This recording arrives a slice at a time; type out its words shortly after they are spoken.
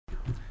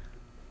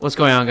What's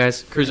going on,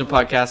 guys? Cruising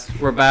Podcast.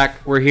 We're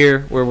back. We're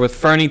here. We're with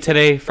Fernie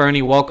today.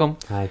 Fernie, welcome.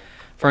 Hi.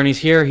 Fernie's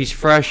here. He's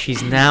fresh.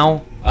 He's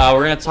now.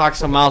 We're going to talk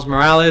some Miles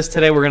Morales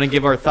today. We're going to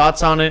give our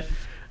thoughts on it.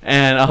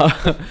 And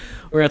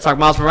we're going to talk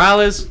Miles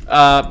Morales,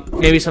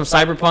 maybe some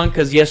Cyberpunk,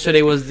 because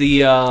yesterday was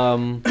the...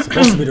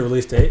 supposed to be the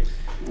release date.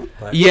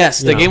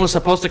 Yes, the game was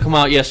supposed to come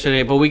out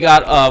yesterday, but we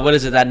got,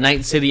 that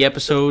Night City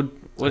episode...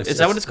 Is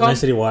that what it's called? Night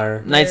City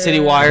Wire. Night City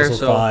Wire. Episode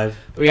So 5.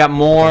 we got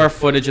more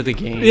footage of the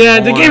game. Yeah,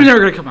 the game's never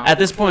gonna come out. At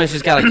this point, it's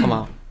just got to come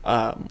out.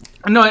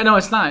 No,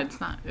 it's not. It's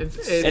not. It's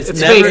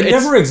never- fake. It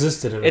never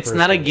existed. It's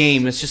not a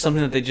game. It's just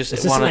something that they just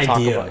want to talk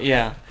idea. about.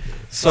 Yeah.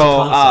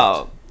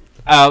 So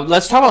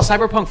let's talk about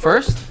Cyberpunk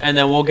first, and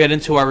then we'll get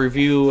into our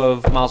review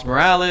of Miles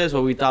Morales,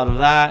 what we thought of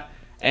that,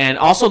 and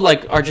also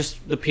like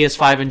just the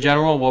PS5 in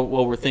general,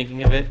 what we're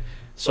thinking of it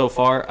so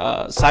far.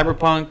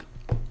 Cyberpunk.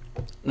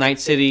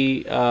 Night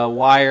City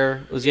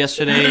Wire was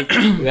yesterday.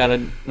 We got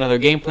another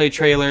gameplay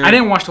trailer. I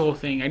didn't watch the whole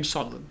thing. I just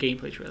saw the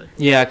gameplay trailer.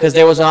 Yeah, because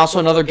there was also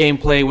another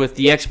gameplay with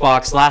the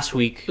Xbox last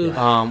week,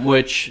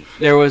 which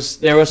there was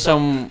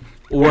some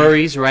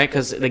worries, right?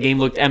 Because the game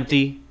looked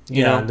empty.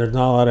 You know? There's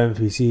not a lot of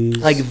NPCs.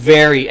 Like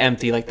very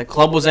empty. Like the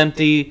club was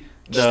empty.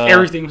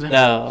 Everything was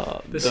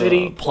empty. The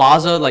city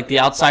plaza, like the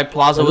outside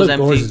plaza was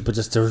empty. Gorgeous, but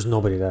just there was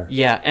nobody there.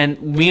 Yeah,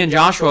 and me and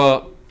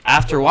Joshua,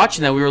 after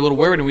watching that, we were a little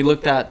worried, and we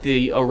looked at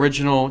the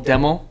original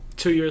demo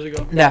 2 years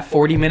ago. That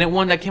 40-minute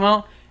one that came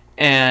out,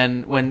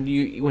 and when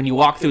you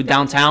walk through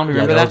downtown,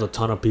 remember there that? was a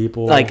ton of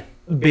people. Like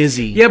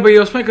busy. Yeah, but it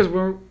was funny because we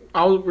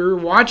were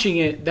watching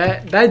it.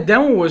 That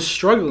demo was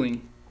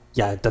struggling.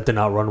 Yeah, that did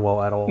not run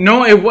well at all.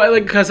 No, it was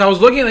like because I was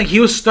looking like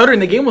he was stuttering.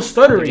 The game was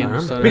stuttering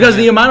because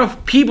the amount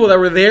of people that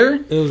were there.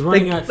 It was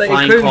running at it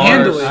couldn't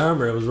handle it. I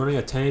remember it was running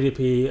at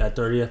 1080p at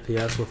 30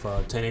 FPS with a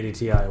 1080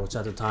 Ti, which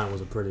at the time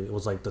was it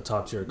was like the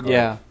top tier card.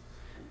 Yeah.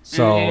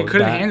 So and it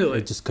couldn't handle it.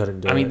 It just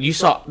couldn't do it. I mean, you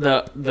saw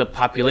the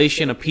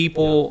population of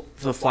people,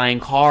 the flying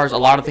cars, a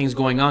lot of things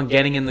going on,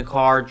 getting in the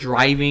car,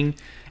 driving.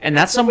 And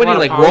that's somebody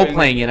like role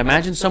playing it.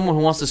 Imagine someone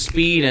who wants to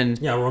speed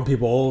and run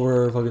people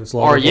over, fucking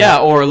slow.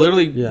 Or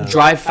literally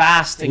drive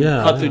fast and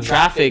cut through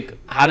traffic.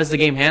 How does the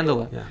game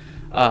handle it?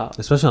 Yeah.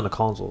 Especially on the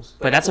consoles.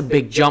 But that's a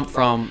big jump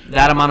from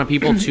that amount of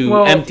people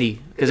to empty,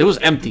 because it was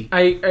empty.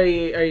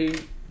 I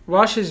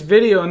watched his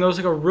video and there was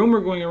like a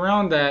rumor going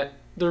around that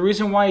the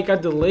reason why it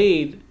got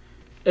delayed,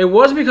 it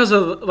was because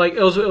of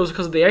it was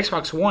because of the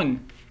Xbox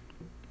One.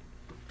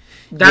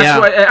 That's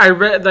why I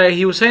read that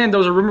he was saying there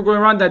was a rumor going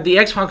around that the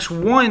Xbox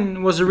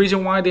One was the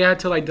reason why they had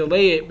to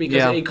delay it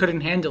because it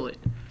couldn't handle it.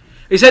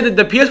 He said that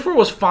the PS4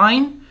 was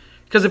fine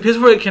because the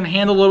PS4 can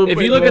handle a little bit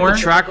more. If you look at the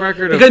track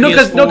record of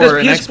PS4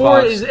 and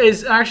Xbox,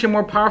 is actually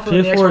more powerful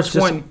than the PS4 is Xbox just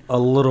One. a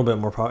little bit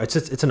more powerful.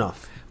 It's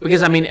enough.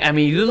 Because I mean,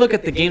 you look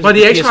at the games. But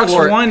with the Xbox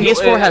PS4, One,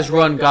 PS4 has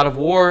run God of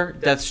War,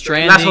 Death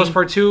Stranding,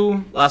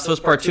 Last of Us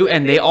Part 2,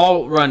 and they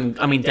all run.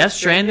 I mean, Death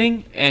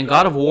Stranding and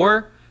God of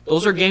War.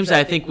 Those are games that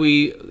I think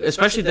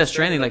especially Death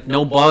Stranding, like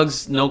no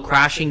bugs, no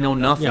crashing, no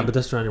nothing. Yeah, but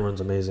Death Stranding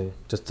runs amazing.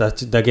 Just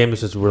that game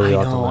is just really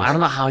optimized. I don't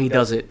know how he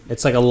does it.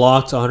 It's like a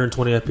locked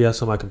 120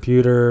 FPS on my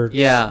computer.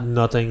 Yeah,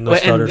 nothing. No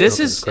stutters.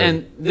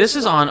 This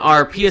is on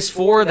our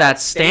PS4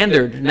 that's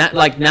standard, not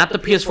the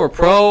PS4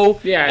 Pro.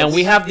 Yeah, and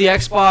we have the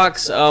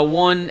Xbox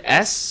One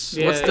S.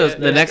 Yeah, What's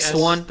the next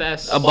one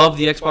above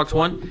the Xbox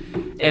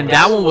One? And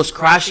that one was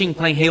crashing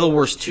playing Halo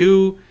Wars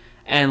 2.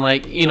 And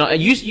you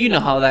know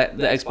how that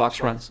the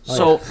Xbox runs.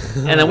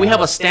 And then we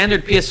have a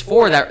standard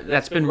PS4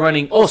 that's been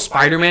running. Oh,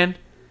 Spider-Man,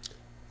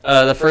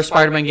 the first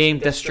Spider-Man game,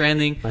 Death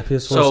Stranding. My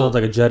PS4 sounds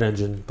like a jet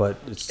engine, but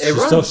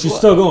she's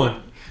still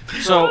going.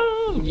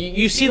 So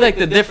you see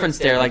the difference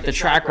there, like the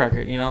track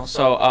record,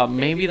 So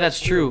maybe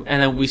that's true.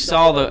 And then we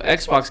saw the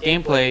Xbox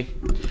gameplay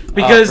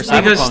because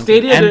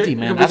Stadia, empty,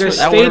 man.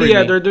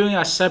 Stadia they're doing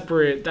a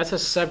separate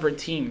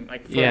team.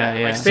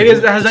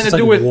 Stadia has nothing to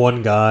do with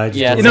one guy.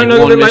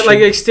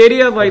 Like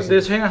Stadia,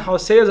 they're saying how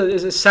Stadia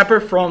is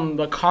separate from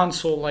the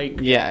console, like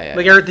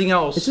everything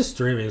else. It's just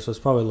streaming, so it's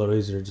probably a little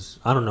easier.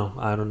 I don't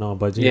know,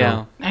 but you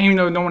know. I didn't even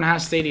know no one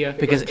has Stadia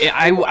because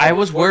I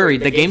was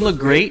worried. The game looked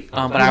great,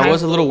 but I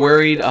was a little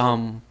worried.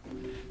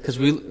 Because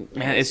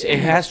it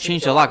has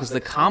changed a lot. Because the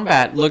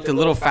combat looked a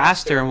little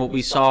faster than what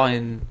we saw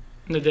in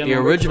the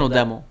original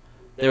demo.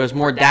 There was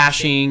more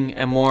dashing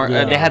and more.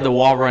 They had the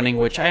wall running,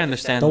 which I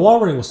understand. The wall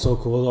running was so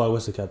cool, though. I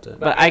wish they kept it.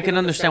 But I can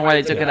understand why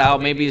they took it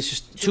out. Maybe it's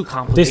just too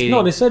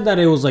complicated. They said that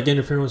it was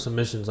interfering with some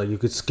missions. Like you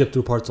could skip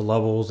through parts of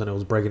levels, and it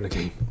was breaking the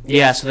game.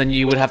 Yeah, so then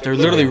you would have to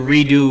literally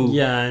redo.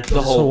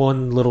 The whole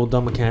one little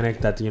dumb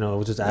mechanic that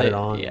was just added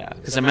on. Yeah,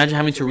 because imagine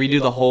having to redo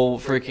the whole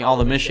all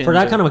the missions. For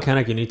that kind of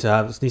mechanic, you need to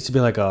have. It needs to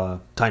be like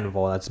a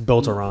Titanfall that's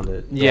built around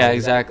it. Yeah,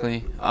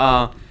 exactly.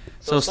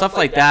 So stuff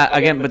like that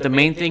again. But the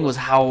main thing was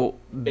how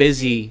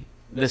busy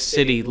the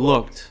city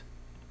looked.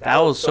 That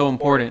was so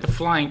important. The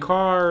flying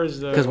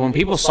cars. Because when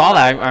people saw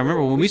that, I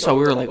remember when we saw it,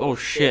 we were like, oh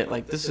shit,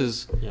 this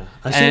is... Yeah.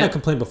 I've seen that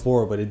complaint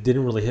before, but it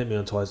didn't really hit me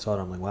until I saw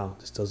it. I'm like, wow,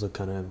 this does look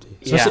kind of empty.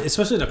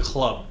 Especially the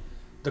club.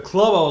 The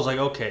club, I was like,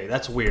 okay,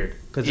 that's weird.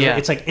 Because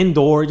it's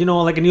indoor. In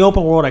the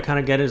open world, I kind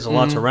of get it. There's a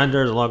lot to render.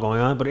 There's a lot going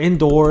on. But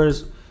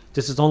indoors,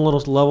 just its own little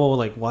level.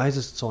 Like, why is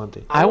this so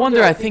empty? I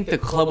wonder. I think the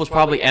club was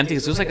probably empty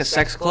because it was like a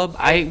sex club.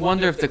 I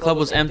wonder if the club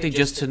was empty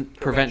just to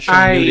prevent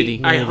showing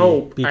nudity. I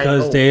hope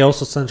because they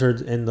also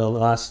censored in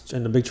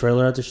the big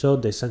trailer that they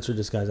showed. They censored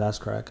this guy's ass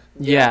crack.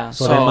 Yeah,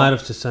 so they might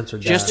have just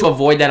censored just that. to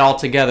avoid that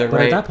altogether. But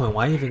right? at that point,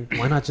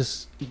 why not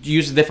just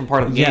use a different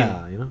part of the game?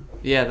 Yeah, you know.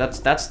 Yeah,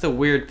 that's the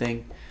weird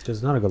thing.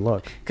 It's not a good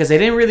look. Because they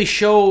didn't really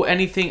show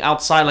anything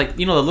outside, like,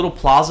 you know, the little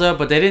plaza,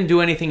 but they didn't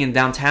do anything in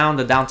downtown,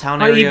 the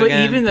downtown area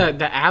again. Even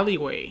the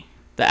alleyway.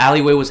 The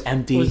alleyway was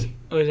empty.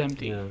 It was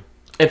empty. Yeah.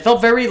 It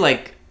felt very,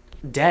 like,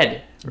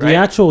 dead, right? The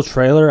actual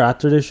trailer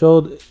after they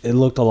showed, it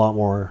looked a lot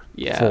more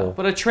full.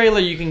 But a trailer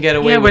you can get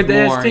away with more,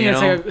 Yeah, but the thing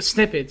is like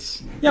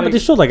snippets. Yeah, like, but they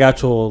showed, like,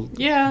 actual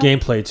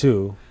gameplay,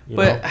 too.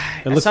 But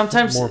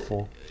sometimes more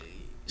full.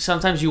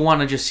 Sometimes you want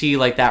to just see,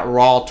 like, that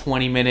raw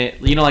 20-minute,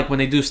 you know, like when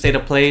they do state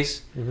of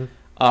plays. Mm-hmm.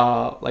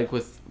 Like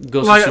with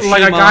Ghost of Tsushima,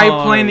 like a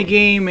guy playing the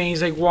game and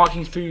he's like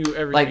walking through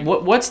everything.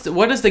 Like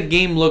what does the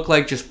game look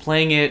like just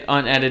playing it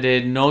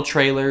unedited, no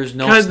trailers,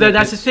 no. Because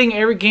that's the thing.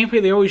 Every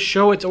gameplay they always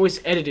show, it's always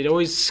edited. It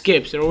always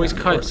skips. It always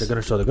cuts. They're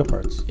gonna show the good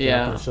parts. Yeah. They're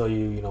not gonna show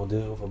you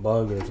dealing with a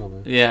bug or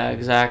something. Yeah,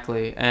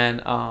 exactly.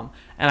 And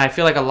I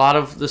feel like a lot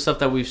of the stuff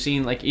that we've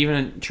seen, like even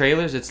in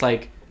trailers, it's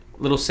like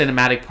little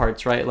cinematic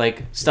parts, right?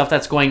 Like stuff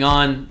that's going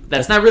on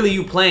that's not really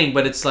you playing,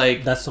 but it's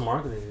like that's the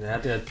marketing. They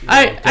have to,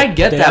 I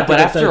get that, but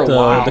after a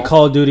while, the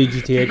Call of Duty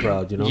GTA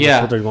crowd, that's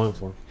what they're going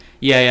for.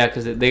 Yeah,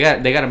 because they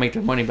got to make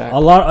their money back. A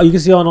lot you can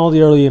see on all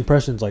the early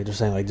impressions, like they're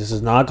saying, like this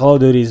is not Call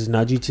of Duty, this is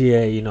not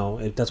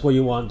GTA. If that's what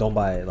you want, don't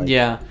buy it. Like,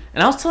 yeah,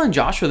 and I was telling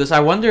Joshua this. I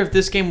wonder if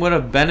this game would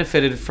have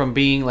benefited from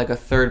being like a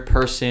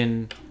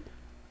third-person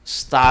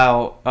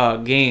style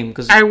game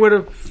because I would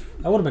have.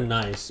 That would have been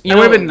nice. It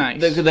would have been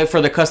nice.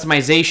 For the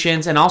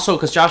customizations, and also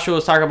because Joshua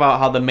was talking about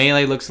how the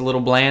melee looks a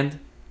little bland.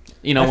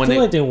 I feel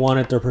like they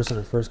wanted third person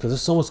at first because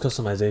there's so much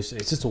customization.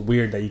 It's just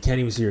weird that you can't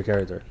even see your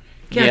character.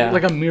 Yeah,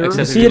 like a mirror.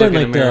 You see it in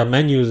like the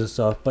menus and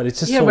stuff, but it's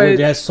just so weird.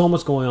 It has so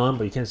much going on,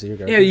 but you can't see your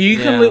character. Yeah, you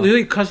can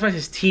literally customize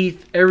his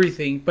teeth,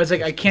 everything, but it's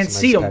like I can't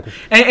see him.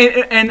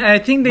 And I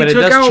think they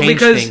took out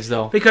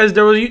because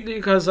there was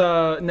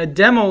in the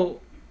demo.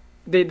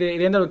 They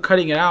ended up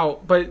cutting it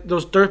out, but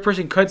those third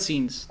person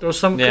cutscenes, there was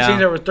some cutscenes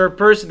that were third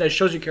person that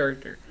shows your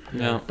character.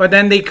 Yeah. But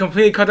then they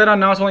completely cut that out.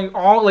 Now it's only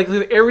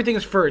everything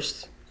is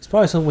first. It's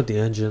probably something with the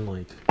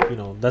engine,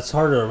 that's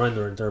harder to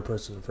render in third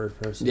person and first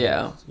person.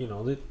 Yeah.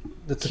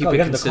 That's keep it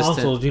consistent. The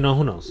consoles,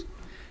 who knows?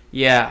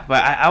 Yeah,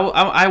 but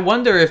I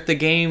wonder if the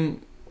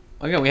game.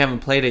 Again, we haven't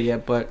played it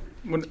yet, but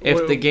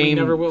if the game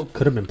never will.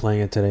 Could have been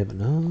playing it today, but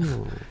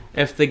no.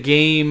 If the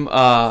game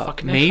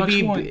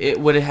maybe it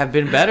would have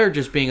been better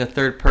just being a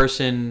third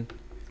person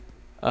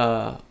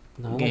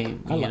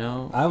game,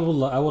 I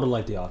would have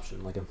liked the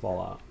option like in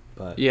Fallout,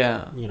 but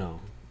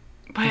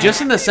just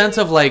in the sense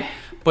of like,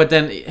 but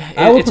then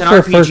it's an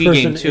RPG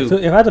game too.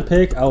 If I had to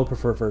pick, I would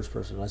prefer first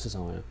person. That's just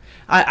how I am.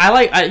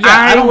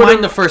 I don't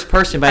mind the first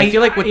person, but I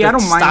feel like with the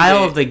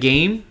style of the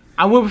game,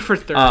 I would prefer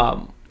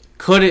third.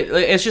 Could it?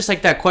 It's just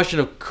like that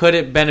question of could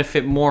it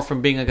benefit more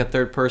from being like a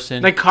third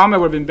person? Like combat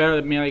would have been better.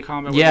 The melee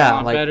combat would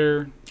have been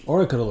better.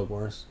 Or it could have looked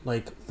worse.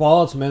 Like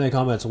Fallout's melee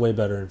combat's way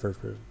better in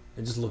first person.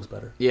 It just looks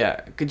better.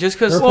 Yeah, just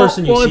because. Well,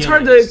 it's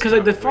hard to because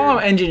like the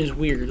Fallout engine is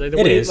weird. Like the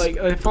way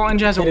the Fallout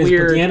engine has a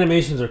weird. But the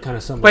animations are kind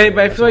of similar. But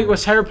I feel like with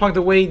Cyberpunk,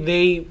 the way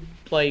they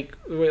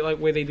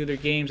way they do their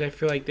games, I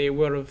feel like they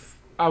would have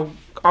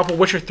off of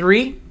Witcher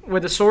 3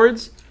 with the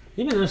swords.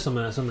 Even there's some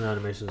of the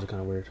animations are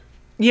kind of weird.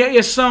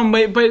 Yeah, some,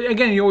 but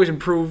again, you always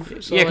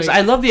improve. So because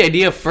I love the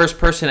idea of first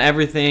person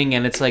everything,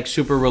 and it's like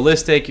super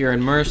realistic. You're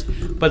immersed,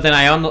 but then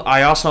I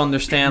also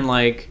understand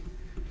like,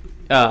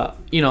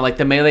 like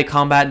the melee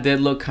combat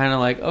did look kind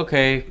of like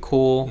okay,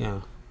 cool.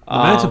 Yeah, the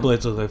Manta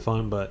Blades look like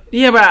fun, but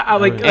yeah, but I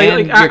like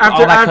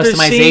after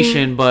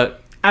customization,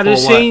 but after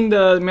seeing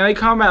the melee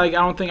combat, like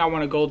I don't think I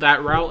want to go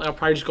that route. I'll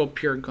probably just go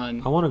pure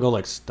gun. I want to go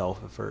like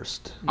stealth at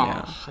first.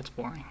 Yeah, that's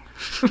boring.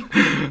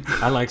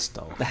 I like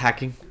stealth. The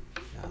hacking.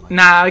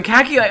 Nah, like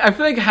hacking. I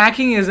feel like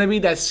hacking is gonna be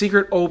that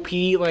secret OP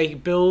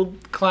like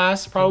build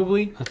class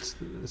probably. It's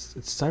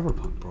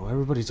Cyberpunk, bro.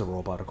 Everybody's a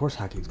robot. Of course,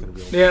 hacking's gonna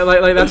be OP. Yeah,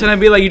 like that's gonna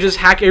be like you just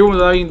hack everyone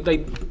without you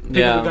like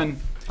pick up a gun.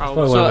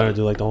 Probably what I'm gonna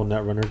do, like the whole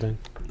Netrunner thing.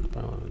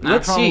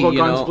 Let's see.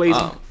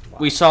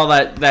 We saw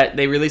that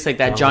they released like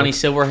that Johnny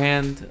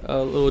Silverhand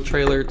little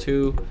trailer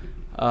too.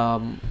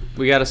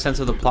 We got a sense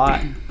of the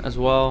plot as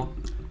well.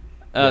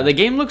 The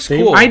game looks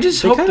cool. I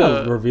just hope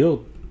they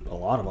revealed a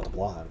lot about the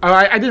plot.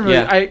 I didn't really.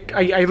 I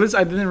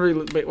didn't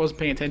really. Wasn't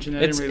paying attention. I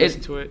didn't really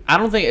listen to it. I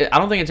don't think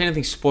it's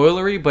anything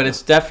spoilery, but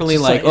it's definitely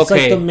it's like okay. It's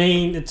like the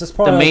main. It's just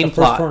probably the main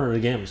plot. First corner of the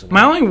game.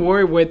 My only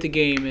worry with the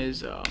game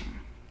is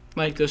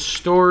like the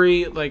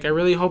story. Like I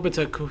really hope it's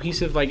a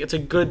cohesive. Like it's a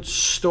good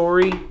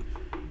story.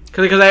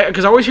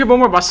 Because I always hear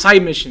more about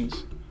side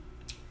missions.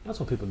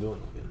 That's what people do in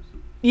those games.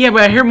 Yeah,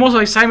 but I hear most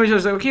like side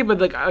missions. Like, okay, but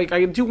like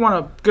I do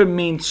want a good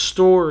main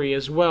story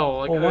as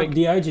well. The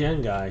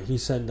IGN guy, he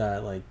said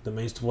that like the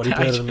main what he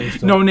played in the main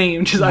story. No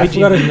name, just IGN. I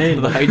forgot his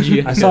name. The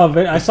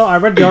IGN. I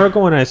read the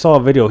article and I saw a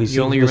video.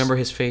 You only remember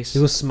his face. He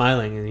was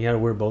smiling and he had a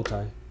weird bow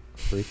tie.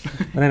 freak.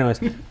 But anyways,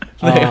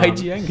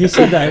 IGN. he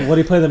said that what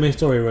he played the main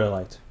story he really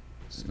liked.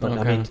 But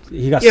I mean,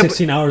 he got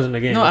 16 hours in the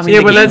game. No, I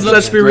mean, but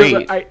let's be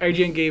real. great.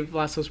 IGN gave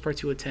Last of Us Part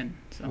 2 a 10.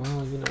 So.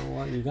 Well, you know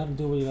what? You gotta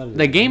do what you gotta do.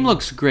 The game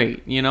looks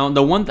great. You know,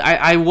 the one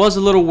I was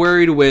a little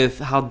worried with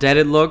how dead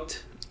it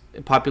looked,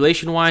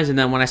 population wise, and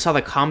then when I saw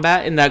the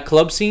combat in that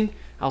club scene,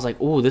 I was like,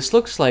 "Oh, this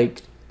looks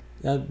like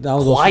that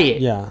was quiet." Also,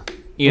 yeah,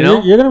 you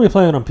know, you're gonna be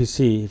playing on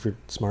PC if you're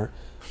smart.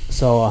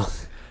 So I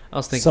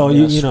was thinking, so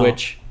you know,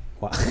 Switch.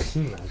 Wow. it's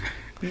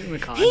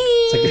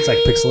it's like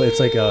pixel. It's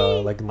like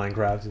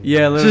Minecraft.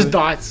 Yeah, it's just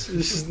dots.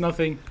 This is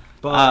nothing.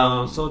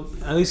 But so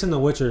at least in The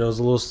Witcher, there was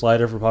a little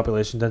slider for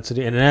population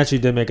density, and it actually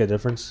did make a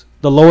difference.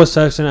 The lowest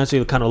section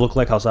actually kind of looked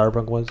like how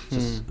Cyberpunk was.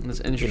 Just, that's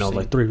interesting. You know,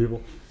 like 3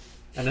 people.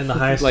 And then the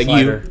highest like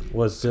slider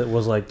was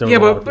like there yeah,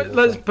 were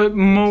but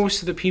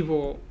most of the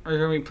people are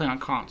going to be playing on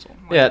console.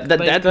 Like, yeah,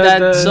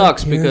 that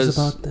sucks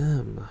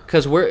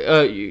because we're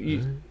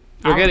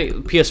we're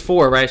getting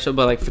PS4, right? So,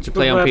 but like to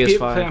play on PS5.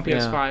 Play on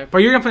PS5, but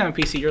you're gonna play on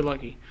PC. You're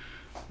lucky,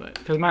 but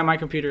because my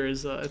computer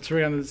is it's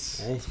right on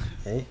this.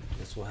 Hey,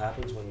 that's what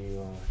happens when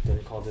you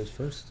didn't call this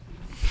first.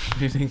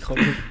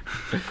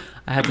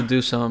 I had to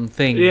do some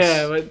things.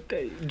 Yeah,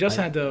 but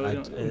Justin had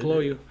to blow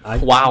you.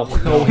 Wow,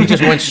 he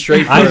just went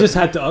straight for I just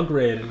had to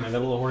upgrade, and I got a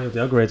little horny with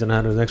the upgrades, and I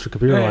had an extra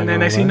computer. And then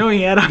next thing you know,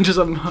 he had on just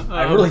a.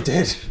 I really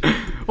did.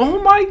 Oh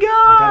my god!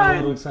 I got a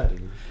little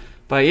excited.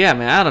 But yeah,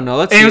 man, I don't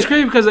know. And it was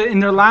crazy because in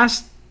their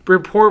last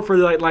report for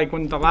like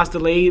when the last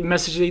delay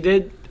message they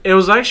did, it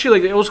was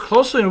actually it was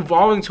close to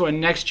evolving to a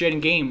next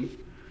gen game.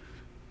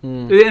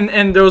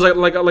 And there was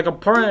like a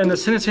part in the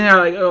sentence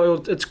saying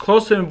it's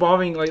close to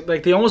involving like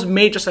they almost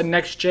made just a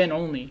next gen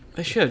only.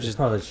 They should have just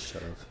probably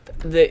should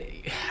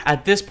have.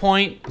 At this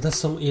point, but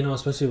that's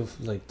especially with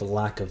like the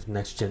lack of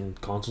next gen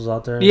consoles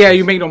out there. Yeah,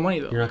 you make no money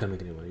though. You're not gonna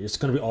make any money. It's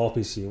gonna be all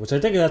PC, which I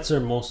think that's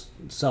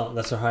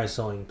their highest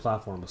selling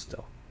platform, but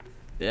still.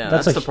 Yeah,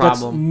 that's the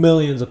problem. That's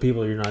millions of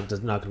people. You're not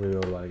going to be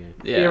able to buy a game.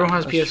 Yeah, everyone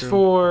has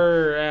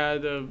PS4. I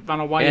don't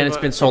know why. And it's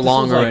been so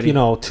long already.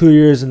 Like, 2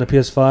 years in the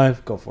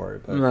PS5, go for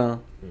it. But no.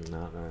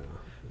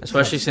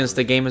 Especially since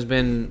the game has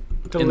been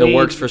delayed. In the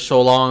works for so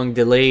long,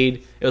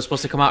 delayed. It was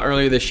supposed to come out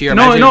earlier this year.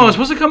 No, it was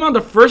supposed to come out. The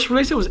first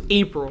release it was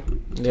April.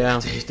 Yeah,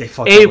 they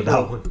fucked up with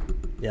that one.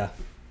 Yeah,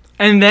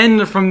 and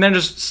then from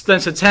then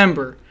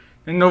September.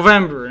 In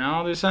November,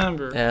 now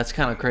December. Yeah, that's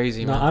kind of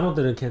crazy. No, man. I don't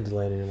think it can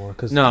delay it anymore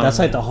because that's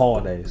like the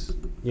holidays.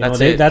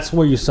 That's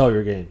where you sell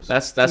your games.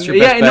 That's your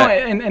best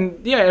bet.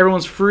 And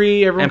everyone's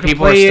free. Everyone can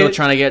people play are still it.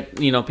 trying to get.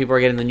 People are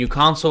getting the new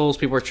consoles.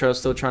 People are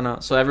still trying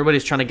to. So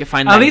everybody's trying to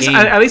find at that least game.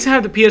 At least I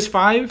have the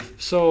PS5,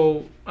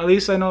 so at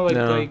least I know I'm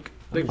on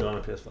a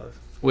PS5.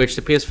 Which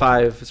the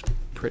PS5 is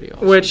pretty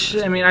awesome. Which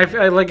I mean,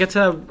 I like it's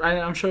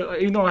I'm sure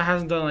even though it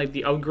hasn't done like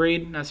the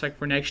upgrade that's like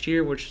for next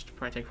year, which will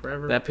probably take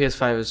forever. That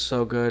PS5 is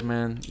so good,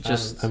 man.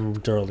 I'm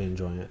thoroughly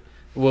enjoying it.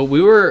 Well,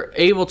 we were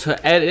able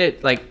to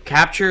edit,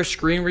 capture,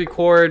 screen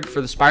record for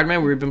the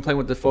Spider-Man. We've been playing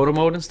with the photo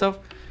mode and stuff.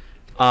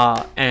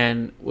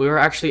 And we were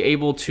actually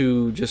able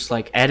to just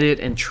edit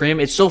and trim.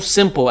 It's so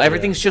simple.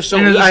 Everything's just so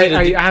easy.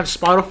 I have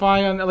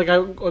Spotify on. I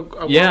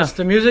launch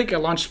the music. I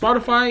launch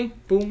Spotify.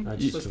 Boom.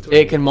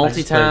 It can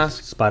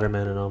multitask.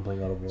 Spider-Man and I'm playing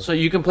God of War. So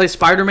you can play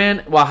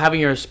Spider-Man while having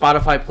your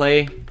Spotify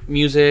play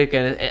music,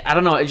 and I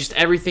don't know. It just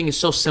everything is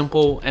so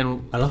simple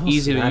and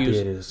easy to use.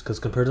 It is because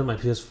compared to my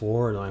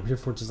PS4, my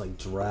PS4 just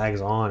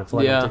drags on. I feel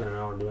like I'm taking an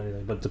hour to do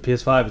anything, but the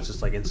PS5 is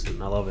just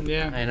instant. I love it.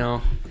 Yeah, I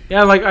know.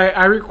 Yeah,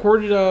 I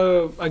recorded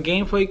a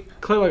gameplay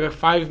clip, a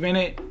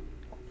 5-minute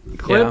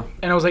clip,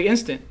 and it was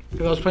instant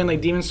because I was playing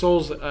Demon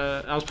Souls.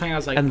 I was playing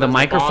as and the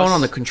microphone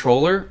on the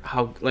controller,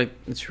 how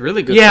it's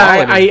really good.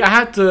 Yeah, quality. I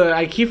had to.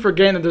 I keep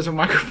forgetting that there's a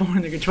microphone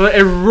in the controller.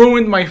 It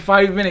ruined my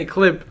 5-minute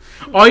clip.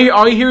 All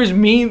you hear is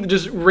me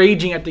just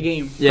raging at the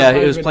game. Yeah,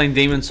 he was playing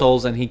Demon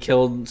Souls and he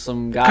killed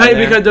some guy.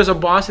 Because there's a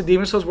boss at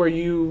Demon Souls where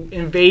you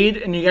invade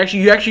and you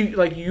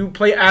actually you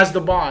play as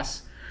the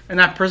boss, and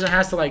that person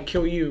has to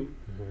kill you,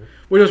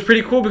 which was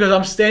pretty cool because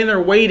I'm standing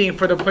there waiting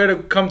for the player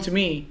to come to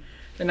me,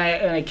 and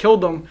I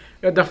killed them.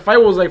 The fight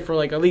was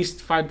for at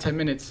least 5 to 10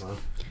 minutes. Wow.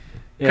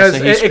 Yeah,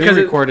 so he screen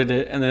recorded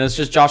it, and then it's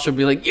just Josh would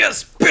be like,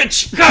 "Yes,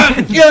 bitch!"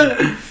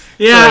 yeah.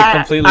 Yeah, so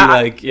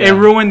completely it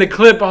ruined the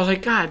clip. I was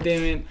like, God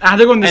damn it! I had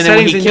to go in the settings. And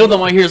then when he killed him,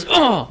 all he hears,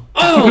 "Oh!"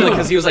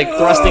 because he was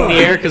thrusting the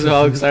air because of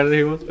how excited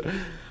he was.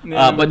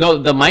 But no,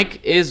 the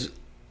mic is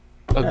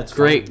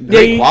great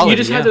quality. You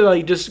just had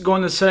to just go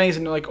in the settings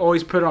and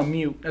always put it on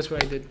mute. That's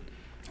what I did.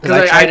 Because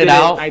I tried it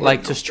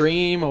out to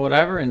stream or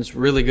whatever, and it's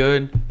really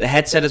good. The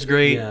headset is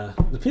great. Yeah,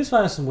 the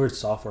PS5 has some weird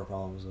software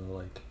problems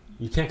though.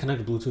 You can't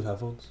connect to Bluetooth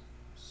headphones.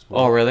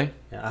 Oh really?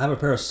 Yeah, I have a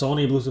pair of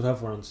Sony Bluetooth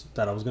headphones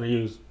that I was gonna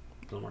use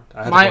doesn't work.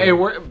 It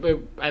worked.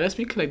 Let's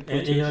be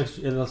connected.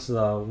 Unless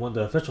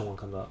the official one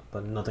comes out,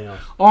 but nothing else.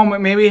 Oh,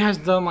 maybe it has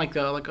done like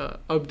a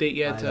update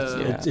yet.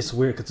 It's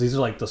weird because these are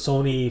like the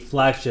Sony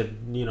flagship.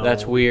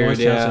 That's weird.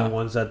 Yeah.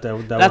 Ones that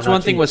that's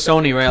one thing with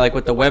Sony, right? Like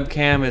with the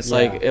webcam, it's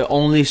like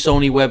only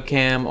Sony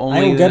webcam. Only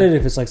I don't get it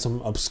if it's like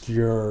some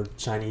obscure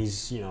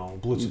Chinese,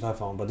 Bluetooth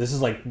headphone, but this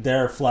is like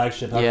their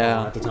flagship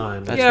headphone at the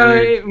time. That's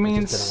weird. I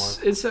mean,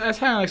 it's kind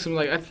of like some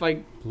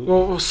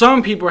well,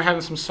 some people are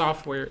having some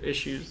software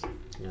issues.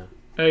 Yeah.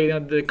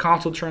 The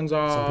console turns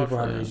off. Some people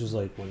are having issues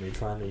like when they're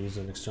trying to use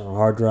an external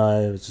hard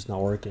drive, it's just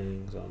not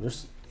working. So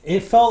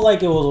it felt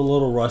like it was a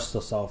little rushed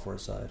the software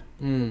side.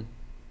 I mean,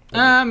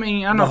 I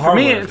don't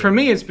know. For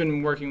me, it's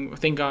been working.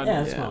 Thank God.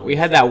 Yeah. We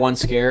had that one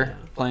scare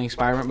playing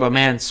Spider-Man, but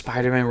man,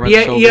 Spider-Man runs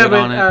so good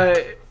on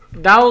it.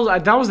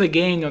 That was the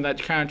game though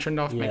that kind of turned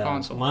off my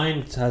console.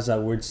 Mine has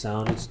that weird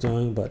sound it's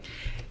doing, but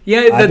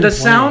the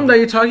sound that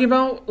you're talking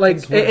about,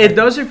 like it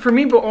does it for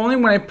me, but only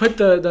when I put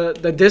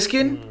the disc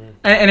in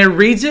and it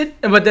reads it,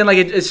 but then like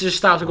it just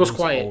stops. It goes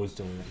quiet. Always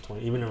doing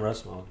it, even in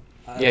rest mode.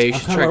 You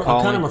should try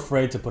calling. I'm kind of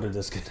afraid to put a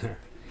disc in there.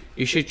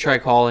 You should try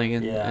calling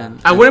and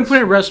I wouldn't put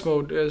it in rest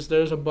mode because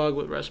there's a bug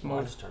with rest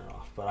mode. I just turn it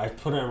off, but I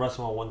put it in rest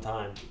mode one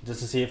time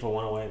just to see if it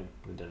went away, and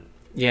it didn't.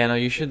 Yeah, no,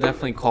 you should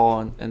definitely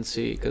call and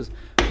see because.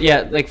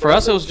 Yeah, like for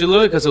us, it was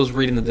literally because it was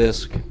reading the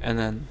disc, and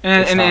then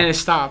it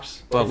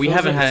stops. But we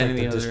haven't had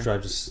any other. The disc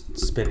drive just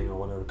spinning or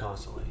whatever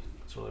constantly.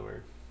 It's really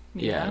weird.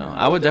 Yeah, no,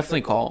 I would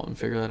definitely call and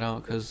figure that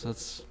out because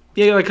that's.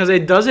 Yeah, like because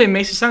it does it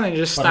makes it sound and it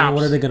just stops. I mean,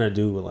 what are they gonna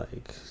do? Like,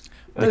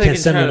 they can't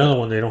send me another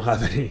one. They don't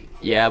have any.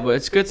 Yeah, but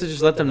it's good to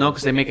just let them know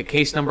because they make a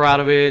case number out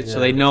of it, so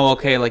they know.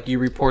 Okay, like you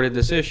reported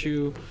this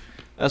issue.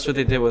 That's what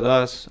they did with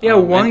us. Yeah,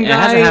 one guy. It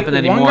hasn't happened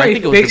anymore. One guy I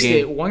think fixed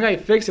it. One guy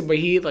fixed it, but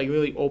he like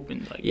really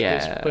opened like.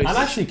 Yeah, I'm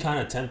actually kind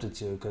of tempted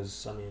to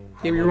because I mean.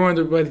 Yeah, you're one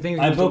of the things.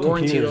 I built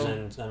computers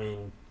and I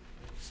mean.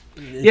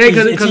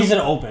 Because it's easy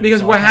to open.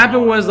 Because what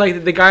happened was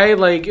like the guy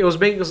like it was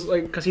big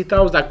like because he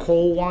thought it was that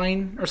coal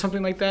wine or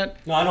something like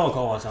that. No, I know what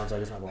coal wine sounds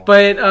like. It's not coal.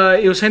 But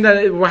it was saying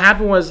that what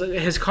happened was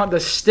the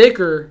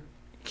sticker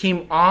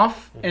came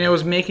off and it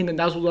was making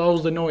that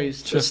was the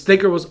noise. The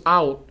sticker was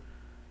out.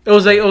 It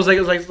was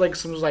like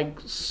some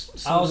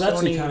I was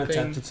actually kind of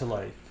tempted to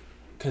like,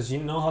 cause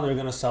you know how they're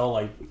gonna sell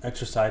like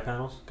extra side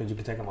panels, cause you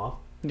can take them off.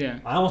 Yeah.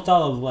 I almost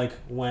thought of like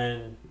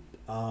when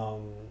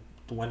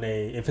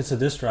they if it's a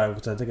disc drive,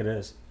 which I think it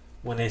is,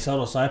 when they sell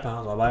those side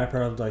panels, I'll buy a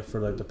pair of like for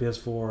like the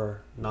PS4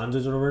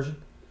 non-digital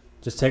version.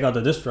 Just take out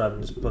the disc drive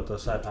and just put the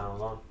side panels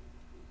on.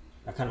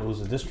 I kind of lose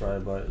the disc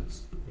drive, but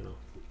it's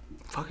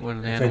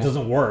if it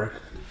doesn't work.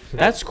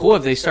 That's cool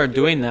if they start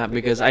doing that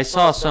because I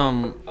saw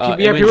some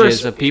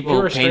images of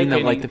people painting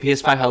them like the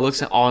PS5 how it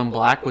looks all in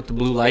black with the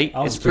blue light.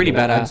 It's pretty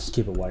badass. I just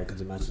keep it white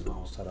because it matches my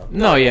whole setup.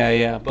 No,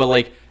 yeah, but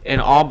like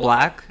in all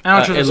black, I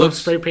don't know it looks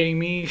spray painting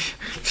me.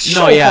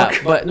 No, yeah,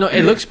 but no,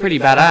 it looks pretty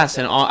badass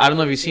and I don't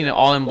know if you've seen it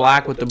all in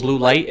black with the blue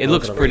light. It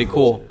looks pretty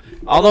cool.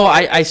 Although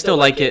I still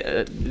like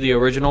it the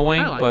original way,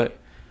 but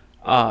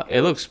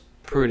it looks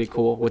pretty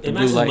cool with the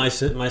blue light. It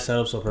matches my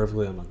setup so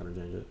perfectly. I'm not gonna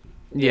change it.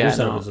 Yeah,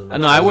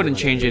 no, I wouldn't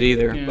change it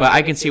either. Yeah. But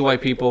I can see why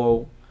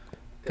people,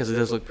 because it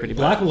does look pretty.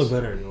 Black will look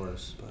better than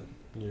yours,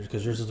 but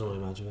because yours doesn't really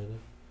match anything.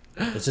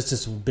 It's just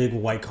this big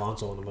white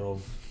console in the middle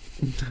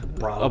of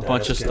brown. A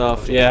bunch of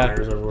stuff, yeah.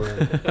 Wires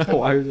everywhere.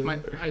 Wires.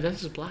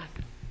 This is black.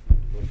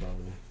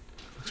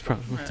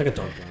 It's like a dark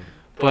brown.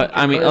 But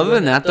I mean, other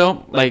than that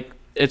though, like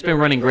it's been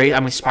running great. I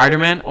mean,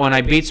 Spider-Man. When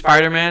I beat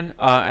Spider-Man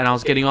and I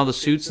was getting all the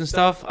suits and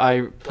stuff,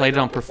 I played it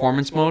on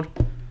performance mode.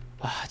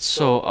 It's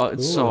so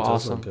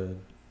awesome. Good.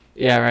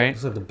 Yeah, right.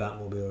 It's like the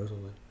Batmobile or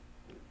something.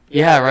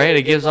 Yeah, right.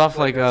 It gives off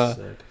like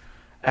a,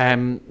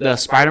 the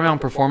Spider-Man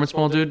performance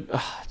mode, dude.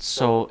 It's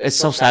so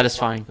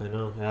satisfying. I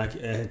know.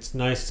 It's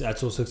nice.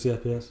 Actual 60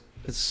 FPS.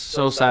 It's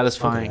so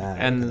satisfying,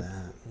 and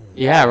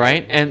yeah,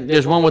 right. And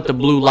there's one with the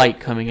blue light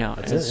coming out.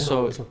 That's it,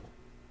 so.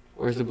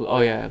 Where's the blue? Oh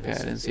yeah, okay. I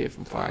didn't see it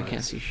from far. I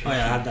can't see shit. Oh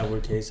yeah, I have that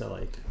weird case that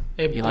like.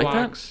 You like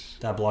that?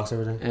 That blocks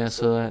everything. Yeah,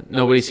 so that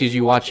nobody sees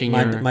you watching.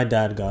 My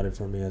dad got it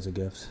for me as a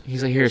gift.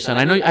 He's like, "Here, son.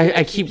 I know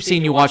I keep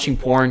seeing you watching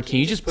porn. Can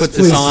you just put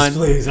this on?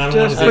 Please, I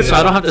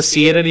don't have to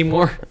see it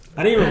anymore."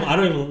 I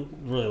don't even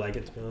really like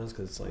it to be honest,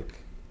 because it's like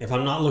if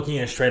I'm not looking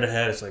at straight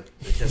ahead, it's like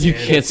you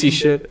can't see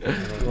shit.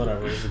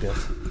 Whatever, it was a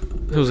gift.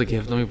 It was a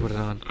gift. Let me put it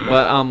on.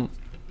 But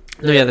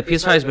no, yeah, the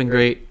PS5 has been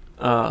great.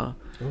 Oh,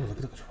 look at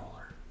the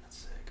controller. That's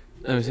sick.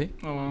 Let me see.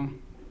 Oh wow.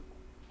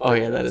 Oh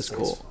yeah, that is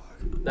cool.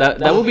 That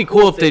would be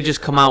cool if they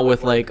just come out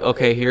with like,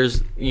 okay,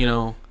 here's I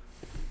think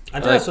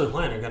that's what they're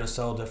planning. They're gonna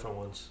sell different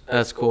ones.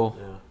 That's cool.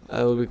 Yeah,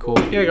 that would be cool.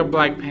 Yeah, like a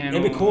black panel.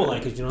 It'd be cool,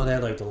 like, cause they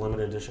had like the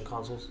limited edition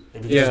consoles.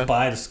 If you just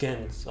buy the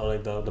skins or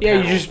like the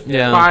panels. You just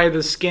buy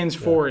the skins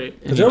for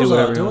it. There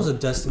was a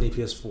Destiny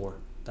PS4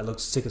 that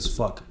looks sick as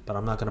fuck, but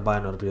I'm not gonna buy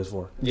another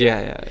PS4.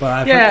 Yeah.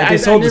 But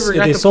if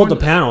they sold the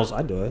panels,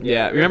 I'd do it.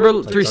 Yeah, remember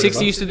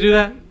 360 used to do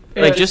that?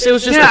 Like it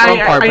was just the front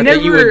part, but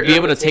then you would be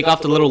able to take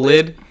off the little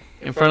lid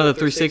in front of the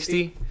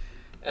 360,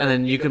 and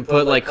then you can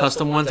put like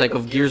custom ones like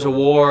of Gears of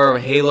War or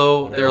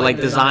Halo. They're like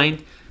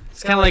designed,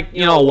 It's kind of like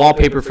a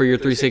wallpaper for your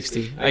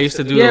 360. I used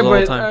to do those all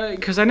the time.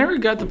 Because I never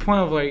got the point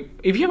of like,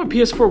 if you have a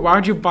PS4, why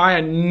would you buy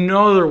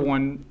another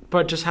one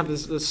but just have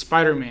this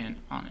Spider-Man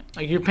on it?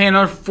 Like you're paying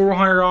another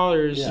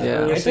 $400.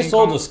 Yeah. If they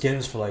sold the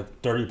skins for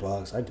like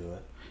 $30, I'd do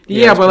it.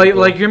 Yeah, but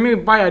like you're gonna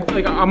buy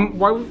I'm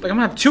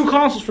gonna have 2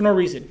 consoles for no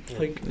reason.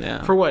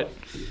 Like for what?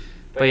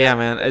 But yeah,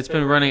 man, it's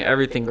been running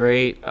everything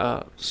great.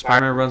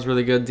 Spider-Man runs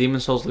really good.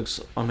 Demon's Souls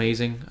looks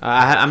amazing.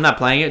 I'm not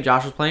playing it.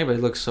 Josh was playing it, but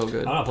it looks so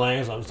good. I'm not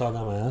playing it, so I'm just talking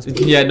on my ass.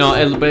 Yeah,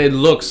 no, but it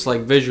looks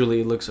like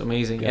visually, it looks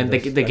amazing, and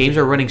the games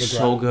are running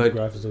so good. The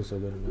graphics look so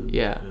good.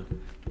 Yeah,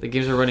 the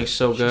games are running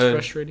so good.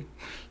 It's frustrating.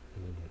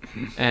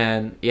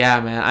 And yeah,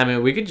 man, I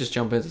mean, we could just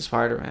jump into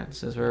Spider-Man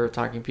since we're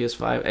talking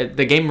PS5.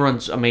 The game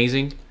runs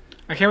amazing.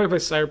 I can't wait to play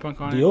Cyberpunk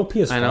on the old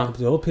PS5,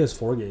 the old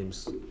PS4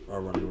 games are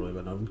running really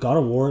good now. God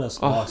of War, that's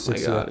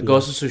 60 FPS.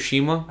 Ghost of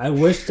Tsushima. I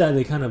wish that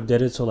they kind of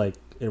did it so like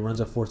it runs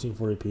at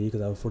 1440p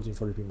because I have a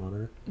 1440p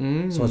monitor.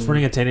 So it's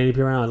running at 1080p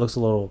right now. It looks a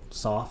little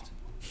soft.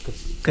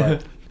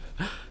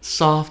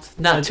 Soft,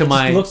 not to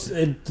my.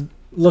 It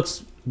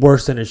looks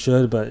worse than it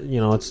should, but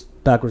it's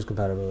backwards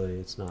compatibility.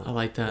 It's not. I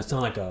like that. It's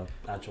not like a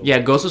actual. Yeah,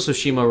 Ghost of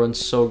Tsushima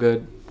runs so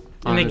good.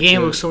 And the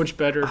game looks so much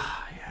better.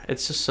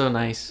 It's just so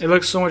nice. It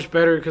looks so much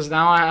better because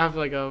now I have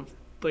I have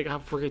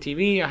 4K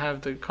TV. I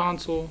have the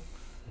console,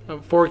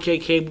 4K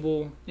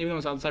capable. Even though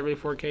it's outside really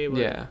 4K. But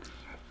yeah,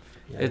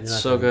 it's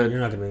so good.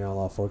 You're not gonna make a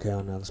lot of 4K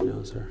on that. Let's be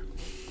honest here.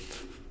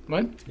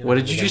 What? What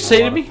did you just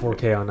say to me?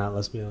 4K on that.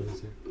 Let's be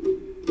honest here.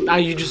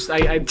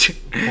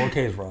 4K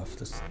is rough.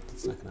 That's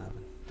not gonna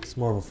happen. It's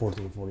more of a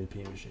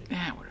 1440p machine.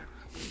 Yeah, whatever.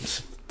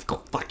 Go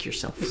fuck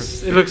yourself.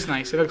 It looks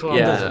nice. It looks a lot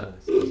better.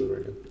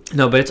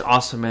 No, but it's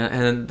awesome, man.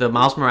 And the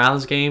Miles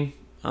Morales game.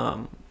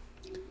 I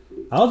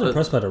was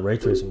impressed by the ray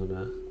tracing on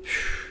that.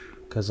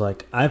 Cause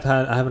like I have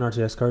an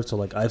RTX card, so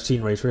like I've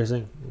seen ray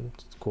tracing.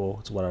 It's cool.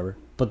 It's whatever.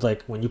 But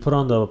like when you put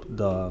on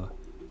the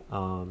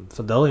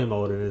fidelity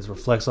mode and it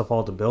reflects off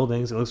all the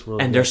buildings, it looks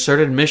really. And good. there's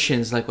certain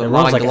missions like with a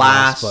lot of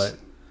glass, but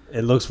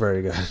it looks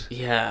very good.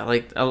 Yeah,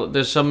 like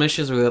there's some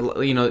missions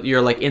where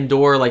you're like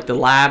indoor, like the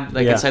lab,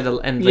 like inside the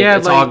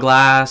it's all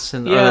glass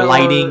and the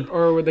lighting,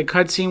 or with the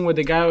cutscene with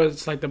the guy with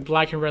it's like the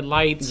black and red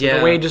lights. Yeah,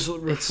 the way it just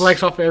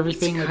reflects off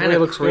everything. Like the way it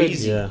looks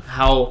crazy. Good. Yeah,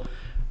 how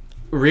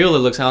real it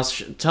looks. I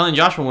was telling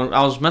Joshua when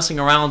I was messing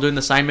around doing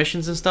the side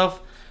missions and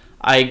stuff,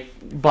 I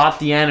bought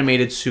the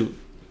animated suit,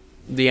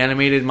 the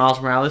animated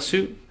Miles Morales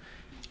suit,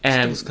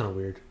 and it's kind of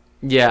weird.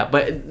 Yeah,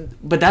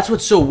 but that's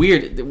what's so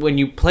weird when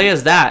you play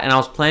as that. And I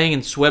was playing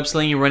and web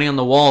slinging, running on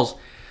the walls.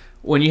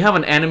 When you have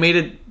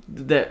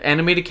the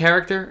animated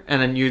character, and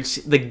then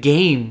the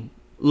game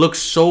looks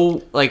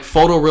so like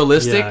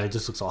photorealistic. Yeah, it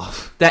just looks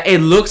off. That it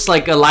looks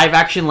like a live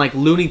action like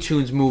Looney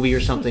Tunes movie or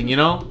something.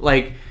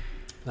 Like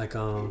what's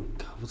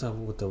that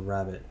with the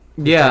rabbit?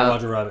 Yeah,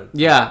 Roger Rabbit.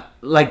 Yeah,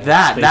 like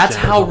that. That's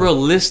how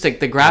realistic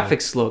the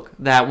graphics look.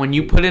 That when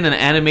you put in an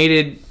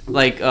animated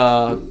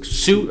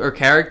suit or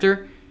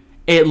character.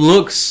 It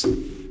looks,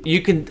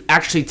 you can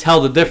actually tell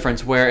the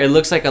difference where it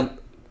looks like a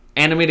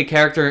animated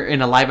character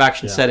in a live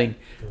action setting.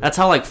 That's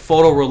how like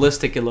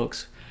photorealistic it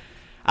looks.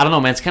 I don't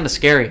know, man. It's kind of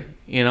scary,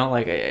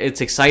 Like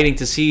it's exciting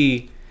to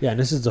see. Yeah, and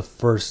this is the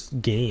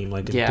first game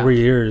in 3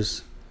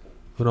 years.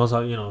 Who knows how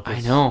I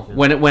know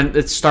when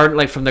it started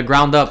like from the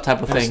ground up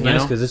type of thing. It's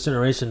nice because this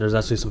generation there's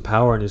actually some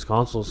power in these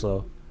consoles.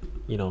 So,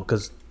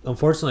 because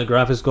unfortunately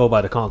graphics go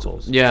by the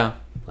consoles. Yeah.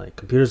 Like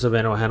computers have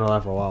been able to handle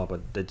that for a while,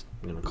 but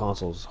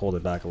consoles hold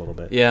it back a little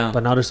bit. Yeah.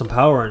 But now there's some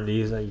power in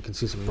these that you can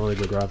see some really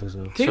good graphics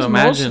now. So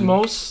imagine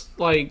most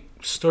like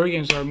story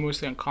games are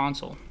mostly on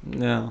console.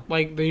 Yeah.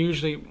 Like they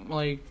usually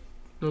like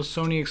those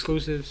Sony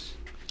exclusives.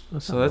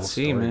 So let's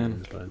see,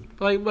 man.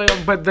 But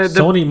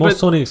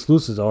Sony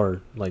exclusives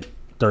are like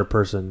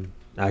third-person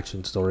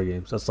action story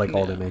games. That's like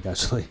all they make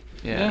actually.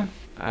 Yeah.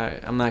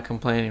 I'm not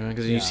complaining, man,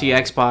 because you see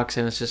Xbox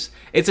and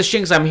it's a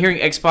shame because I'm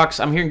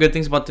hearing good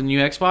things about the new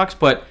Xbox,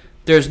 but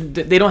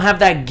they don't have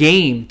that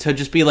game to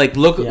just be like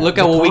look at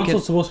what we can. The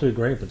console's supposed to be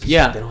great, but they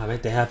don't have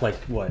it. They have like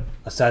what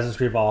Assassin's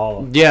Creed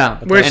Valhalla. Yeah,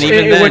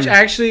 which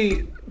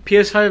actually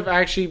PS5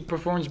 actually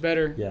performs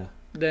better. Yeah.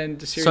 Than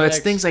the Series So it's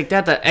X. things like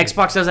that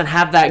Xbox doesn't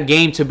have that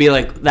game to be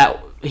like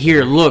that.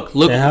 Here, look.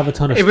 They have a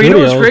ton of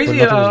studios, studios,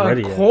 but nothing was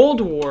ready yet. Cold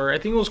War. I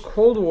think it was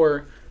Cold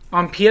War.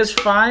 On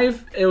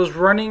PS5, it was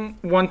running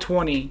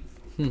 120.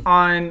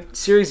 On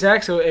Series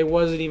X, it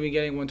wasn't even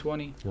getting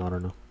 120. I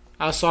don't know.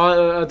 I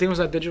saw. I think it was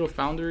at Digital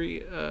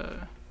Foundry.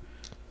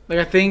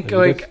 I think it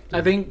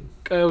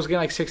was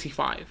getting like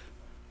 65.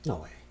 No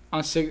way.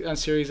 On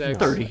Series X.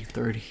 30.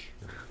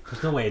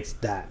 There's no way it's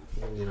that.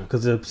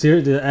 Because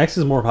the X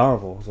is more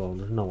powerful, so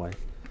there's no way.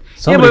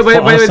 But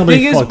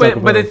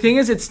the thing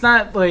is, it's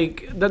not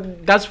like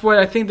that. That's what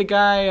I think the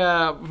guy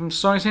from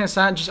Sony saying. It's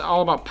not just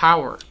all about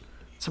power.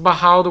 It's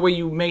about the way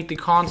you make the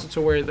console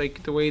to where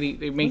like the way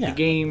they make the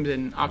games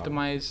and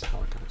optimize.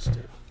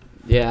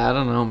 Yeah, I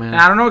don't know, man.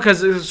 And I don't know,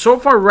 because so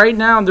far right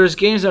now, there's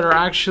games that are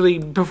actually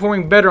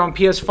performing better on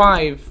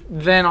PS5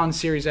 than on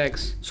Series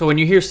X. So when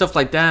you hear stuff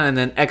like that, and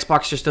then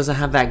Xbox just doesn't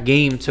have that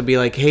game to be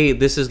like, hey,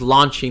 this is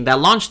launching, that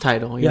launch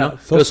title, you know?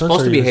 Phil It was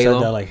supposed to be Spencer even Halo.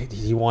 said that, like,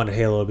 he wanted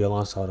Halo to be a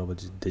launch title,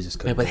 but they just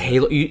couldn't. Yeah, but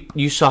Halo,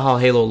 you saw how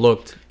Halo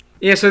looked.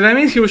 Yeah, so that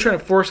means he was trying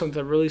to force them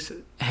to release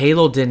it.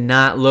 Halo did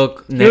not look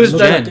was next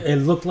like- gen. It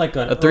looked like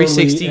A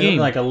 360 game.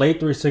 like a late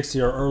 360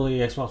 or early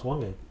Xbox One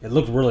game. It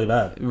looked really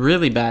bad.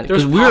 Really bad. There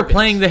was Because we were pockets.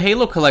 playing the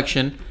Halo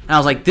collection, and I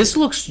was like, this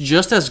looks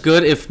just as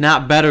good, if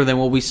not better, than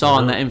what we saw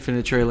in the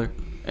Infinite trailer,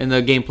 in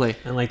the gameplay.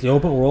 And like the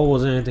open world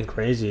wasn't anything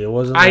crazy. It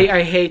wasn't. Like,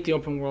 I hate the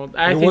open world.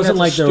 I it think wasn't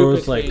that's like a there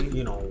was stupid like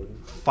thing.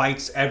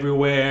 fights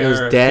everywhere. It was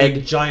dead.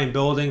 Big, giant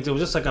buildings. It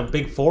was just like a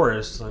big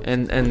forest. Like,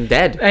 And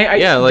dead. I-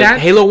 yeah, like that-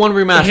 Halo 1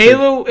 remastered.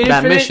 Halo that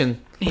Infinite-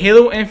 mission.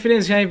 Halo Infinite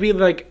is gonna be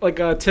like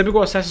a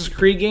typical Assassin's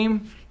Creed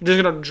game. You're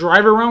just gonna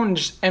drive around and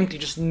just empty,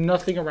 just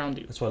nothing around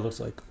you. that's what it looks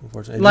like.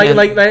 Unfortunately, Like it,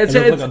 like it it's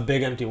looked it's like a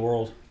big empty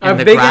world. a And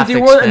the big empty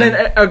graphics, world, and man.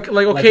 then like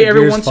Like okay, a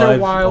every Gears once in a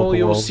 5 while open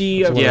you'll world.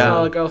 see That's what it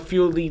like a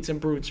few elites and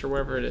brutes or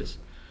whatever it is.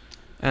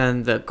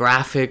 And the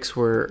graphics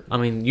were, I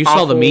mean, you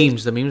saw the Awful.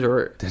 memes. The memes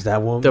were, There's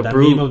that one. The that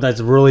brute. meme of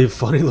that's really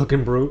funny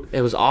looking brute.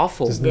 it was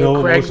awful. Just The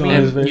no Craig emotion on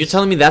his meme. face. You're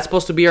telling me that's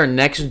supposed to be our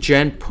next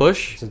gen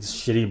push? It's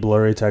shitty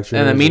blurry texture.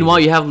 And then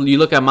meanwhile, you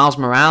look at Miles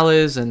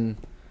Morales, and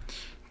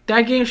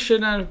That game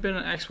should not have been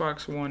an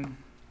Xbox One.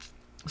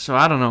 so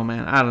I don't know,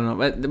 man. I don't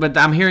know. But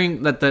I'm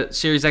hearing that the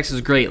Series X is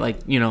great. Like,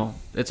 you know,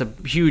 it's a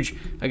huge,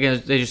 again,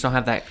 they just don't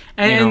have that.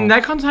 And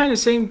that comes behind the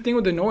same thing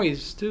with the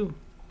noise too.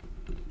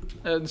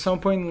 At some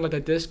point, like the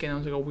disc, and it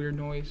was like a weird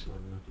noise.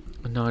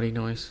 A naughty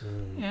noise.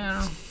 Yeah, I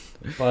don't know.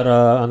 But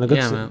on the good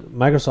Yeah, side,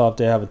 Microsoft,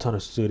 they have a ton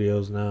of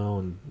studios now,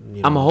 and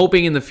I'm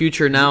hoping in the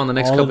future now, in the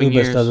next all couple the of new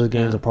years. Bethesda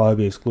games yeah. will probably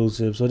be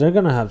exclusive, so they're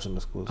gonna have some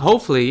exclusives.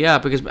 Hopefully, yeah,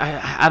 because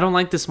I don't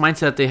like this mindset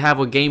that they have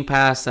with Game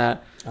Pass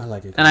that. I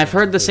like it. And I've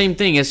heard the same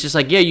thing. It's just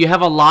like, yeah, you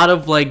have a lot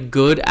of like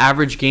good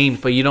average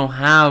games, but you don't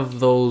have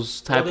those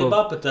type they of.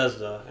 bought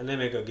Bethesda, and they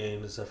make a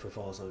game except for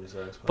Fallout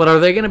 76. But are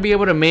they going to be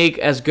able to make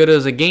as good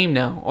as a game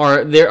now,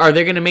 or are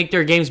they going to make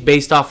their games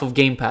based off of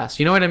Game Pass?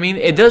 You know what I mean?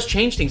 It does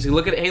change things. You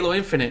look at Halo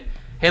Infinite.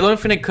 Halo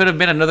Infinite could have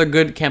been another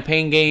good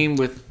campaign game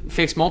with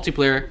fixed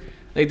multiplayer.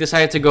 They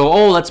decided to go,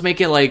 oh, let's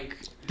make it like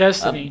a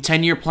Destiny.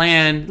 10-year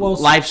plan, Well,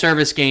 live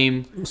service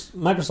game.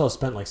 Microsoft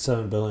spent like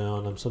 $7 billion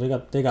on them, so they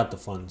got the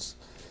funds.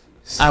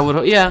 I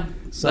would, yeah,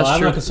 So that's I'm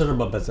true. not concerned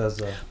about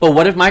Bethesda. But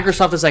what if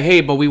Microsoft is like,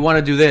 hey, but we want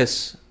to do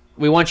this.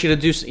 We want you to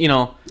do, you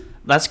know,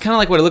 that's kind of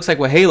like what it looks like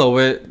with Halo,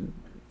 where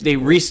they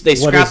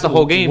scrapped the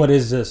whole game. What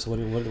is this? What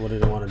do they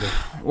want to do?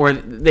 Or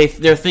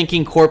they're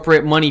thinking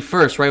corporate money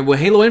first, right? With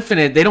Halo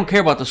Infinite, they don't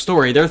care about the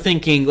story. They're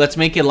thinking, let's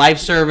make it live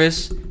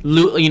service,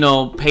 you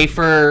know, pay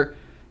for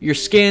your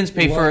skins,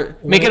 make it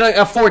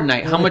a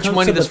Fortnite. How much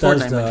money does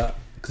Fortnite make?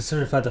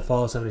 Considering the fact that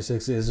Fallout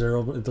 76 is the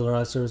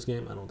live service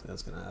game, I don't think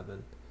that's gonna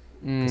happen.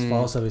 Because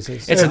Fallout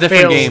 76, It's a It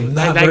different fails. game.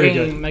 Not That very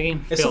game, good. that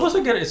game it's failed.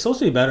 supposed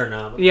to be better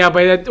now. Yeah,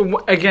 but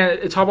again,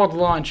 it's all about the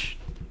launch.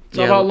 It's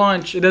all Yeah. about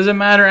launch. It doesn't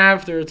matter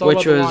after. It's all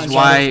Which about the was launch.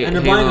 why And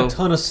they're buying Halo- a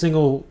ton of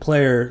single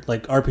player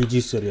like RPG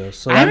studios.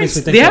 So I that makes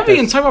me haven't, think they that haven't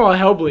even that's- talked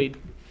about Hellblade.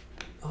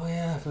 Oh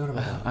yeah, I forgot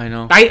about that. I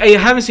know. I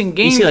haven't seen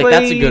gameplay. You see, like,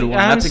 that's a good one.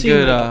 I haven't That's a seen,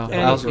 good, like,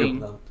 Hellblade.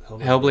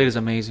 anything. Hellblade is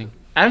amazing.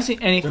 I haven't seen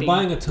They're anything.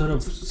 buying a ton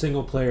of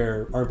single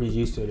player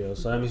RPG studios,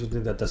 so that makes me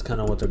think that that's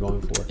kind of what they're going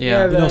for.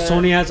 Yeah. You know,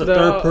 Sony has a the,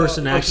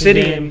 third-person action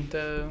Obsidian,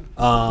 game.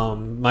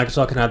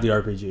 Microsoft can have the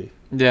RPG.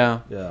 Yeah.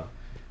 Yeah.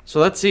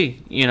 So let's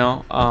see, you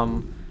know,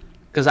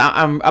 because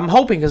I'm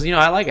hoping, because, you know,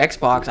 I like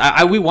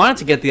Xbox. We wanted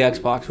to get the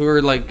Xbox. We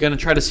were like gonna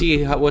try to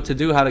see what to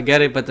do, how to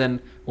get it, but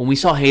then when we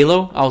saw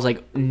Halo, I was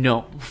like,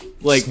 no,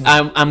 like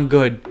I'm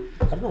good.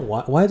 I don't know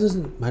why. Why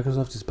doesn't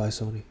Microsoft just buy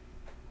Sony?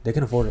 They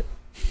can afford it.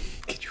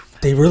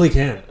 They really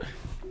can.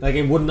 Like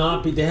it would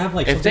not be. They have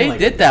like If something they like,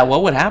 did that,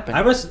 what would happen?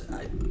 I was.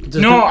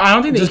 No, I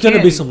don't think they There's can.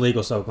 gonna be some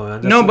legal stuff going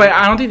on. No, but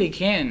I don't think they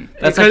can.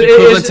 That's Because like it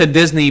equivalent is- to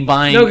Disney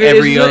buying No,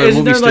 every other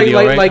isn't movie there like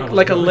studio, right?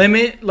 like a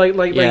limit? Like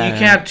Yeah. you can't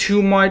have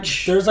too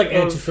much. there's like of-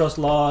 antitrust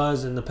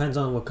laws, and depends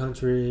on what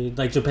country.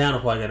 Like Japan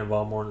will probably get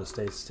involved more in the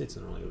states. States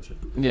don't really give a shit.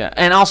 Yeah,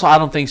 and also I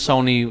don't think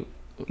Sony.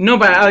 No,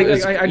 but I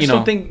It's, just you know-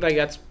 don't think like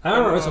that's. I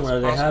remember it's somewhere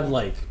they possible. have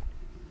like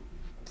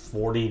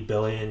 40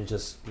 billion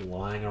just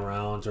lying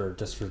around or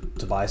just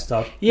to buy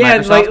stuff. Yeah,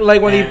 Microsoft?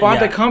 like when he And,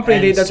 bought yeah, the company,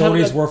 and they that's how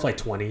Sony's that- worth like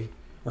 20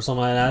 or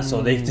something like that,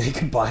 so they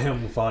could buy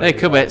them without. They any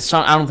could, problem. but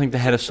I don't think the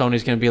head of Sony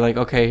is gonna be like,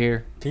 okay,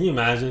 here. Can you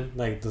imagine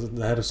like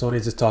the head of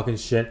Sony just talking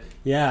shit?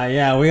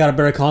 Yeah, we got a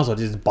better console.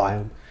 Just buy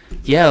them.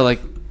 Yeah, like,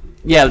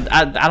 yeah,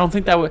 I don't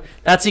think that would.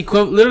 That's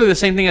literally the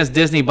same thing as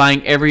Disney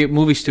buying every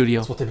movie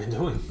studio. That's what they've been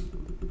doing.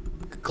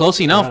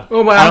 Close enough. Yeah.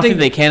 Oh, but I don't think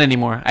they can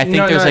anymore. I think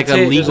No, there's no, like it's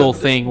a a- legal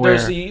there's thing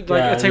There's where. the, Yeah,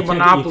 like it's like you can't-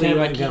 Monopoly. You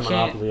Like can't you get a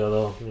can't. Monopoly,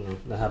 although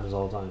that happens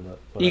all the time.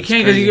 But You That's can't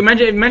because crazy.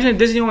 you imagine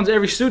Disney owns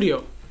every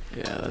studio.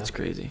 Yeah, that's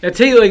crazy. I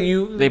tell you, like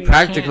you. They you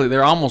practically, can't-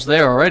 they're almost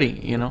there already,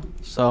 you know.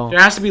 So There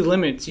has to be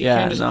limits. You yeah,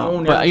 can't just no.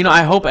 own. But you know,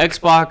 I hope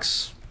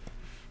Xbox.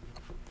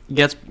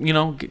 gets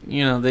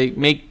they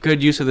make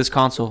good use of this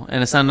console,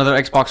 and it's not another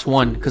Xbox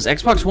One. Because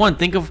Xbox One,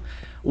 think of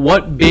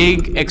what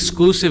big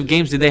exclusive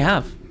games did they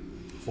have?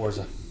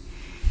 Forza.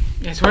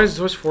 Yeah, so it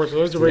was Forza.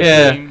 It was the race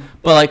game.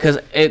 But like, because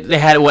they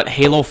had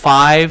Halo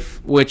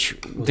 5, which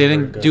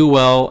didn't do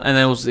well, and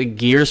then it was the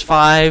Gears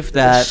 5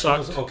 that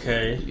sucked. It was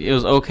okay. It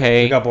was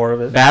okay. I got bored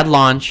of it. Bad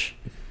launch.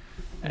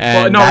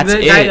 And no, that's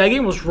that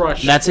game was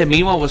rushed. That's it.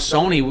 Meanwhile, with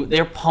Sony,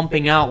 they're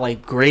pumping out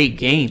like great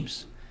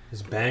games.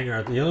 It's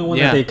banger. The only one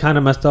that they kind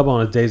of messed up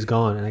on is Days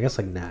Gone, and I guess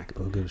like Knack.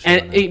 But who gives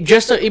a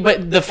shit?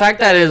 But the fact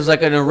that it was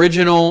like an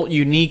original,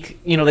 unique.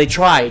 They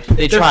tried.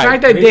 The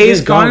fact that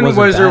Days Gone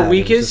was their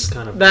weakest.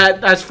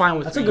 That's fine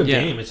with me. That's a good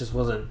game. It just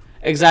wasn't.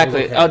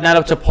 Exactly, not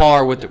up to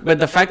par with. But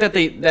the fact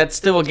that that's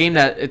still a game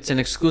that it's an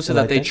exclusive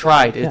that they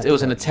tried. It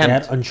was an attempt.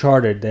 They had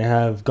Uncharted. They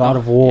have God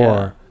of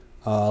War.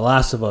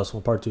 Last of Us,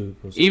 Part 2.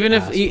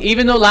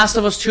 Even though Last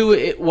of Us 2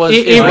 it was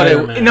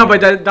no,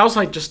 but that was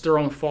like just their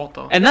own fault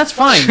though, and that's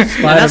fine.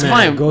 That's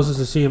fine. Ghost of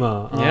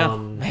Tsushima.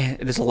 Man,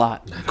 it is a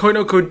lot.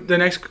 The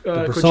next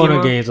the Persona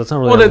Kojima games. That's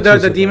not really.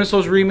 The Demon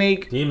Souls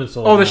remake. Demon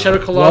Souls. Oh, the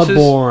Shadow Colossus.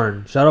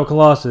 Bloodborne. Shadow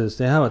Colossus.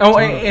 They have a. Oh,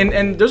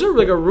 and there's a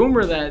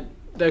rumor that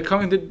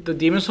coming to the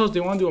Demon Souls,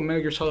 they want to do a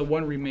Metal Gear Solid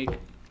 1 remake.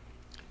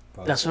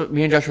 That's what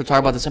me and Josh were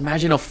talking about. This.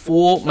 Imagine a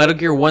full Metal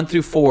Gear 1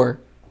 through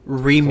 4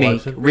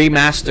 remake,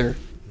 remaster.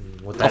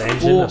 With that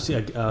engine, with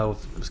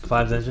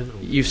 5's engine.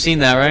 You've seen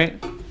that,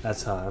 right?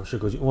 That's how I'm sure.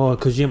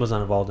 Kojima's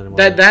not involved anymore.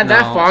 That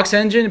Fox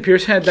engine,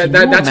 Pierce had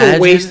that's a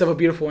waste of a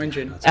beautiful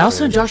engine.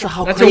 Allison and Joshua,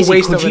 how that's crazy! A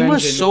waste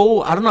Kojima's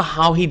so I don't know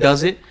how he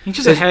does it. He's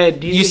just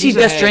ahead. You see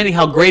Death Stranding,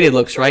 how great it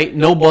looks, right?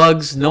 No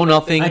bugs, no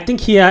nothing. I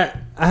think I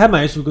have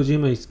my issue with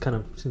Kojima. He kind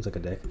of seems like a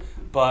dick.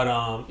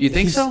 But you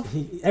think so?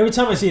 Every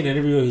time I see an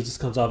interview, he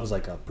just comes off as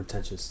like a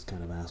pretentious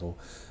kind of asshole.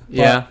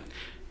 Yeah.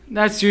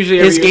 That's usually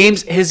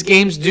his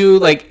games do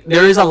like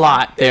there is a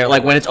lot there.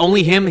 Like when it's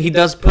only him, he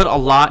does put a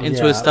lot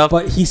into his stuff.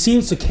 But he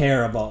seems to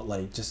care about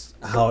like just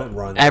how it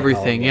runs.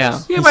 Everything, he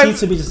seems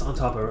to be just on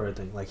top of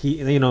everything. Like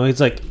he's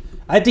like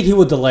I think he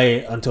would delay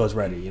it until it's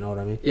ready. You know what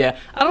I mean? Yeah,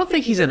 I don't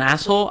think he's an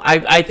asshole.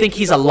 I think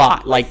he's a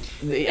lot. Like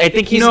I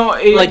think he's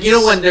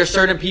when there's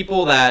certain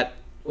people that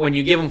when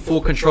you give them full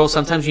control,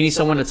 sometimes you need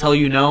someone to tell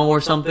you no or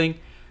something.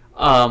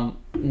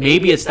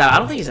 Maybe it's that. I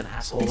don't think he's an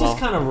asshole. He just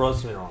kind of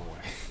rubs me the wrong way.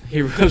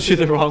 He rubs you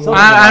the wrong way.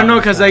 I don't know,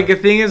 because like the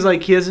thing is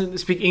like he doesn't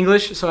speak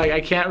English, so like I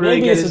can't really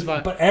get his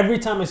vibe. But every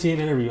time I see an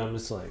interview, I'm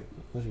just like,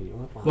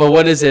 Well,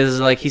 what is it? Is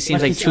like he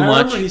seems like too much. I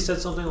remember he said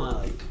something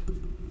like,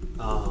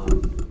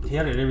 he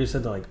had an interview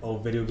said that like, oh,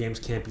 video games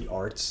can't be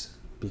arts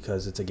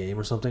because it's a game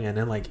or something, and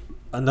then like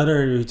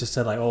another interview he just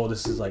said like, oh,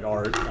 this is like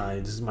art.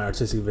 This is my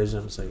artistic vision.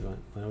 I'm just like,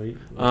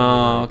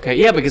 okay,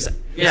 yeah, because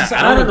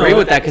I don't agree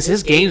with that because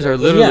his games are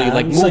literally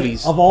like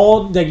movies. Like, of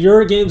all like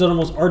your games are the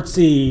most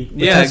artsy.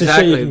 Yeah,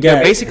 exactly. Shit you can They're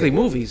get. basically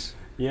movies.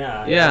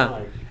 Yeah.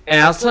 Like,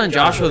 and I was telling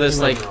Joshua this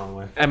like,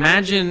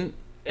 imagine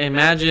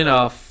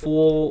a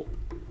full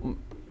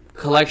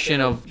collection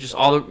of just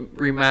all the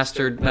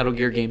remastered Metal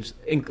Gear games.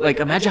 Like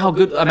imagine how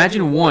good.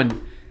 Imagine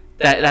one.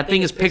 That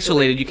thing is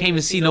pixelated. You can't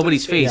even see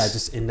nobody's face. Yeah,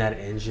 just in that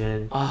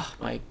engine. Oh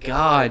my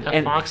god!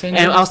 And Fox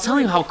engine? And I was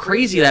telling you how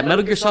crazy that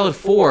Metal Gear Solid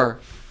 4,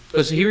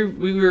 because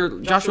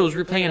Joshua was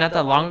replaying it not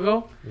that long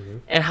ago,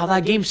 and how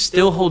that game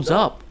still holds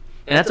up,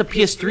 and that's a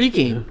PS3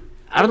 game. Yeah.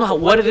 I don't know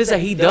what it is that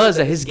he does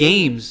that his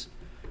games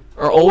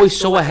are always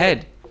so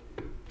ahead.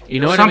 You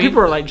know what I mean? Some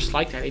people are like just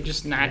like that. They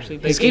just naturally.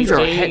 His games are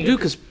ahead, dude.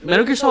 Because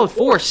Metal Gear Solid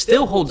 4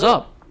 still holds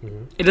up.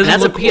 It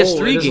doesn't look a PS3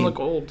 old. It doesn't game. look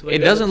old. It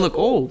doesn't look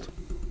old.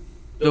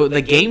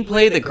 The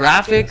gameplay, the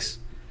graphics,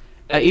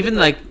 even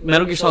like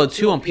Metal Gear Solid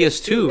 2 on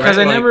PS2. Because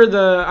right?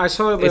 I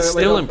saw it's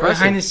still impressive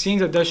behind the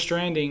scenes of Death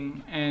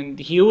Stranding, and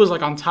he was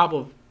like on top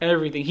of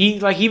everything. He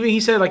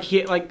said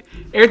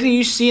everything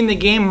you see in the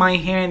game, my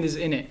hand is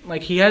in it.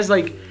 Like he has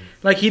like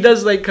he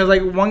does like because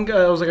like one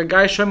it was like a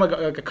guy showing like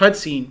a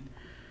cutscene.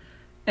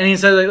 And he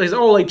said,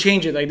 like,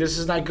 change it. Like, this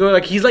is not good.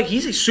 Like,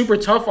 he's super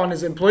tough on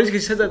his employees. He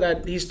said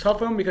that he's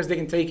tough on them because they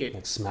can take it.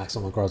 Like, smacks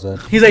them across the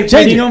head. He's like,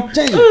 change it.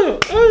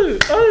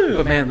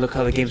 But man, look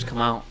how the games come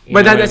out.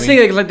 But that's the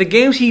thing. Like, the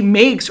games he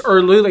makes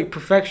are literally like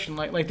perfection.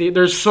 Like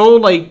they're so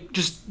like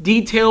just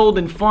detailed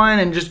and fun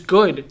and just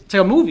good. It's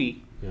like a movie.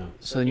 Yeah.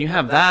 So then you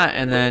have that,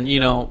 and then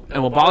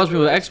and what bothers me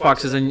with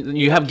Xbox is then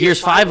you have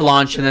Gears 5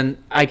 launch, and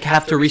then I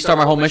have to restart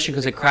my whole mission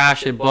because it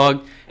crashed, it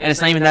bugged, and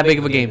it's not even that big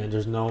of a game. And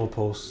there's no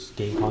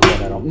post-game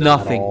content at all.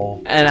 Nothing.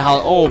 At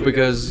all. And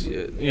because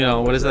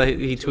what is that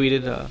he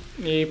tweeted?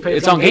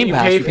 It's on Game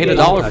Pass. You paid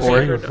 $1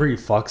 for it. Free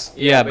fucks.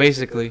 Yeah,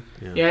 basically.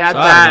 Yeah, that's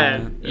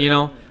that.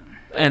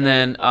 And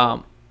then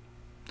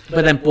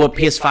but then what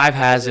PS5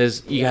 has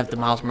is you have the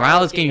Miles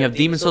Morales game, you have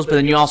Demon's Souls, but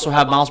then you also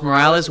have Miles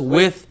Morales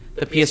with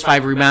the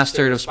PS5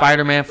 remastered of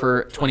Spider-Man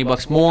for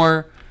 $20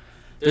 more.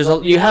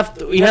 You have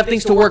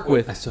things to work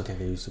with. I still can't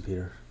get used to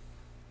Peter.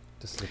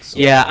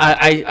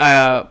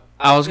 I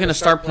was gonna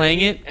start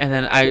playing it, and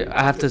then I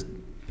have to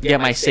get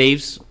my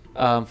saves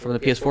from the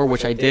PS4,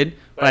 which I did.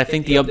 But I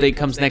think the update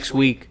comes next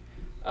week,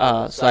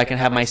 so I can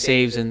have my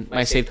saves and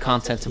my saved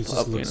content to put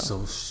up. Looks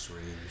so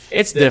strange.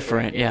 It's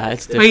different. Yeah,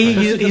 it's But he-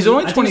 different. he's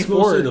only I think it's 24.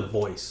 mostly the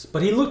voice,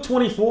 but he looked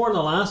 24 in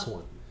the last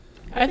one.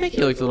 I think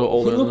he looked a little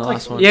older than looked the like-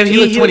 last one. Yeah, he he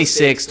looked looked-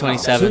 26, 2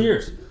 27.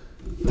 years.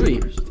 3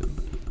 years.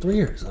 3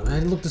 years. I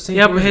mean, he looked the same.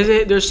 Yeah, 3 but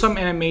years. there's some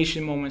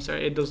animation moments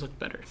that it does look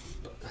better.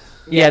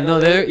 Yeah, no,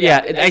 there.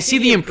 Yeah, I see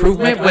the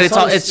improvement, Like, but I it's saw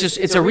all. this- It's just.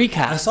 It's a I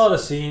recast. saw the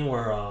scene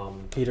where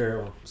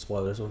Peter. Well,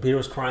 spoilers. When Peter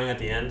was crying at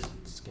the end.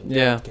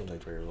 Yeah. This game's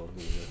like 3 years old.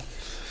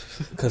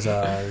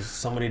 Because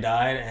somebody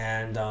died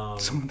and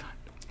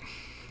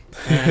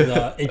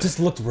it just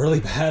looked really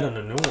bad on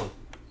the new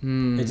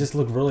one. It just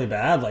looked really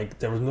bad. Like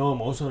there was no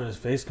emotion on his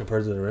face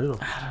compared to the original.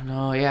 I don't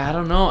know. Yeah, I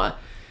don't know.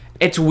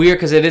 It's weird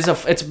because it is a.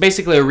 It's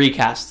basically a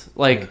recast.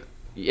 Like,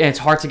 yeah, it's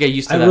hard to get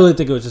used to. I that. really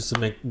think it was just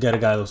to get a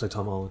guy that looks like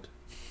Tom Holland.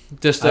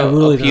 Just I to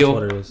really think appeal.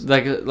 that's what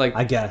it is. Like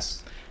I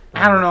guess.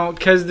 I don't know,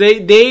 because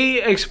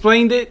they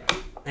explained it.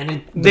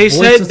 And They voice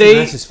said doesn't they-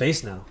 match his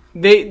face now.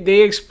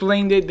 They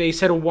explained it. They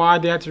said why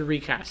they had to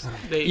recast.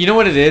 You know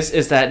what it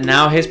is that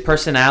now his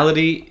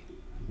personality,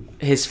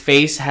 his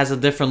face has a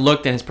different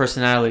look than his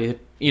personality.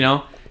 You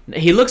know,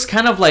 he looks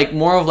kind of like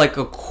more of like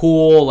a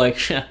cool like,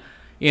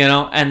 you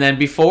know. And then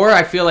before,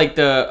 I feel like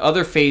the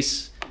other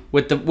face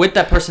with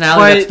that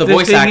personality, that's the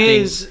voice thing acting.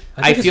 is,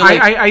 I feel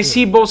like I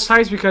see both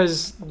sides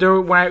because there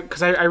I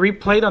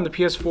replayed on the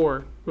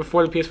PS4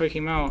 before the PS5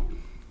 came out.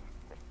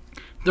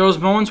 There was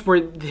moments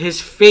where his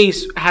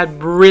face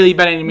had really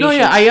bad animation. no,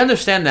 yeah, I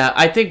understand that.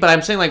 I think, but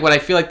I'm saying like what I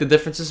feel like the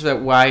difference is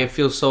that why it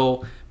feels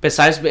so.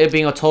 Besides it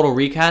being a total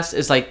recast,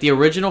 is like the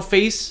original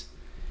face.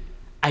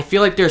 I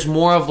feel like there's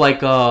more of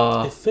like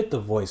a. It fit the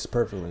voice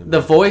perfectly. The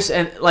voice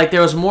and like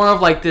there was more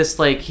of like this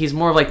like he's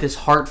more of like this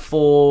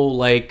heartful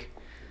like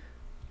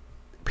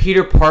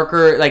Peter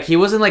Parker, like he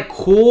wasn't like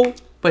cool,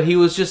 but he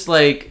was just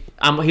like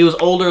he was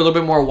older, a little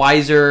bit more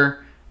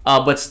wiser,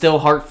 but still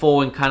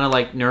heartful and kind of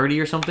like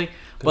nerdy or something.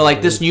 But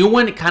like this new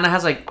one, it kind of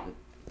has like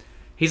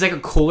he's like a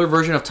cooler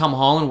version of Tom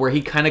Holland, where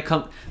he kind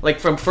of like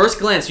from first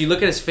glance, you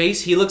look at his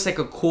face, he looks like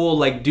a cool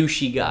like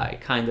douchey guy,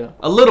 kind of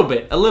a little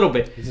bit.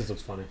 He just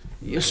looks funny.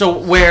 So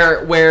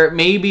where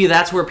maybe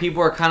that's where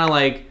people are kind of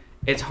like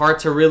it's hard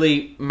to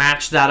really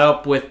match that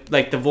up with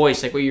like the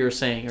voice, like what you were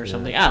saying or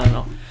something. I don't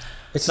know.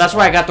 That's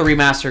why I got the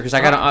remaster because I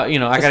gotta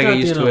I gotta get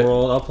used to it.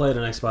 I'll play the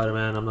next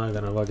Spider-Man. I'm not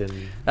gonna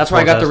fucking. That's why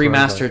I got the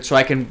remastered so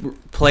I can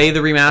play the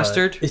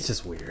remastered. It's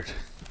just weird.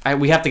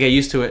 We have to get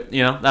used to it,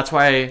 That's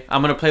why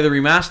I'm gonna play the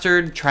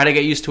remastered, try to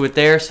get used to it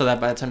there, so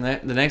that by the time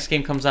the next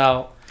game comes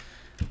out,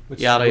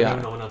 yada I yada.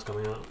 don't know when that's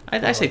coming out.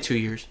 I say 2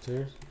 years. 2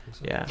 years.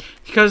 Yeah.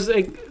 because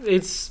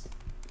it's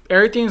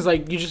everything's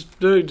like you just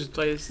literally just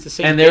play it's the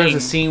same. And there was thing.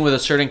 a scene with a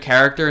certain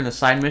character in the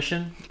side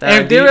mission.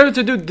 And if they were able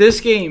to do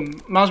this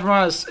game, Miles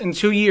Morales, in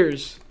 2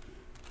 years,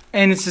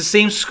 and it's the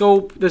same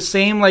scope, the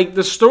same like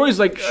the story's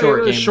like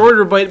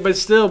shorter, but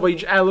still, but you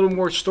just add a little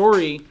more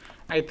story.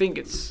 I think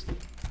it's.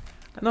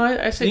 No,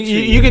 I say 2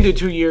 You can do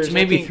 2 years. It's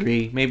maybe I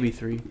think. maybe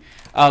three.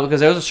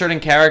 Because there was a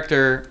certain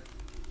character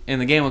in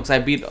the game because I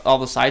beat all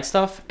the side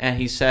stuff, and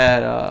he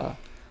said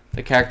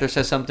the character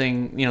says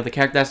something. The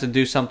character has to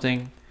do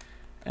something,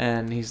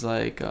 and he's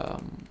like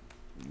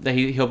that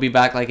he'll be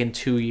back like in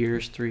 2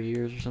 years, 3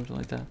 years, or something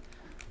like that.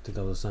 I think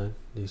that was a sign.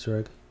 The Easter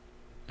egg.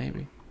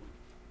 Maybe.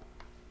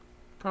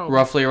 Probably.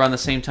 Roughly around the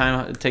same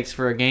time it takes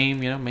for a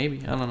game,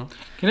 maybe. I don't know.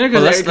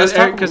 Because let's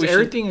talk what we should-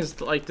 everything is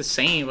like the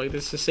same. Like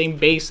it's the same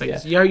base. Like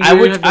Yeah. you I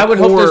would have the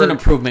hope there's an core-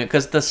 improvement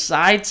because the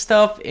side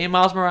stuff in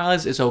Miles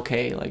Morales is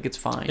okay. Like it's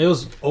fine. It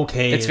was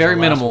okay. It's in very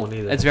the last minimal. one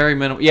either. It's very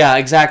minimal. Yeah,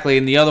 exactly.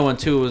 And the other one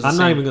too was. I'm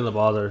not even gonna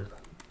bother.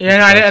 Yeah,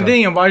 no, I didn't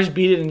even. I just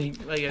beat it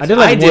and like. I did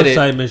I like did one it.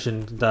 side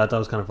mission that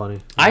was kind of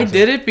funny. I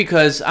did it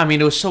because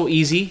it was so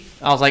easy.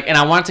 I was like, and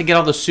I wanted to get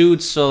all the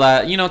suits so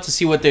that to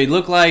see what they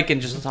look like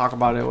and just to talk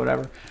about it, or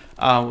whatever.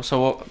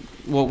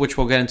 Which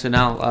we'll get into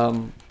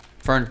now.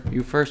 Fern,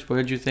 you first. What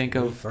did you think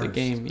of the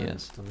game?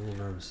 Yes, I'm a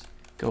little nervous.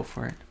 Go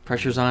for it.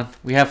 Pressure's on.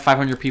 We have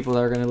 500 people that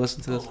are going to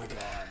listen to this. Oh my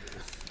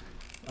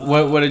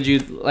god. What did you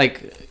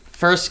like?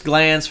 First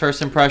glance,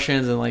 first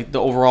impressions, and like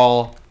the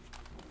overall.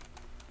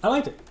 I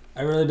liked it.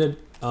 I really did.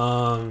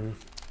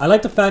 I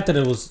like the fact that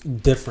it was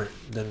different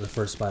than the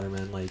first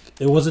Spider-Man. Like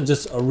it wasn't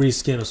just a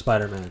reskin of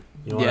Spider-Man.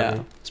 You know what I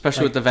mean?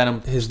 Especially with the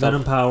Venom. His stuff.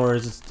 Venom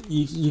powers.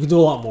 You can do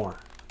a lot more.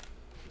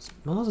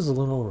 Miles is a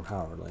little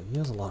overpowered. Like he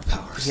has a lot of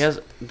powers. He has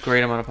a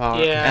great amount of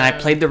power. Yeah. And I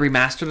played the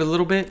remastered a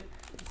little bit,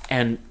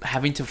 and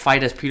having to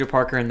fight as Peter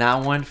Parker in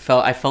that one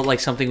I felt like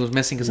something was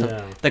missing because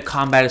the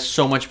combat is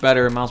so much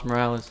better in Miles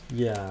Morales.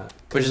 Yeah.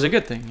 Which is a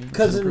good thing.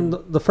 Because in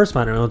the first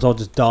Spider-Man, it was all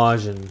just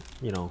dodge and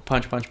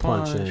punch,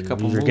 and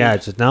couple use your moves.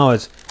 gadgets. Now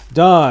it's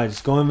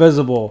dodge, go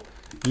invisible,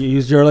 you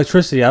use your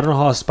electricity. I don't know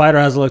how a spider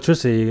has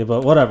electricity,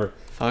 but whatever.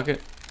 Fuck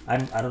it. I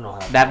don't know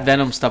how. That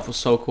Venom stuff was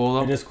so cool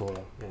though. It is cool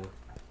though. Yeah.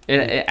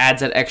 It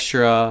adds that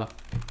extra,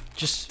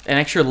 just an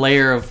extra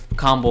layer of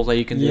combos that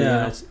you can do.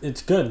 Yeah,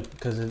 it's good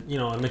because it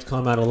makes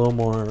combat a little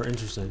more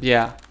interesting.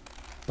 Yeah.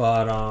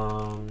 But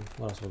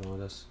what else was on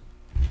with this?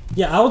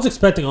 Yeah, I was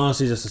expecting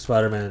honestly just a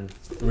Spider-Man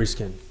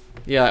reskin.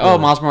 Yeah. Yeah.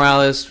 Miles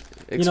Morales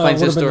It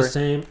explains would his have been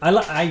story. the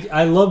same.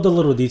 I love the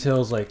little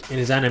details like in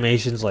his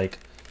animations, like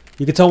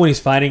You can tell when he's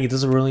fighting, he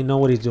doesn't really know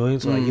what he's doing,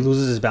 so like he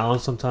loses his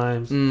balance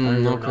sometimes.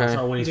 Okay.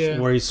 Or when he's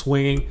where he's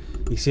swinging,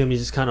 you see him. He's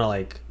just kind of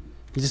like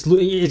it's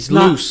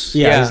loose.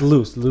 Yeah, he's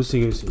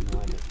loosey goosey.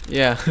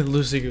 Yeah,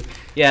 loosey goosey.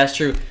 Yeah, that's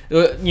true.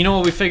 You know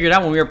what we figured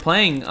out when we were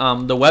playing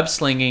the web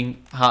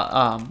slinging?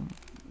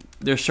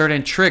 There's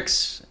certain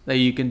tricks that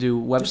you can do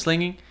web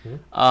slinging.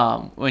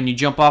 When you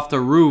jump off the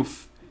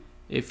roof,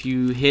 if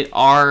you hit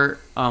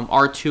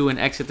R2 and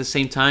X at the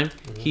same time,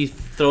 he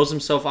throws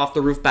himself off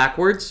the roof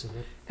backwards.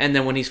 And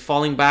then when he's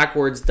falling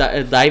backwards,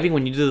 diving,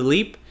 when you do the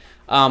leap,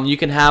 you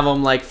can have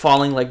him like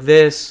falling like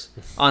this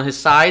on his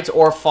sides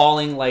or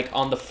falling like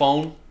on the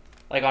phone,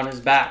 like on his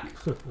back.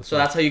 So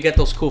that's how you get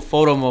those cool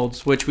photo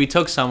modes, which we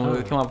took some when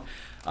we came up.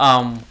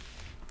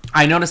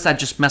 I noticed that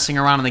just messing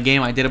around in the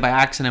game. I did it by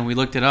accident. We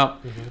looked it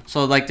up.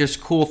 So like there's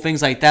cool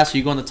things like that. So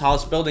you go in the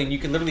tallest building, you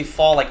can literally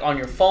fall like on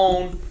your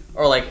phone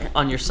or like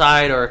on your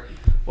side. Or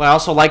what I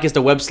also like is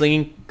the web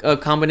slinging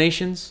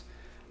combinations.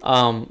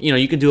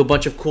 You can do a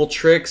bunch of cool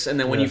tricks, and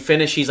then when you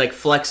finish, he's like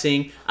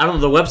flexing. I don't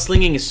know. The web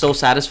slinging is so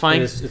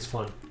satisfying. It's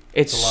fun.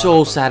 It's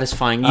so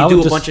satisfying. You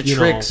do a bunch of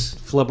tricks.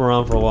 Flip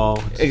around for a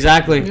while.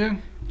 Exactly. Yeah.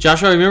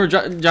 Joshua, I remember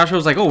Joshua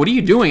was like, "Oh, what are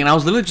you doing?" And I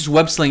was literally just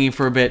web slinging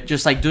for a bit,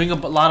 just like doing a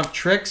lot of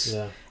tricks.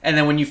 Yeah. And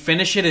then when you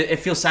finish it, it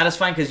feels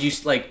satisfying because you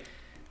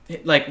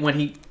like when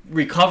he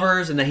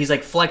recovers and then he's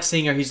like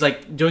flexing or he's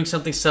like doing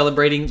something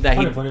celebrating that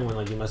It's funny when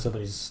like you mess up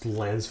and he just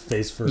lands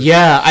face first.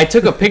 Yeah, I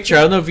took a picture.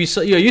 I don't know if you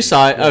saw. You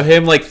saw it of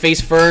him like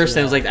face first,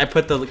 and it was like I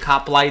put the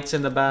cop lights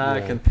in the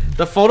back, and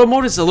the photo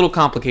mode is a little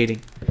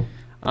complicating.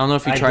 I don't know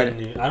if you tried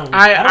it. I don't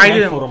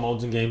like photo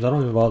modes in games. I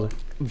don't even bother.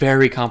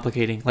 Very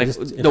complicating. Like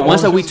the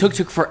ones that we took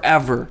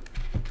forever.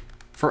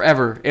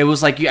 It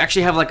was like you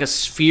actually have like a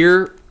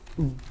sphere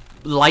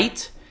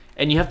light,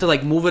 and you have to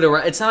like move it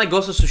around. It's not like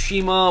Ghost of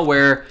Tsushima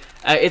where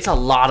it's a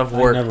lot of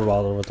work. I never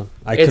bothered with them.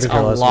 It's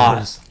a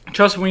lot.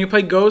 Trust me, when you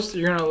play Ghost,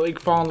 you're gonna like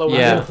fall in love with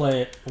it. I'm gonna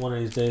play it one of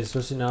these days,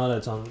 especially now that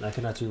it's on. I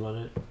can actually run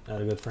it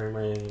at a good frame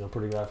rate and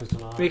pretty graphics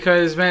and all.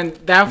 Because man,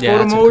 that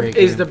photo mode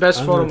is the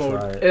best photo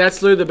mode.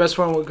 That's literally the best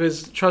photo mode.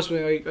 Because trust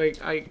me,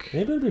 like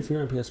maybe it'll be free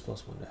on PS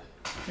Plus one day.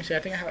 Let me see. I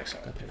think I have like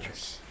some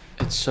pictures.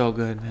 It's so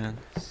good, man.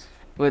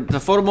 But the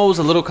photo mode was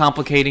a little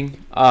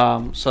complicating.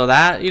 So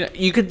that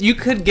you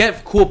could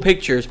get cool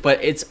pictures,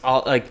 but it's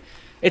all like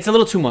it's a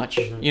little too much.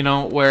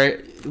 Where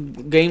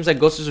games like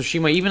Ghost of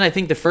Tsushima, even I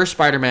think the first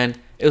Spider-Man,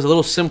 it was a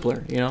little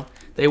simpler.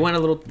 They went a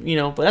little,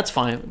 but that's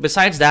fine.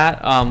 Besides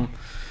that,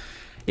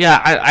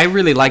 I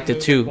really liked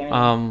it too.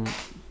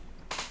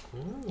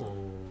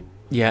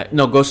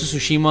 Ghost of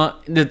Tsushima.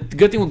 The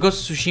good thing with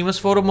Ghost of Tsushima's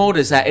photo mode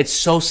is that it's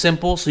so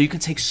simple, so you can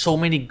take so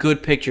many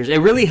good pictures. It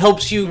really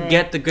helps you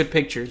get the good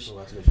pictures. Oh,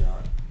 that's a good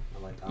shot. I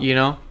like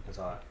that. That's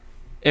hot.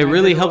 It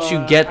really helps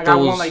you get those. I got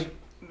one like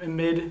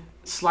mid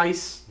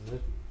slice.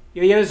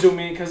 Yeah, you gotta zoom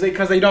in because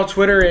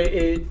Twitter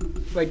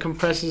it like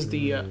compresses the.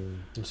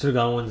 You should have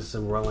gone when his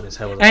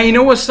head was. And you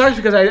know what sucks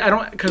because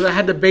I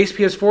had the base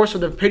PS4, so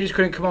the pictures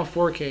couldn't come out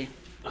 4K.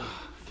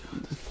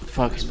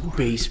 Fucking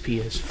base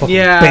PS4.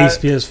 Base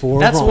PS4.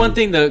 That's one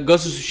thing. The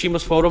Ghost of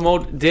Tsushima's photo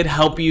mode did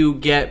help you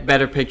get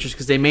better pictures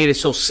because they made it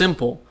so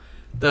simple.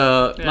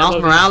 The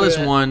Miles Morales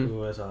one.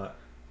 Ooh, that's hot.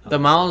 The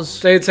Miles.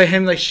 So it's like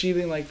him like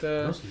shielding like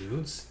the. Those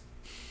nudes.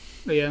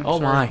 Yeah. Oh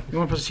sorry. my! You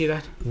want to see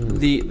that?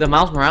 The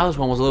Miles Morales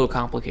one was a little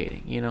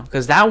complicating,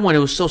 because that one it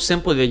was so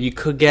simple that you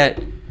could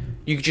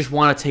just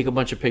want to take a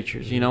bunch of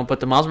pictures, But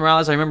the Miles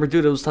Morales, I remember,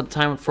 dude, it was the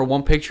time for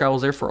one picture. I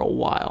was there for a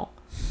while,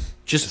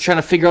 just trying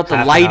to figure out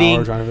the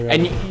lighting,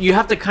 and you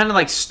have to kind of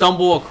like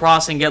stumble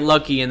across and get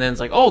lucky, and then it's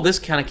like, oh, this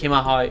kind of came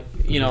out how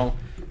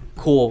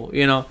cool,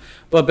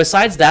 But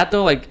besides that,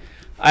 though, like.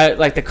 I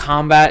like the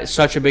combat is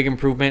such a big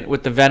improvement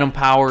with the Venom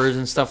powers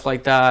and stuff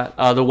like that.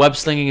 The web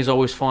slinging is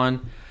always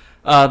fun.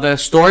 The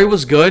story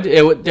was good.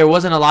 There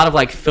wasn't a lot of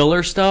like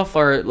filler stuff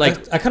or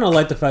like. I kind of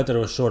liked the fact that it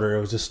was shorter.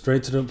 It was just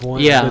straight to the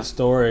point. Yeah. Good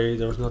story.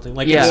 There was nothing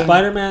like in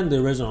Spider-Man, the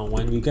original.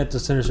 When you get to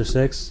Sinister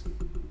Six,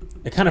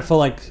 it kind of felt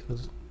like,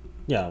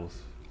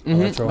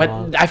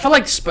 But I felt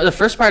like the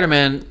first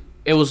Spider-Man.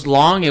 It was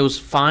long. It was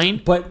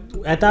fine. But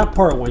at that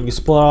part, when you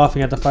split off and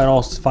you had to fight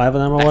all 5 of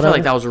them or whatever, I feel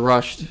like that was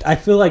rushed. I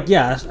feel like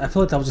that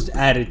was just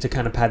added to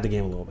kind of pad the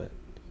game a little bit.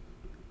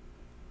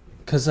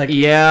 Because I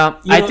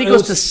think it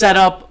was to set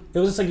up. It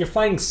was just like you're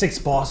fighting 6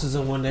 bosses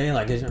in one day.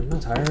 Like, I'm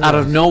not tired. Out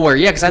of nowhere,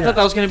 because I thought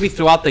that was going to be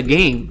throughout the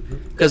game.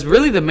 Because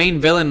really, the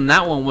main villain in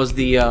that one was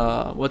the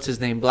what's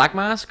his name, Black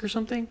Mask or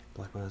something.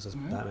 Black Mask is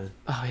Batman.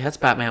 Oh yeah, that's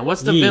Batman.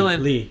 What's the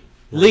villain?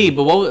 Lee,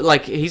 but what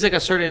like he's like a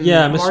certain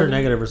Mr.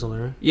 Negative or something,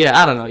 right? Yeah,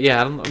 I don't know.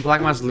 Yeah,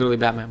 Black Mask is literally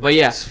Batman. But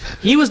yeah,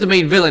 he was the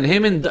main villain.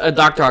 Him and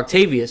Dr.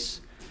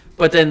 Octavius.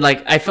 But then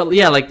like I felt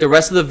like the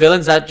rest of the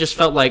villains that just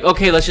felt like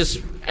okay, let's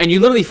just and you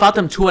literally fought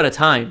them 2 at a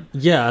time.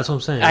 Yeah, that's what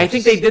I'm saying. I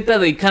think they did that.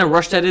 They kind of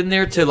rushed that in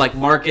there to like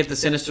market the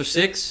Sinister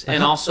Six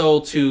and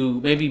also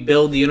to maybe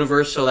build the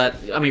universe so that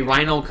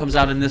Rhino comes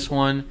out in this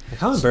one. Like,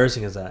 how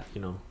embarrassing is that?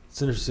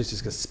 Sinister Six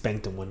just got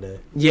spanked in one day.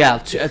 Yeah,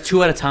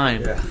 two at a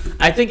time. Yeah.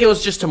 I think it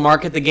was just to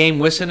market the game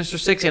with Sinister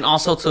Six and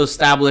also to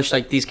establish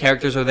like these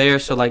characters are there.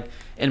 So like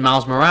in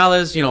Miles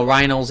Morales,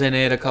 Rhino's in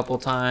it a couple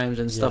times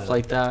and stuff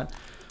like that.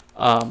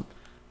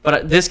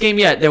 But this game,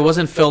 there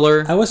wasn't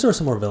filler. I wish there were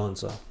some more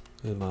villains though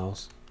in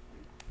Miles,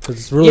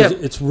 because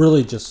it's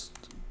really just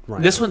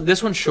Rhino.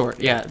 This one's short.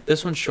 Yeah,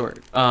 this one's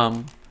short.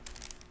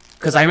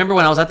 Because I remember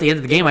when I was at the end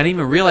of the game, I didn't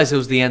even realize it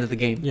was the end of the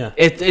game. Yeah.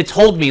 It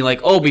told me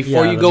like, oh,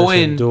 before you go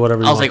in, do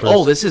whatever you I was want like, oh,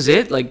 first. this is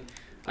it. Like,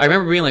 I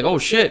remember being like, oh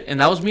shit, and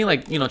that was me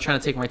like, trying to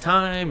take my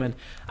time, and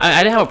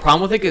I didn't have a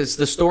problem with it because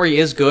the story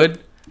is good.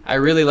 I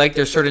really like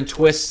there's certain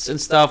twists and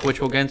stuff, which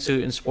we'll get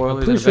into in spoilers.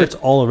 I'm pretty sure it's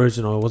all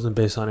original. It wasn't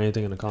based on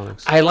anything in the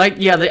comics. I like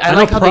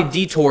how they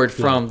detoured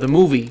from the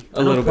movie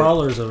a little bit.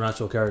 Prowler's a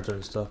natural character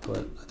and stuff, but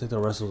I think the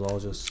rest was all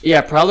just.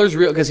 Yeah, Prowler's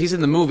real because he's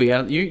in the movie.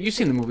 You've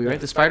seen the movie,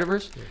 right? The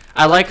Spider-Verse? Yeah.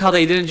 I like how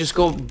they didn't just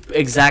go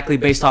exactly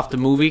based off the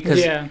movie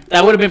because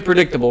that would have been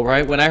predictable,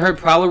 right? When I heard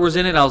Prowler was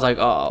in it, I was like,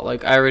 oh,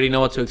 like I already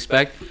know what to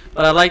expect.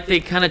 But I like they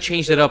kind of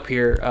changed it up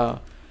here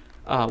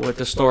with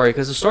the story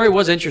because the story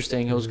was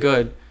interesting. It was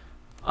good.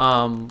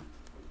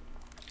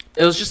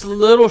 It was just a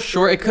little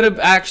short. It could have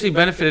actually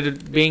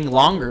benefited being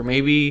longer,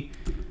 maybe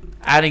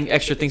adding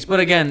extra things. But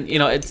again,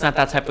 it's not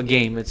that type of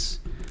game.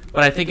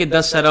 But I think it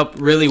does set up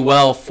really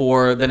well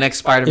for the next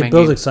Spider-Man game. It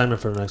builds excitement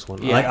for the next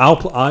one. Yeah.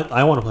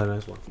 I want to play the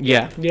next one.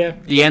 Yeah. Yeah.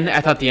 The end.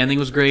 I thought the ending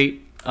was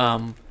great.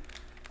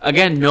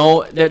 Again,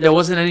 there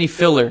wasn't any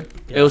filler.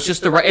 Yeah. It was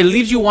just it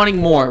leaves you wanting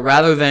more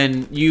rather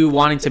than you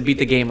wanting to beat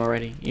the game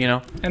already.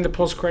 And the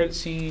post-credit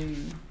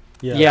scene.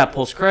 Yeah,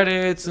 post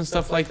credits and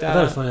stuff like that. I thought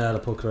it was funny that I had a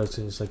post credits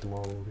scene just like the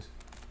Marvel movies.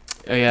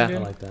 Oh yeah, I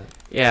like that.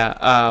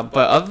 Yeah,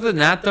 but other than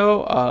that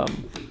though,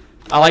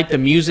 I like the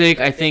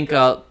music. I think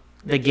the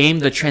game,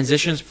 the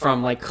transitions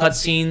from like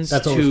cutscenes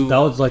to that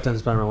was like the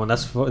Spider-Man one.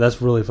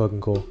 That's really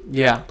fucking cool.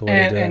 Yeah, the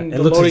way and it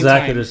looks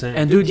exactly the same.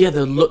 And dude,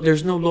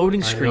 there's no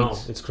loading screens. I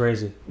know, it's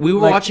crazy. We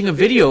were watching a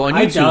video on YouTube.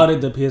 I doubted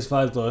the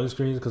PS5's loading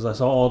screens because I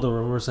saw all the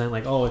rumors saying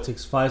like, oh, it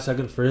takes 5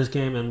 seconds for this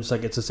game, and I'm just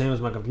like, it's the same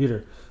as my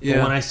computer. Yeah.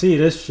 But when I see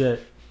this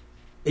shit,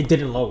 it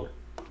didn't load.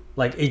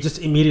 Like, it just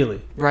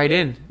immediately. Right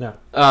in. Yeah.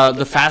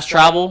 The fast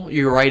travel,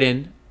 you're right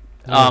in.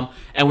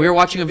 And we were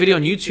watching a video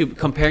on YouTube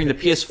comparing the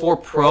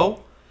PS4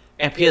 Pro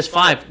and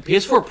PS5.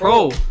 PS4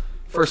 Pro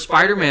for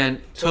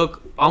Spider-Man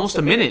took almost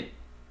a minute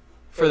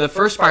for the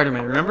first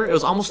Spider-Man, remember? It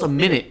was almost a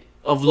minute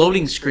of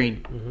loading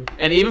screen. Mm-hmm.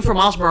 And even for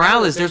Miles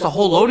Morales, there's a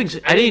whole loading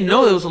I didn't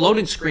know there was a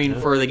loading screen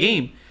for the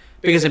game.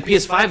 Because in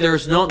PS5,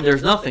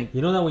 there's nothing.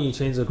 You know that when you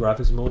change the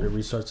graphics mode, it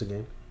restarts the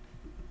game?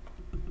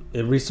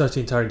 It restarts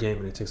the entire game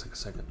and it takes like a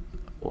second.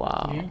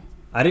 Wow. Yeah.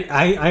 I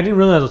didn't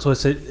realize that's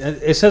what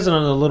it says it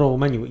on the little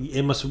menu.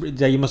 You must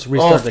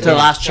restart the game. The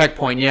last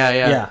checkpoint.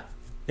 Yeah.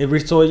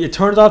 So it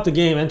turns off the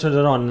game and turns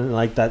it on in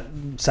like that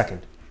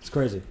second. It's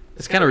crazy.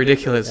 It's kind of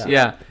ridiculous.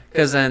 Yeah.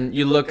 Because then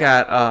you look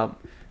at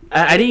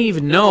I didn't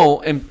even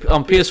know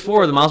on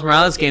PS4 the Miles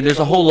Morales game there's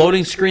a whole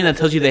loading screen that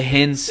tells you the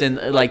hints and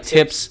like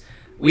tips.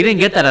 We didn't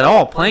get that at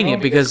all playing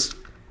it because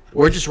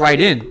we're just right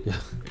in. Yeah.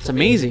 It's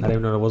amazing. I didn't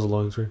even know there was a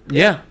loading screen.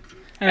 Yeah.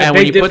 And a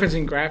big difference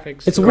in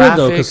graphics. It's weird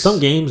though because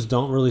some games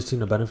don't really seem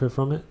to benefit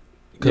from it.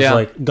 Because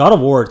like God of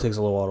War takes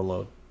a little while to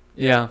load.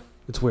 Yeah.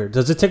 It's weird.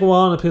 Does it take a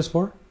while on the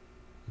PS4? It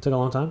take a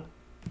long time?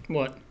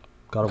 What?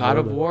 God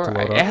of War?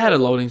 It had a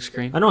loading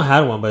screen. I know it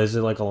had one, but is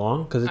it like a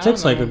long? Because it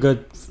takes like a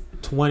good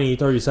 20,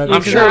 30 seconds.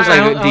 I'm sure it was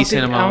like a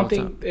decent amount. I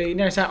don't think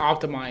it's not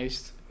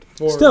optimized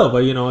for. Still,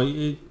 but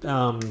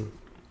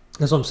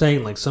that's what I'm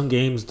saying. Like some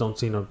games it doesn't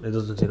seem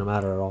to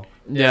matter at all.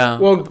 Yeah.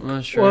 Well, I'm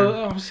not sure.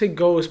 Well, I would say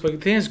Ghost, but the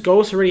thing is,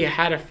 Ghost already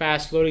had a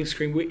fast loading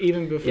screen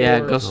even before. Yeah,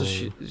 Ghost.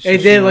 It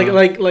did like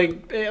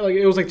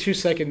it was like 2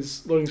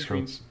 seconds loading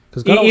screens.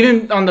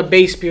 Even on the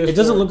base PS4. It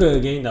doesn't look like a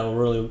game that will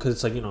really because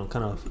it's like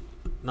kind of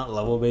not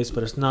level based,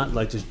 but it's not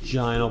like this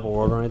giant open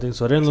world or anything.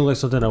 So it didn't look like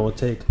something that would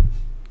take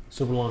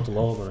super long to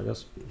load. But I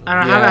guess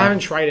I haven't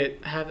tried it.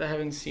 I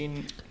haven't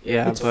seen.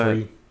 Yeah, it's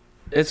free.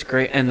 It's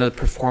great, and the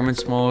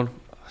performance mode.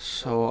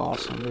 So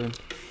awesome, dude.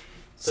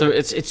 So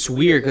it's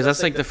weird because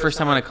that's like the first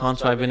time on a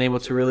console I've been able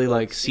to really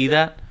like see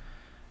that,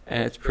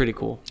 and it's pretty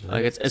cool.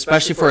 Like it's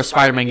especially for a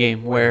Spider-Man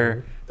game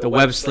where the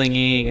web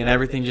slinging and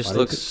everything just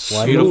looks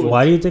beautiful.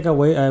 Why do you think I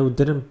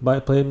didn't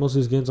play most of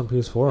these games on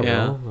PS4?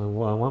 Yeah,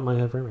 bro? I want my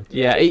head frame rate.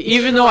 Yeah,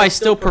 even though I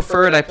still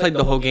preferred, I played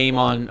the whole game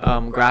on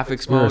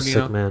graphics mode. You're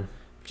a sick man.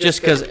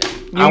 Just because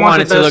I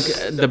want it to look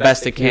the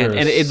best it can,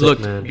 and it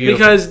looked beautiful.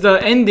 Because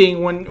the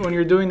ending when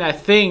you're doing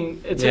that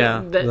thing, it's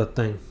the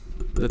thing.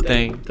 The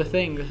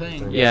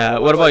thing. Yeah.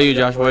 What about you,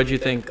 Josh? What did you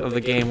think of the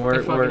game?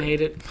 I fucking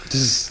hate it.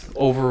 Just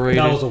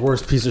overrated. That was the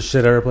worst piece of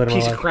shit I ever played in my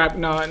life. Piece of crap.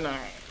 No.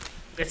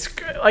 It's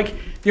good. Like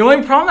the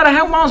only problem that I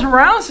have with Miles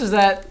Morales is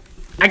that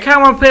I kind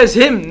of want to play as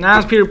him, not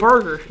as Peter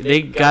Parker.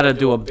 They gotta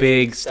do a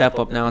big step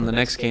up now in the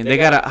next game. They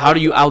gotta. How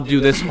do you outdo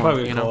this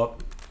one? You know.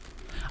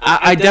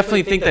 I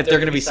definitely think that they're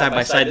gonna be side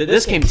by side.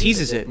 This game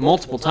teases it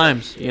multiple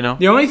times. You know.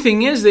 The only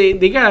thing is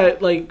they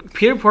got like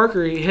Peter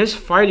Parker. His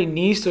fighting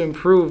needs to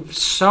improve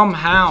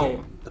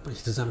somehow. But he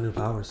doesn't have new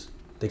powers.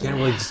 They can't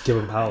really just give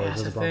them power.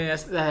 That's the thing.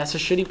 That's a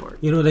shitty part.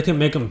 You know, they can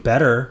make them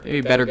better.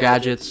 Maybe better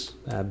gadgets.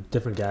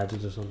 Different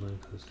gadgets or something.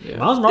 Yeah.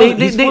 Miles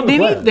Morales,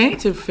 They need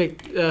to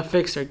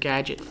fix their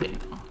gadget thing.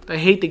 I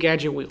hate the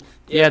gadget wheel.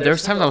 Yeah, there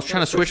was times I was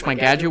trying to switch my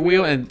gadget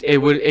wheel and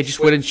it just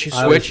wouldn't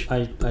switch. I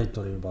don't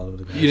even bother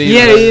with the gadget.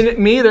 Yeah,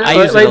 me either. I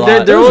use it a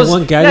lot. There was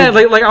one gadget.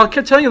 Yeah, like I'll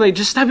keep telling you, like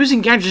just stop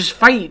using gadgets, just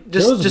fight,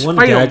 There was just one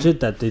fight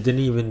gadget that they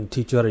didn't even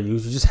teach you how to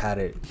use. You just had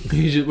it.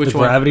 Which The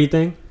one? gravity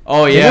thing.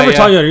 Oh They yeah, never yeah.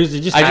 taught you how to use it.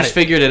 You just I had just it.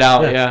 figured it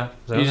out. Yeah. Yeah.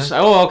 So, You okay. just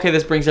okay,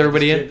 this brings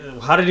everybody in.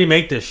 How did he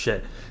make this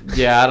shit?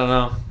 Yeah, I don't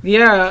know.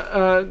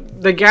 Yeah,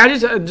 the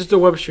gadgets are just the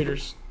web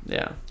shooters.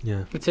 Yeah.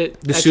 Yeah. That's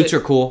it. The suits are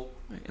cool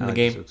in the like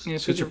game. suits. Yeah,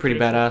 Suits are pretty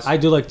badass. I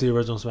do like the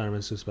original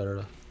Spider-Man suits better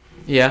though.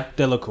 Yeah.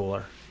 They look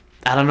cooler.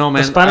 I don't know,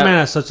 man. But Spider-Man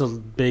has such a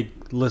big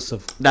list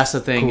of. That's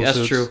the thing. cool That's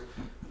suits. true.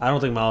 I don't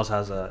think Miles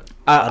has that.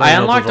 I don't know if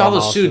unlocked those are all the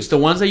Miles suits. The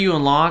ones that you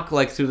unlock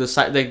like through the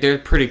side, like they're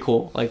pretty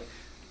cool. Like,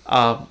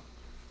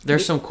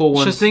 there's some cool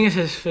The ones. thing is,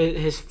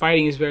 his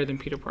fighting is better than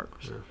Peter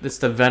Parker's. It's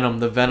the Venom.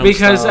 The Venom.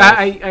 Because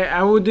style.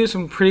 I would do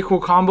some pretty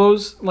cool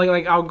combos.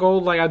 Like I'll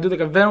go I'll do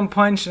like a Venom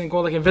punch and go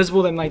like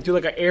invisible, then like do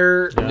like an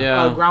air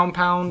Yeah. ground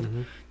pound.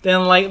 Mm-hmm. Then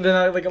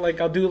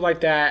I'll do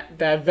like that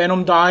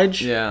Venom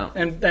dodge. Yeah.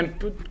 And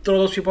throw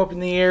those people up in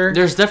the air.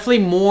 There's definitely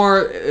more.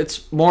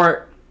 It's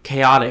more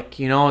chaotic.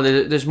 You know,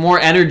 there's more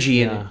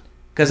energy in it. Yeah.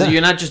 Because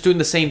you're not just doing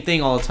the same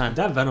thing all the time.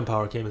 That Venom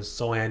power came in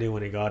so handy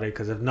when he got it.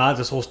 Because if not,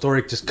 this whole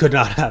story just could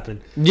not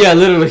happen. Yeah,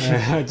 literally.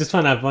 I just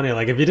find that funny.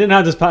 Like if you didn't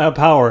have this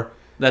power,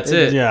 That's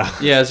it. Yeah.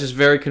 Yeah, it's just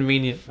very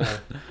convenient.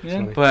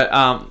 Yeah. But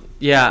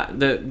yeah,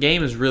 the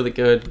game is really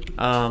good.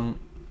 A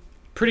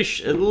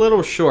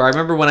little short. I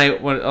remember when I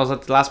was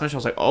at the last mission, I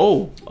was like,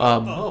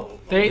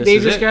 They This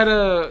is just it.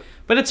 gotta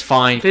but it's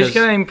fine. they just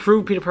 'cause- gotta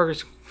improve Peter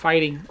Parker's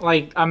fighting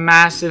like a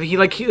massive.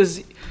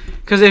 Because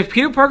if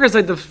Peter Parker's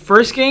like the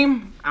first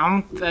game,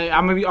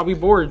 I'll be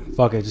bored.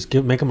 fuck it, just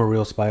make him a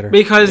real spider.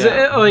 Because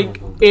Yeah.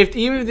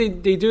 even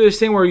if they do this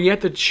thing where you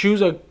have to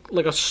choose a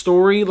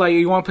story, like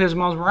you want to play as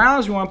Miles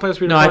Morales, you want to play as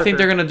Peter No, Parker. I think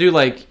they're gonna do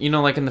like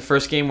like in the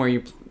first game where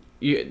you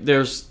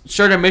there's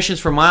certain missions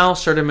for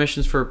Miles, certain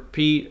missions for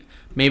Pete.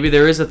 Maybe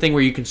there is a thing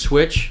where you can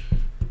switch,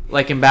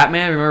 like in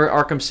Batman. Remember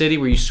Arkham City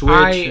where you switch?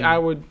 I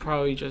would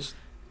probably just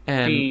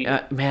be-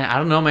 Man, I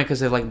don't know, man,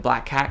 because like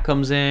Black Cat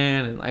comes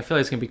in, and I feel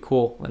like it's gonna be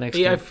cool the next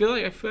game. I have a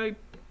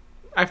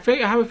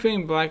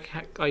feeling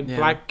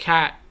Black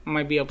Cat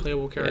might be a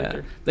playable character.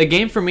 Yeah. The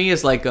game for me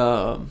is like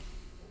I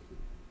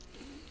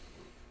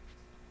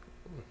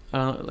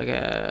don't know, like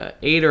a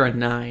 8 or a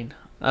 9.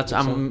 That's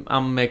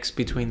I'm mixed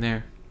between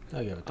there.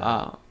 I'll give it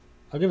that.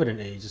 I'll give it an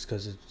 8 just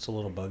because it's a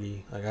little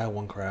buggy. Like I had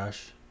one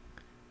crash.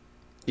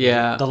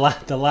 Yeah, The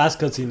last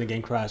cutscene in the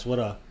game crashed.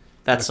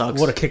 that sucks.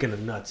 What a kick in the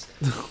nuts.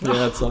 Yeah,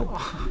 that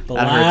sucks. The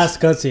That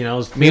last cutscene, I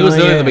was. Me was feeling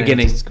doing it in it the and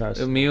beginning. just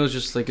crashed. Me was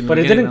just like in the But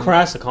it beginning, didn't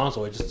crash the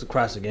console. It just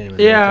crashed the game.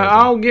 Yeah,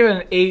 I'll give it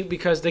an 8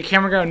 because the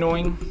camera got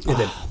annoying. It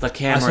did. The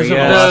camera, That's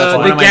yeah, the- that's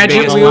one the of my gadget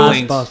biggest wheel-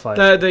 complaints. boss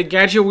fight. The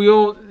gadget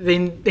wheel, they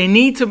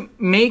need to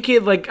make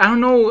it like I don't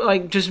know,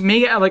 like just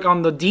make it like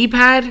on the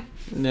D-pad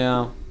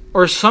Yeah.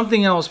 or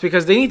something else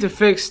because they need to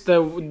fix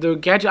the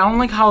gadget. I don't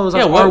like how it was.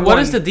 Yeah. Like What R1.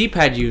 does the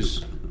D-pad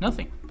use?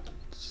 Nothing.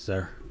 It's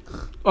there.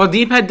 Oh,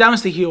 D-pad down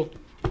is to heal.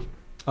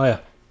 Oh yeah.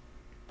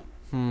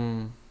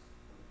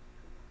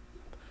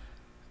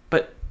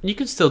 But you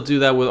can still do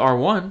that with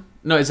R1.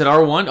 No, is it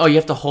R1? Oh, you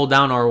have to hold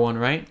down R1,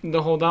 right?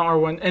 The hold down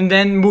R1 and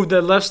then move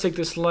the left stick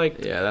to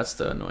select. Yeah, that's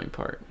the annoying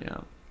part. Yeah.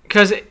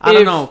 Because I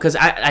don't know, because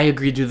I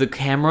agree to the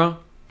camera,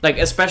 like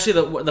especially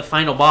the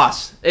final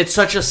boss. It's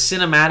such a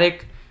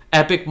cinematic,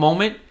 epic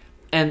moment,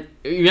 and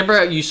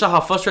remember you saw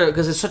how frustrated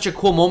because it's such a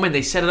cool moment.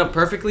 They set it up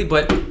perfectly,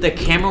 but the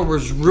camera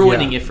was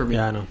ruining it for me.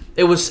 Yeah, I know.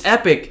 It was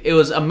epic. It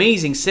was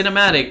amazing,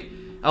 cinematic.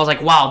 I was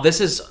like, wow,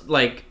 this is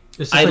like.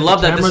 It's just I like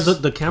love the that. camera, This,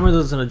 the camera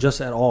doesn't adjust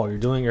at all. You're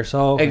doing it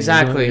yourself.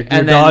 Exactly. You're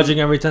And then- dodging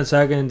every 10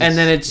 seconds. and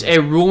then it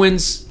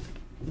ruins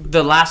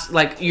the last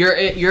like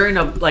you're in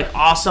a like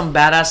awesome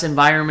badass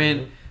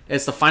environment.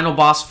 It's the final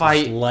boss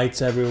fight.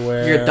 lights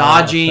everywhere. You're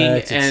dodging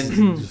effects, and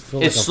you feel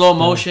like it's a- slow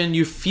motion.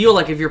 You feel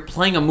like if you're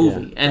playing a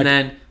movie, Yeah. and Like-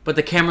 then but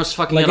the camera's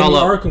fucking Like it in all the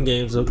up. Arkham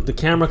games, the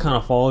camera kind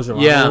of follows you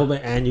around Yeah. a little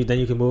bit, and then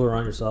you can move it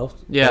around yourself.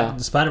 Yeah. But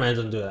the Spider-Man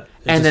doesn't do that. It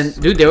And just-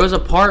 then, dude, there was a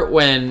part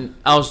when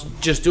I was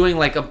just doing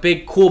like a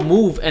big cool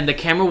move, and the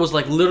camera was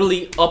like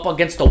literally up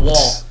against the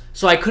wall,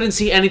 so I couldn't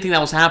see anything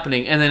that was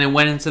happening. And then it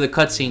went into the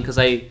cutscene because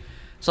I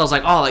was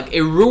like, oh, like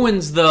it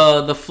ruins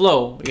the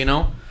flow, you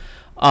know.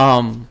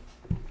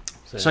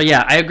 So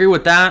yeah, I agree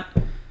with that.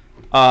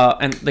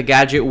 And the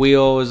gadget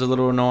wheel is a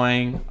little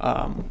annoying.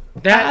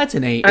 That's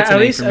an 8. It's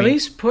an 8 for me. at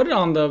least put it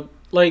on the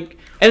like.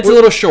 And it's a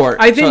little short.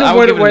 I think so that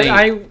would give it an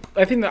 8.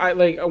 I think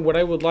that what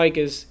I would like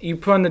is you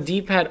put on the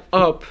D-pad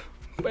up,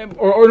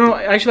 or no,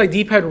 actually like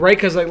D-pad right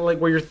because like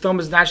where your thumb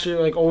is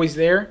naturally like always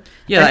there.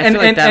 Yeah, I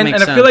feel like that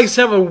makes And I feel like sense.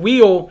 instead of a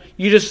wheel,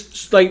 you just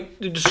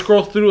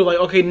scroll through like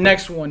okay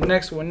next one.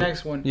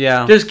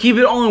 Yeah. Just keep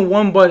it all in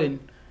one button.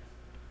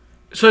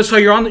 So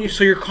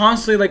you're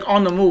constantly like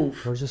on the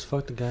move. Or just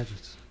fuck the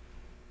gadgets.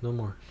 No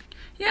more.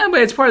 Yeah,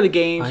 but it's part of the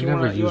game. I So you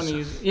never want to use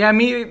use it. Yeah, I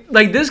mean,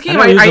 like this game,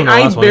 never used them the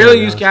I last one, barely to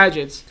be use honest.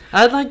 gadgets.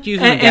 I like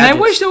using And I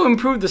gadgets. wish they would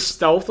improve the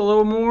stealth a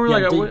little more.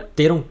 Yeah, like,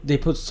 they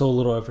put so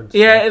little effort. Into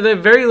yeah, stuff. the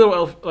very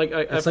little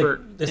It's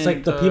effort. it's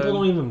like the people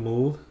don't even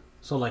move.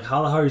 So like,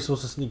 how the hell are you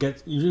supposed to sneak?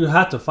 You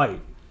have to fight.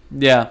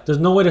 Yeah. There's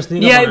no way to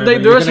sneak. Yeah, up on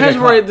there was times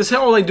where they said,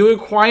 "Oh, like do it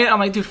quiet." I'm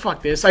like, "Dude,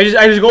 fuck this." I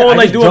just go and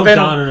like do a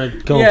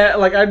venom. Yeah,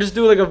 like I just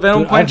do like a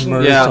venom punch. I've and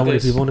murdered so many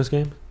this. people in this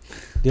game.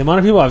 The amount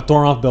of people I've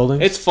thrown off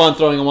buildings. It's fun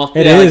throwing them off.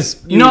 It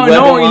is. You know,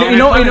 find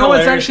what's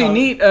hilarious actually how-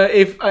 neat?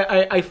 If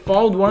I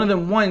followed one of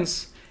them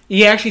once,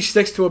 he actually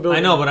sticks to a building.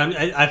 I know, but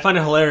I find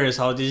it hilarious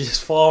how they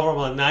just fall from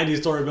a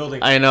 90-story building.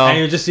 I know. And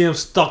you just see them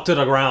stuck to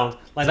the ground.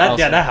 Like that. Awesome.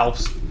 Yeah, that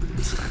helps.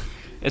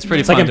 It's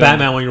pretty It's fun. like in doing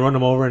Batman when you run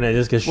them over and they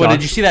just get shot. Well,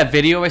 did you see that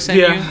video I sent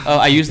Yeah. you?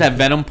 I used that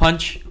venom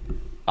punch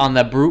on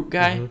that brute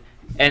guy,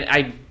 and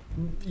I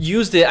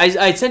used it.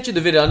 I sent you the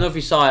video. I don't know if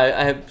you saw it.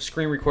 I have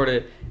screen recorded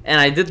it, and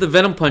I did the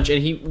venom punch,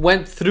 and he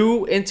went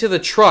through into the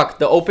truck,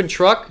 the open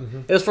truck.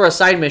 It was for a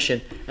side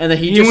mission, and then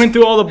he just went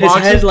through all the his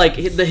boxes. head like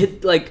hit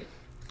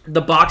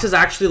the boxes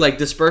actually like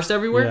dispersed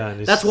everywhere. Yeah,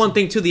 and That's one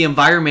thing too. The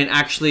environment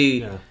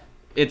actually. Yeah.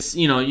 It's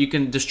you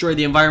can destroy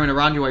the environment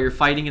around you while you're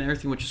fighting and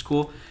everything, which is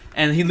cool.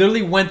 And he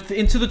literally went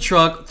into the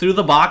truck through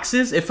the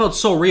boxes. It felt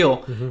so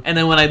real. And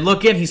then when I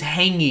look in, he's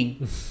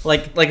hanging,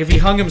 like if he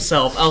hung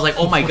himself. I was like,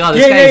 oh my god,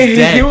 this guy is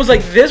dead. He was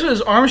like this with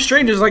his arms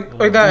straight, just like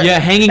that. Yeah,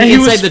 hanging And he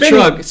was inside the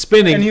spinning. truck,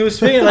 spinning. And he was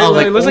spinning. I was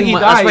like, it looks like he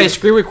That's why I died.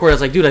 screen recorded. I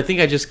was like, dude, I think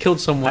I just killed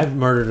someone. I've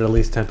murdered at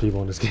least 10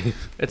 people in this game.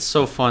 It's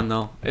so fun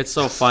though. It's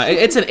so fun.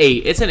 It's an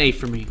 8. It's an 8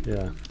 for me.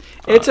 Yeah.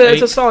 It's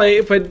a solid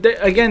 8, but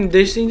again,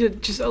 they seem to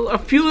just a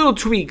few little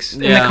tweaks in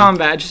the Yeah.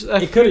 combat. Just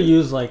It could have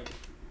used like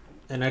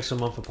an extra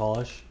month of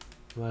polish,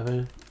 in my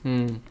opinion.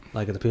 Hmm.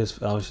 Like at the PS,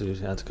 obviously it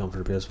had to come for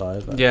the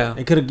PS5. But Yeah.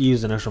 it could have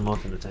used an extra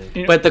month in the tank.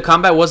 You know, But the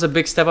combat was a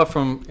big step up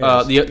from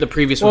Yes. the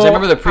previous ones. I Well,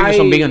 remember the previous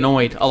one I- being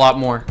annoyed a lot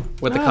more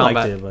with the I combat.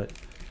 liked it, but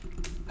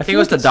I think it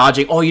was the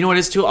dodging. Oh, you know what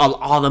it is too?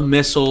 All the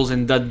missiles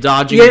and the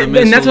dodging yeah, of the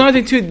missiles. and that's another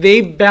thing too.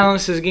 They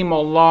balance this game a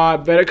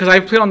lot better because I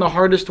played on the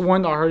hardest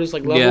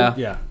like level. Yeah.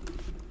 yeah.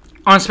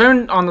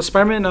 On the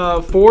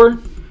Spider-Man 4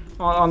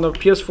 on the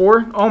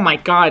PS4. Oh my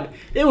god,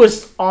 it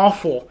was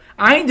awful.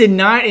 I did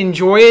not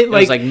enjoy it.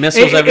 was like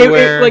missiles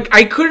everywhere. like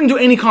I couldn't do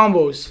any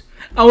combos.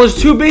 I was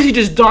too busy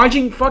just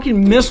dodging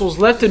fucking missiles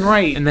left and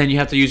right. And then you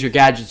have to use your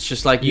gadgets,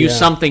 just like use Yeah.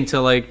 something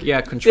to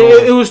control.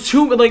 It was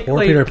too like Poor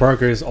like Peter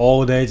Parker is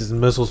all day just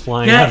missiles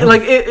flying. yeah, at him.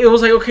 like it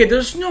was like okay,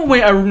 there's no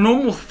way a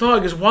normal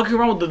thug is walking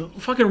around with the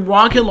fucking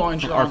rocket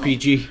launcher. on him.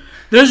 RPG.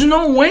 There's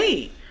no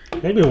way.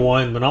 Maybe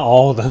one, but not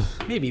all of them.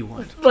 Maybe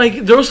one.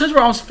 Like there was times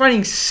where I was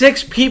fighting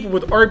 6 people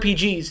with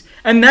RPGs,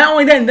 and not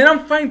only that, and then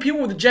I'm fighting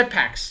people with the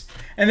jetpacks,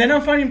 and then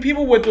I'm fighting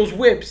people with those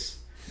whips.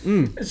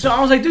 So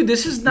I was like, dude,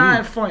 this is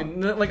not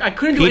fun. Like I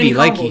couldn't do any PD,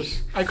 likey. combos.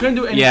 I couldn't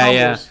do any Yeah, combos.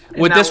 yeah.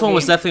 in With that this one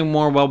was game. definitely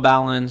more well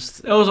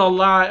balanced. It was a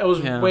lot. It was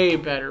Yeah. way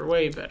better.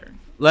 Way better.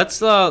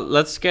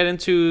 Let's get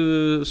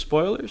into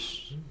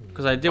spoilers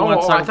because I did Oh, want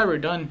to I talk. thought we were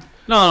done.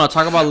 No,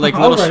 talk about like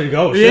I was little. ready to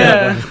go.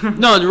 Yeah. Shit,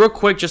 No, real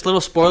quick, just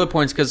little spoiler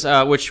points because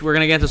which we're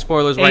gonna get into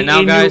spoilers right A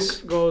now,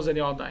 guys. nuke goes and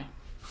they all die.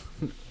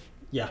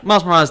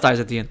 Miles Morales dies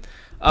at the end.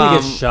 He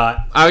gets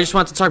shot. I just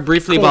want to talk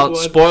briefly Cold about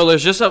blood.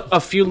 spoilers. Just a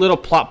few little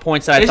plot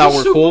points that I Is thought this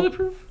were suit cool.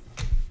 bulletproof?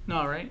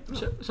 No, right?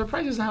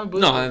 Surprise doesn't have a No,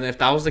 bulletproof. and if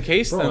that was the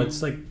case, Bro, then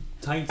it's like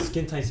tight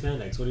skin, tight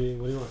spandex. What do you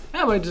want?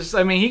 Yeah, but just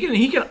I mean,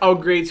 he can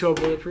upgrade to a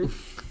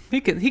bulletproof. he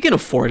can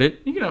afford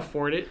it. He can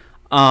afford it.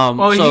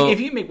 So, If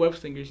he can make web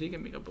slingers, he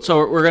can make a bulletproof.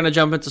 So we're gonna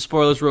jump into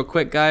spoilers real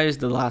quick, guys.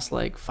 The last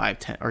like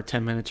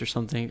 10 minutes or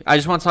something. I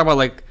just want to talk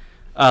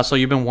about so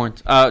you've been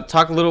warned.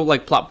 Talk a little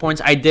like plot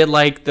points. I did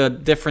like the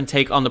different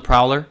take on the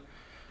Prowler,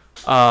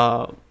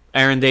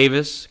 Aaron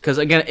Davis, because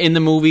again in the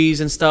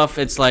movies and stuff,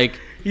 it's like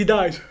he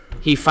dies.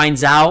 he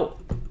finds out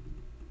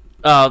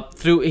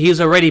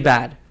he's already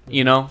bad.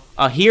 You know,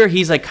 here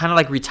he's like kind of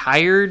like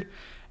retired,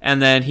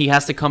 and then he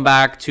has to come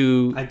back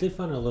to. I did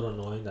find it a little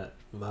annoying that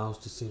Miles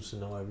just seems to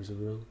know every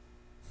supervillain.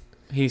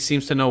 He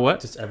seems to know what.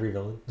 Just every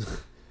villain.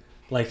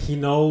 Like he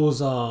knows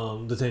the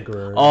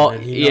Tinkerer. Oh,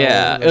 and he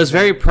yeah, knows, it was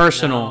very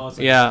personal, now it's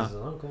like, yeah. this is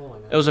his uncle,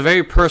 like, It was a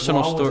very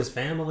personal along with story. his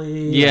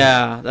family.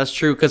 Yeah, that's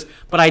true.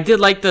 But I did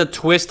like the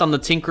twist on the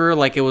Tinkerer,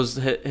 like it was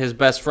his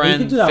best Well, you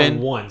friend can do that Finn.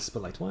 once,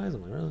 but like twice.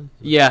 I'm like, really?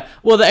 Yeah.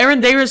 Well, the Aaron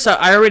Davis,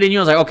 I already knew.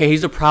 I was like, okay,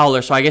 he's the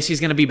Prowler, so I guess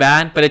he's gonna be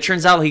bad. But it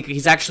turns out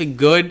he's actually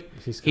good.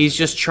 He's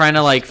just trying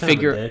to like kind of a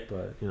figure. dick,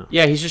 but, you know.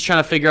 Yeah, he's just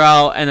trying to figure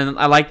out. And then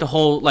I like the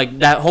whole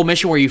that whole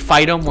mission where you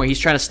fight him, where he's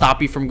trying to stop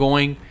you from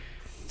going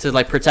to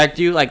like protect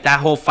you. Like that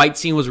whole fight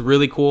scene was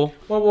really cool.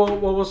 Well,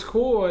 what was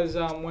cool was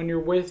when you're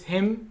with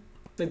him,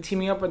 like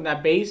teaming up in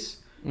that base.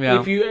 Yeah.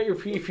 If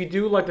you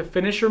do like the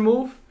finisher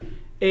move,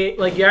 it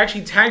like you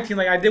actually tag team.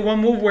 Like I did one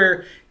move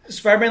where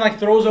Spider-Man like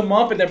throws him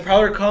up and then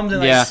Prowler comes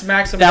and like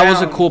smacks him that down.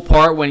 was a cool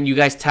part when you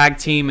guys tag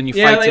team and you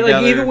Yeah, fight like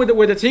together. even with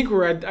the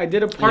Tinkerer, I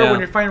did a part Yeah. when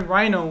you're fighting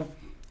Rhino.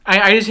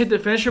 I just hit the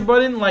finisher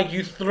button, like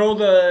you throw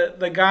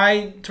the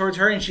guy towards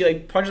her and she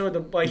like punches with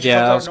the like she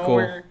Yeah, that comes was out of cool.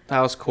 nowhere.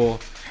 That was cool.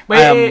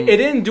 But it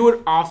didn't do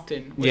it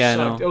often. Which Yeah,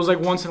 sucked. no. It was like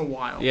once in a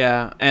while.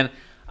 Yeah, and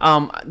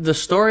The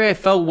story I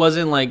felt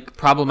wasn't like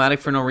problematic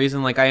for no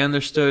reason. Like I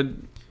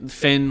understood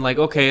Finn, like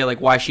okay, like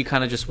why she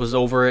kind of just was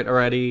over it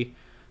already.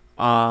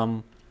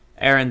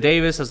 Aaron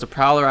Davis as the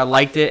Prowler, I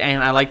liked it,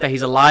 and I like that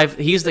he's alive.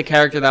 He's the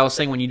character that I was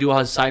saying when you do all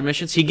his side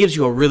missions. He gives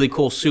you a really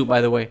cool suit, by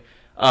the way.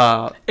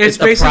 It's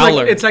the basically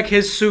Prowler. it's like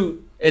his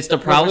suit. It's the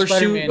Prowler suit,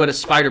 Spider-Man. but it's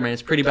Spider-Man.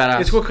 It's pretty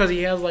badass. It's cool because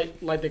he has like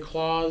the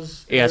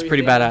claws. and Yeah, it's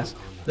pretty everything.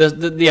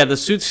 badass. The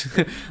suits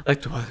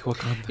like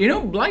Wakanda. You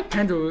know, Black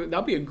Panther.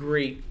 That'd be a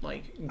great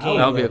like game.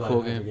 That would be a Black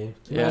cool Panther game.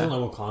 Yeah. Yeah.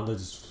 Imagine like Wakanda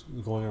just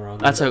going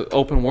around. That's an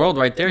open world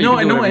right there. No, you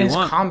can do and whatever his you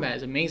want. combat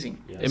is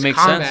amazing. Yeah. It His makes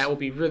combat sense. will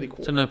be really cool.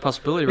 It's another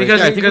possibility right there.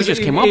 I think we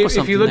just came up with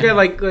something. If you look there.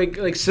 at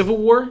like Civil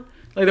War,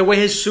 like the way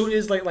his suit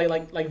is like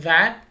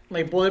that,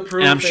 like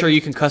bulletproof. And I'm sure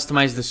you can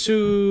customize the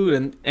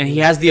suit, and he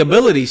has the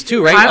abilities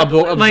too, right? I-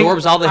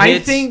 Absorbs all the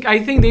hits. I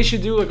think they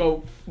should do like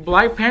a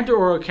Black Panther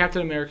or a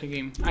Captain America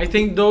game. I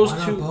think those Why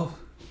not two, both?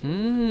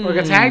 or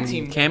like a tag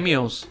team.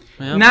 Cameos.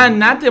 Yeah.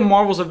 Not the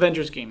Marvel's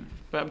Avengers game,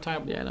 but I'm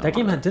talking about. Yeah, no, That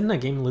game didn't that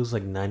game lose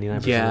like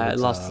 99%? Yeah, of it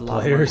its, lost a lot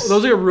of players.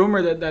 Those are a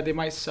rumor that they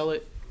might sell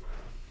it,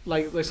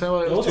 like sell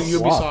it It was to a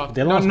flop. Ubisoft.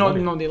 They lost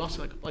money. No, they lost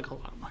like a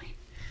lot of money.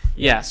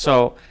 Yeah.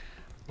 So,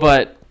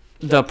 but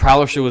the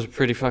Prowler suit was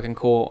pretty fucking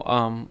cool.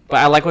 But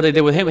I like what they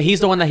did with him. He's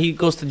the one that he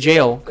goes to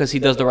jail because he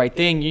does the right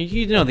thing.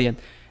 You know the end.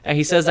 And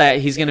he says that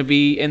he's gonna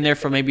be in there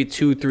for maybe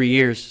 2-3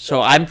 years.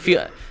 So I'm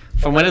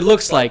from what it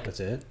looks like, That's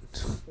it.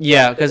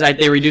 yeah, because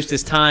they reduced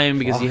his time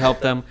because he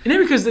helped them. And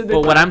then because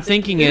But what I'm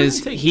thinking It is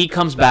doesn't take- he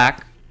comes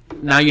back.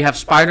 Now you have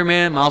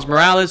Spider-Man, Miles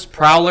Morales,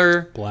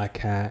 Prowler, Black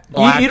Cat.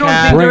 Black you don't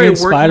Cat. think Bring they're in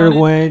working Spider on it?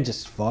 Gwen.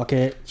 Just fuck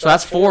it. So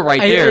that's 4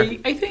 right there.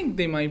 I think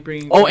they might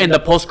bring. Oh, and the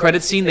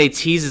post-credit scene they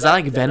tease, is that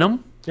like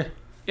Venom? yeah,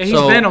 he's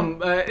so- Venom.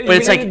 but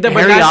it's like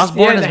Harry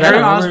Osborn is the Venom. Harry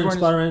Remember in Osborn.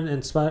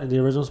 Spider-Man, in the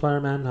original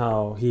Spider-Man,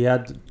 how he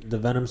had the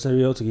Venom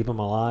symbiote to keep him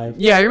alive.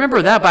 Yeah, I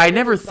remember that, but I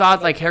never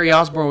thought like Harry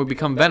Osborn would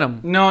become Venom.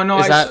 No,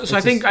 Is that- so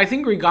I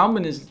think Green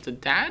Goblin is the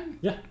dad,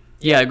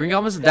 Yeah, Green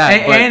Goblin's the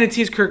dad, but, and it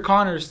is Kirk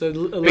Connors, the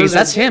because lizard.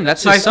 that's him.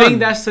 That's So his I son. think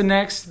that's the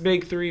next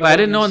big three. But I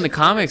didn't know in the villains.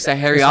 comics that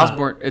Harry It's not.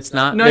 Osborn. It's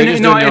not. No, They're no,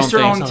 just no, doing their it's own their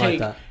thing. own It's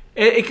not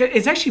take. like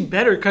It's actually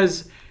better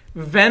because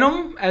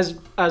Venom as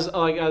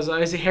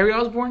is it Harry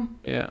Osborn?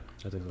 Yeah,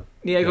 I think so.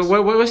 Yeah. Yes.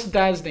 What's the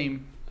dad's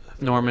name?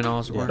 Norman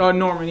Osborn. Oh,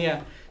 Norman.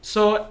 Yeah.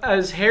 So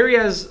as Harry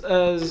as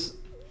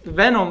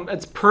Venom,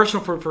 it's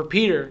personal for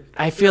Peter.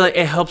 I feel like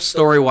it helps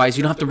story wise.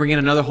 You don't have to bring in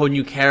another whole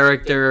new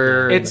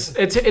character.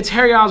 It's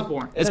Harry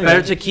Osborn. It's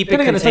better to keep it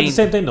Then again, it's like the contained.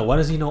 same thing though. Why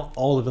does he know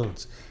all the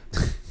villains?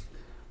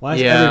 Why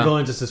is Yeah. every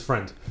villain just his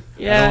friend?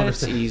 I don't Yeah, it's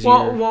understand. easier.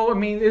 Well, I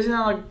mean, isn't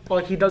that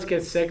like he does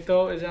get sick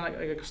though? Isn't that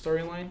like a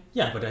storyline?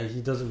 Yeah, but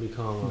he doesn't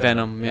become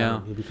Venom,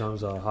 yeah. He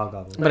becomes a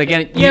Hobgoblin. but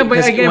again, Yeah, but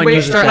 'cause again, when but you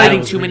it's start like-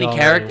 adding too many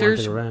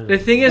characters, The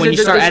thing is, when that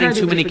you start they're adding trying to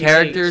too do many different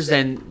characters, takes.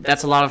 then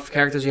that's a lot of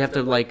characters you have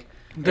to like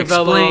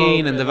Develop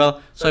explain and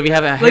develop. So if you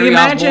have a Like Harry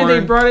imagine Osborn,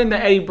 they brought in the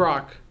Eddie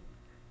Brock.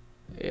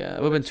 yeah,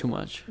 it would have been too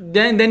much.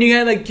 Then you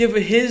had like give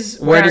his.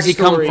 Where does he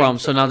come backstory. from?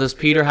 So now does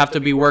Peter have to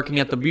be working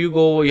at the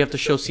Bugle? You have to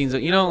show scenes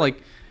that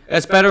like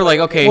it's better. Like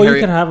okay, Well, Harry,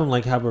 you can have him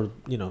like have her,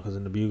 because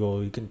in the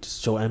Bugle you can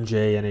just show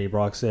MJ and Eddie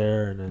Brock's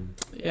there, and then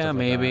yeah, stuff like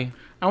maybe.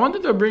 I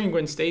wanted to bring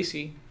Gwen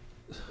Stacy.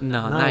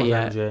 No, Not not with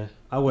yet. MJ.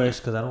 I wish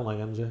because I don't like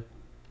MJ.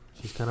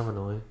 She's kind of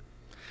annoying.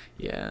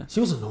 Yeah, She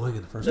was annoying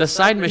in the first. the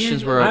side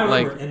missions were I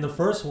like remember in the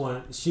first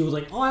one, she was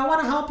like, "Oh, I want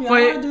to help you. But-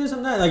 I want to do this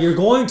and that." Like you're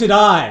going to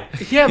die.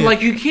 Yeah,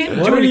 like you can't.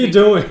 What do are you anything.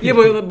 doing? Yeah,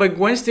 but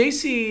Gwen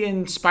Stacy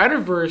in Spider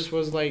Verse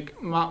was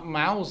like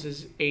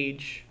Miles'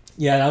 age.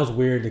 Yeah, that was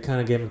weird. They kind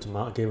of gave her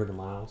to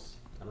Miles.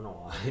 I don't know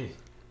why.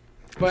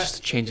 But just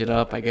to change it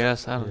up. I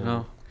guess I don't Yeah.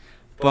 know.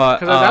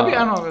 But because that'd be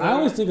I don't know. I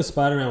always think of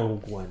Spider-Man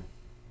with Gwen,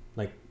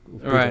 like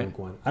Peter Right. with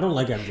Gwen. I don't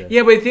like MJ.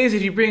 Yeah, but the thing is,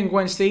 if you bring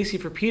Gwen Stacy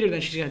for Peter,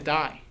 then she's gonna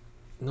die.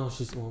 No,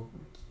 she's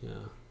yeah.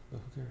 Who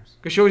cares?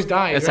 Because she always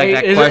dies. It's right?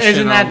 like that question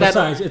Isn't of- that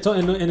Besides, it's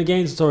in the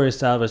game story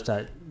established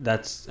that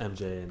that's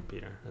MJ and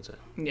Peter. That's it.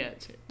 Yeah,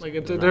 it's it.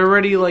 Like they're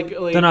already like.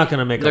 They're not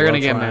gonna make. They're a gonna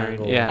love get married,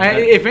 triangle. yeah.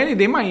 If any,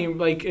 they might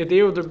like if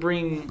they were to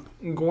bring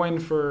Gwen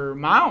for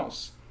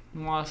Miles.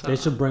 They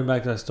should bring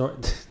back that story.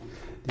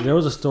 There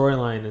was a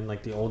storyline in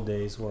like the old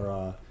days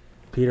where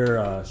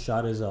Peter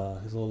shot his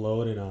little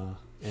load in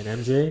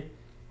MJ,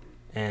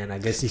 and I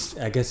guess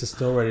it's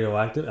still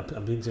radioactive.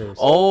 I'm being serious.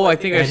 oh, I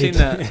think I've seen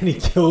that. And he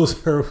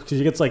kills her because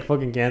she gets like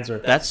fucking cancer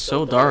That's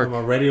so dark. from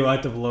a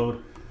radioactive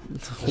load.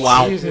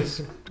 Wow,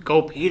 Jesus,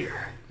 go Peter.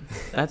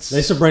 that's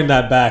They should bring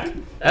that back. that's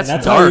And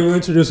that's how dark. you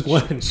introduce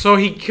Gwen. So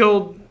he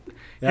killed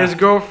his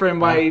girlfriend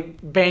by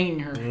banging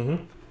her.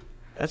 Mm-hmm.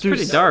 That's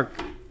pretty dark.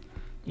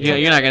 Yeah,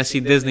 you're not gonna see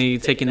Disney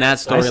taking that I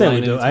say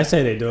we storyline. do. I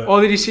say they do it. Oh,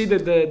 did you see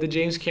the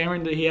James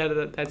Cameron that he had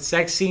that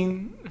sex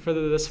scene for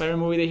the Spider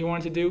movie that he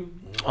wanted to do?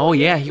 Oh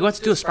yeah, he wants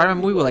to do a Spider-Man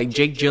movie with like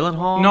Jake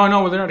Gyllenhaal.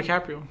 No, with Leonardo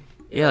DiCaprio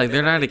Yeah, like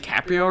Leonardo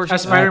DiCaprio or as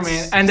something.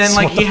 Spider-Man, and then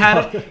like he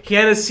What the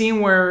had a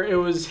scene where it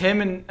was him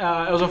and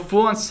it was a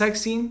full-on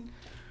sex scene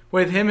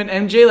with him and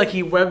MJ. Like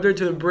he webbed her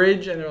to the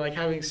bridge and they're like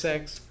having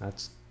sex.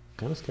 That's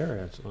kind of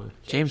scary, actually.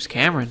 James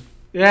Cameron.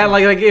 Yeah,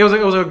 like it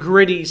was a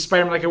gritty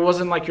Spider-Man. Like it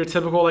wasn't like your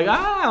typical like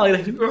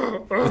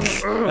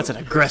That's an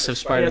aggressive Yeah,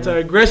 Spider-Man. it's an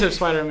aggressive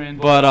Spider-Man.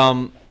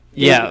 But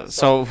yeah.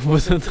 So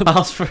with the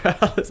Miles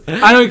Morales,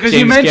 I know because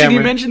you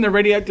Cameron. mentioned the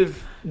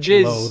radioactive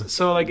jizz. Load.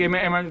 So like it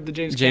reminded the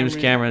James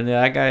Cameron,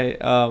 yeah, that guy.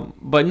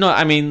 But no,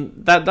 I mean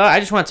that I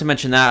just wanted to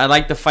mention that I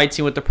like the fight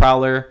scene with the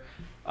Prowler,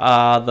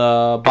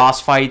 the boss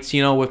fights,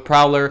 with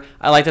Prowler.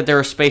 I like that they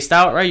were spaced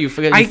out, right? You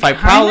fight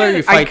Prowler,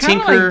 you fight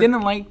Tinker. I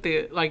didn't like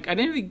I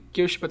didn't really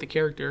give a shit about the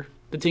character,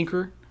 the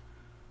Tinker.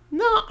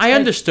 No, I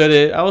understood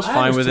it. I was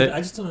fine with it. I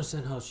just don't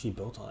understand how she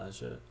built all that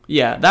shit.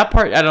 Yeah, that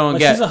part I don't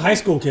get. She's a high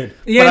school kid.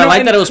 Yeah, but I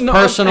like that it was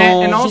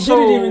personal. And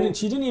also,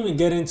 she didn't even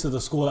get into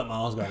the school that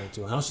Miles got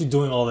into. How's she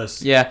doing all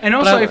this? Yeah, and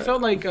also I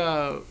felt like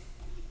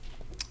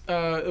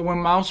when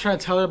Miles tried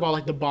to tell her about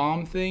like the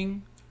bomb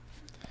thing,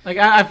 like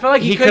I felt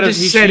like he could have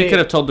just said it. He could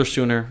have told her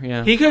sooner.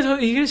 Yeah, he could.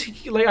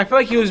 Like I felt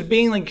like he was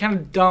being like kind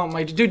of dumb.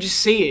 Like, dude, just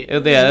say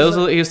it.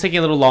 He was taking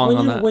a little long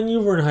on that. When you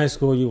were in high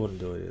school, you wouldn't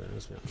do it either.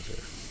 Let's be honest with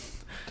you.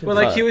 But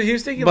like he was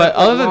thinking. But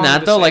like, other than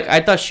that though, like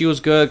I thought she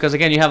was good because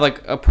again, you have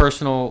like a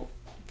personal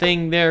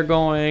thing there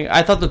going.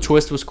 I thought the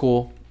twist was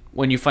cool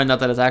when you find out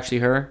that it's actually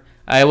her.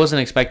 I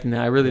wasn't expecting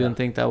that. I really didn't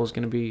think that was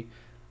gonna be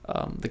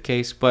the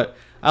case. But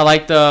I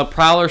like the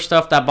Prowler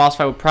stuff. That boss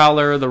fight with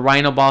Prowler, the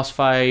Rhino boss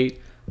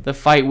fight, the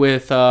fight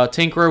with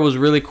Tinkerer was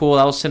really cool.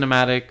 That was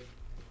cinematic.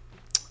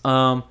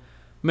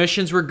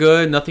 Missions were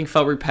good. Nothing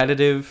felt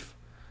repetitive.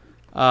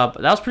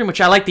 But that was pretty much.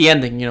 I like the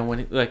ending.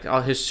 When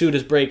his suit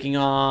is breaking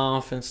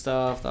off and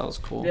stuff. That was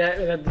cool.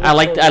 Yeah,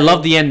 I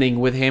love the ending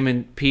with him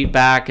and Pete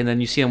back, and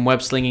then you see him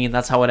web slinging, and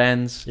that's how it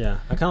ends. Yeah,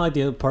 I kind of like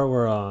the other part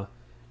where,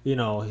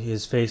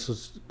 his face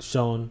was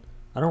shown.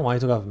 I don't know why he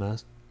took off his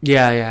mask.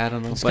 Yeah, I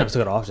don't know. He kind of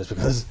took it off just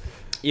because.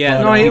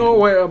 Yeah.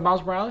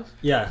 Miles Morales?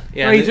 Yeah.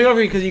 No, he took it off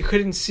because he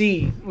couldn't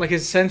see. Like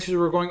his sensors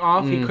were going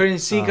off. He couldn't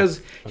see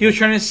because he was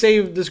trying to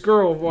save this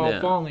girl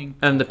while falling.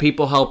 And the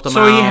people helped him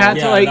so out. He had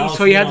to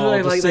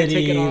the city,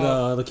 take it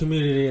off. The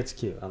community. It's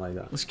cute. I like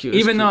that. It's cute.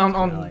 Even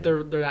though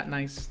they're that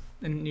nice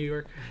in New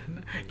York.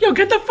 Yo,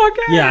 get the fuck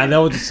out! Yeah, and they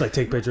would just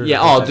take pictures.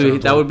 Yeah,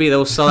 dude,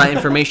 they'll sell that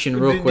information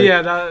real quick.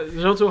 Yeah,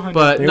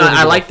 but no,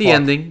 I like the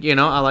ending.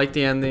 I like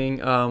the ending.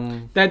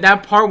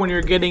 That part when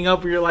you're getting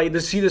up, you're like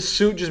to see the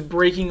suit just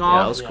breaking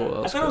off. That was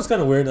cool. I thought it was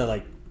kind of weird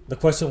that the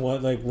question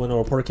was when the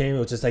report came, it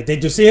was just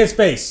did you see his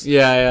face?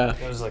 Yeah.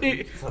 It was like,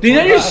 did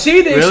you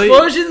see the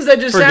explosions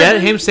that just forget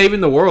happened? him saving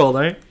the world,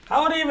 right?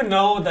 How would he even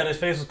know that his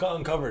face was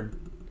uncovered?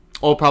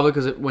 Oh, probably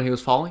because when he was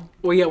falling.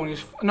 Well, yeah, when he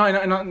was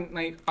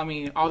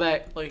all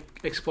that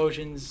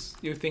explosions.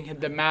 You think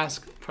the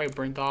mask probably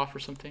burnt off or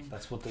something.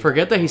 That's what.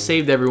 Forget that he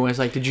saved everyone. It's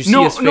like, did you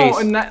see his face? No,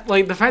 and that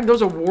the fact there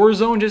was a war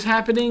zone just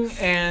happening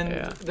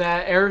and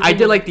that everything. I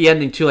did like the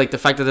ending too, like the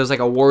fact that there's like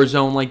a war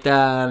zone like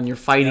that and you're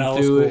fighting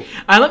through it.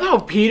 I love how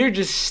Peter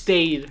just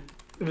stayed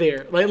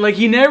there. Like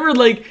he never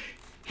he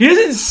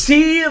doesn't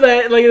see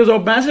that there's a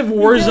massive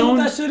war zone.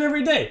 He does that shit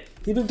every day.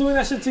 He's been doing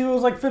that shit since he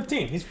was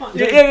 15. He's fine.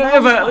 Yeah,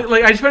 but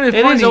I just find it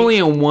funny. It is only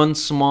in one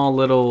small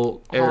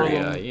little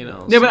area,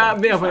 Yeah,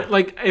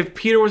 but if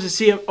Peter was to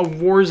see a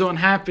war zone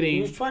happening,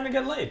 he was trying to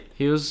get laid.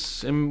 He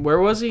was in, where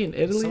was he? In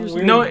Italy or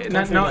something?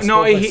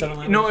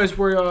 No. It's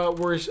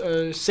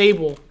where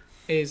Sable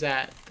is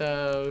at.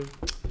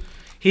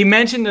 He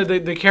mentioned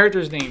the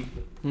character's name.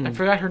 I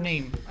forgot her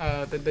name.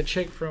 The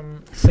chick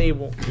from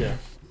Sable. Yeah.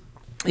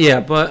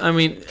 Yeah, but I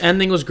mean,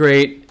 ending was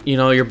great.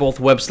 You're both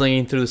web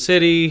slinging through the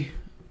city.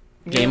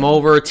 Game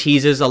over.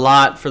 Teases a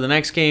lot for the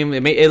next game.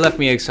 It left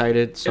me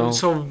excited. So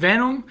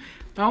Venom.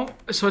 So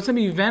it's gonna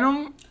be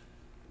Venom,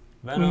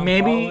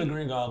 maybe probably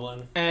Green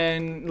Goblin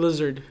and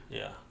Lizard.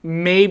 Yeah.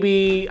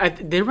 Maybe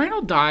did Rhino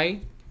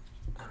die?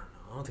 I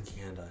don't think he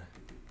can die.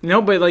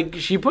 No, but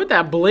she put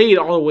that blade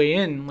all the way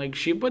in.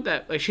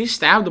 She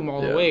stabbed him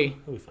all the way.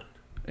 He'll be fine.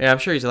 Yeah, I'm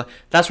sure he's alive.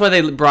 That's why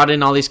they brought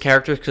in all these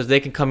characters because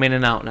they can come in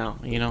and out now.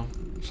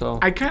 So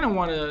I kind of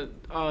want to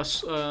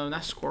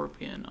not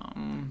Scorpion.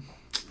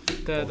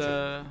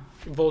 The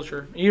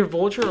Vulture. Either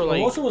Vulture or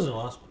Vulture was in the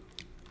last one.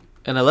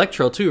 And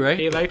Electro too, right?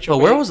 Electro.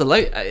 But where was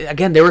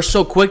again? They were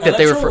so quick that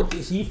Electro,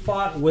 he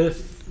fought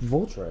with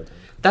Vulture, I think.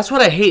 That's what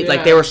I hate.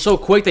 Yeah. They were so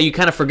quick that you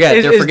kind of forget.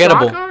 They're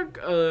forgettable. Is Doc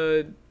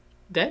Ock,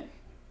 dead?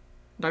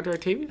 Dr.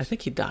 Octavius? I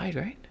think he died,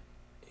 right?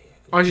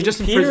 Or is he just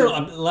in Peter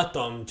prison? left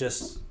them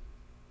just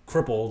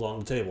crippled on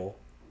the table.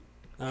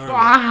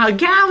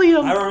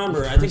 Gallium! I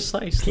remember. I think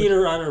Precisely.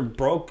 Peter either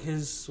broke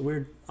his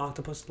weird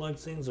octopus leg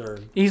things or...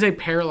 He's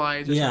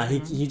paralyzed. Or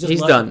something. he just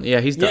He's left. done.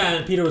 Yeah, he's done. Yeah,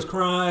 and Peter was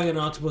crying and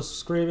Octopus was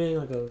screaming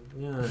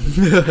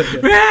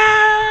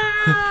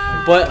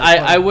But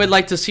I would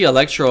like to see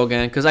Electro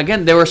again because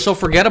again they were so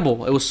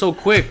forgettable. It was so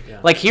quick.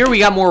 Yeah. Here we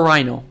got more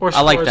Rhino.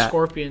 I like that.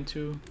 Scorpion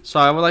too. So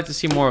I would like to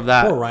see more of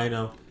that. Poor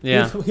Rhino.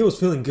 Yeah. He was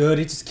feeling good.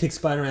 He just kicked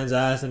Spider-Man's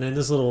ass and then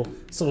this little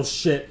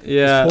shit.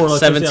 Yeah, poor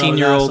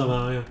 17-year-old.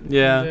 Somehow,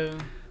 Yeah.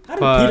 How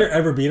did Peter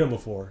ever beat him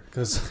before?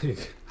 Because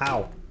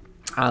how?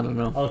 I don't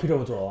know. Oh, Peter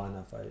went through a lot in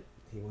that fight.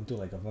 He went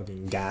through a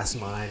fucking gas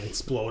mine,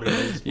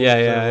 exploded.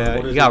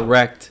 Yeah. He got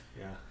wrecked.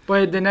 Yeah.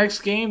 But the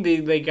next game,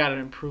 they gotta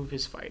improve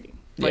his fighting.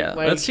 Yeah,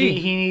 like let's see.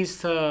 He needs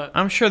to.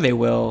 I'm sure they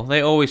will.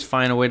 They always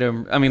find a way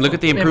to. I mean, look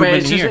at the But improvement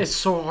it's just here. it's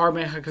so hard,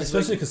 man.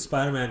 Especially because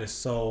Spider-Man is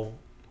so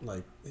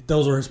like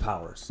those are his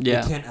powers.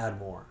 Yeah. You can't add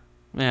more.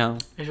 Yeah,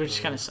 it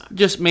just kind of sucks.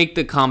 just make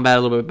the combat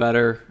a little bit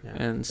better Yeah.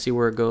 and see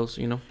where it goes.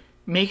 You know.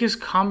 Make his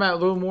combat a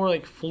little more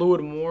like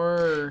fluid,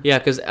 more. Yeah,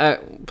 because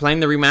playing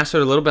the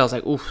remastered a little bit, I was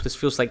like, oof, this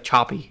feels like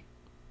choppy.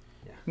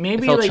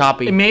 Maybe It felt like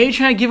choppy. maybe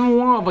try to give him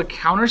more of a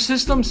counter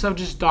system instead of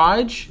just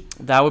dodge.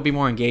 That would be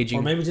more engaging.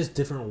 Or maybe just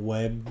different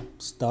web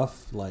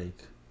stuff,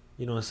 like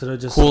instead of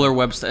just Cooler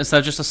web instead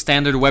of just a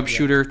standard web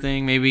shooter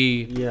thing.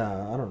 Maybe. Yeah,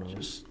 I don't know.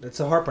 It's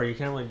a hard part. You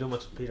can't really do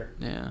much with Peter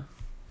Yeah.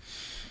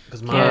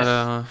 because But,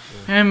 Miles.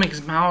 And make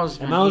his Miles.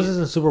 And Miles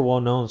isn't super well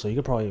known, so you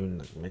could probably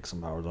even make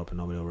some powers up and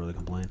nobody will really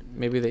complain.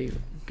 maybe they.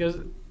 Because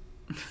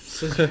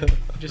scissor,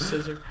 just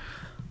scissor.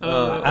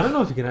 I don't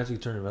know if you can actually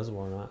turn invisible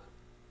or not.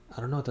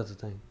 I don't know if that's a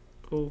thing.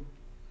 Cool.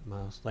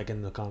 Miles, like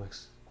in the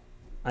comics.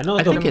 I know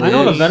I think it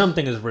the is. Venom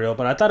thing is real,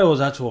 but I thought it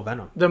was actual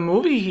Venom. The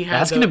movie he had.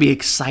 That's gonna be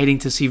exciting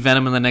to see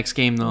Venom in the next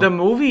game, though. The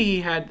movie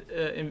he had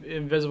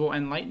invisible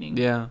and lightning.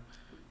 Yeah.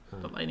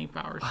 The lightning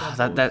powers.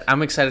 That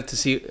I'm excited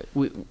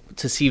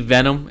to see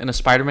Venom in a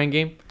Spider-Man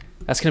game.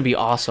 That's gonna be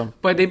awesome.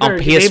 But they better on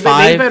they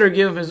PS5. better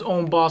give him his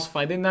own boss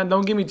fight.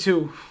 Don't give me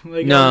two.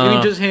 Like, No, give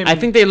me just him. I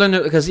think they learned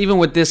it because even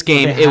with this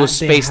game, They it was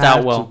they spaced have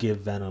out well. To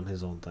give Venom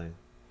his own thing.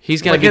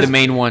 He's gonna Like be his- the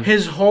main one,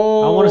 his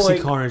whole. I want to see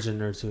like, Carnage in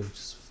there too.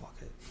 Just fuck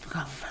it.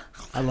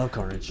 I love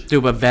Carnage.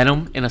 dude. But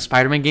Venom in a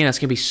Spider-Man game, that's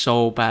gonna be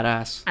so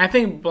badass. I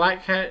think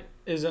Black Cat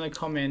is gonna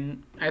come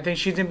in. I think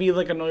she's gonna be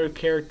like another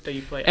character that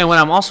you play. And what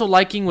I'm also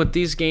liking with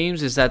these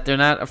games is that they're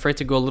not afraid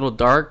to go a little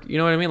dark. You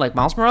know what I mean? Like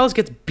Miles Morales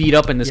gets beat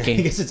up in this He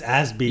game. gets his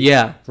ass beat.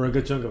 Yeah. For a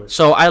good chunk of it.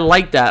 So I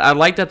like that. I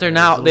like that they're Yeah,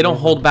 now it's a they don't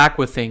little hold more- back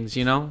with things.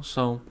 You know.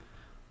 So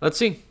let's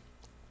see.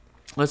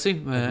 Let's see.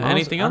 Miles,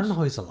 Anything I else? don't know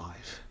how he's alive.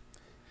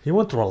 He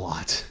went through a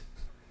lot.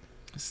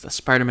 It's the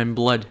Spider-Man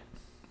blood.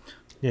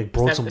 Yeah, he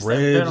broke It's some that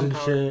ribs Venom and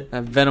power. shit.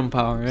 That Venom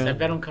power. It's Yeah. that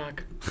Venom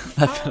cock.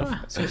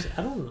 Seriously,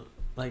 I don't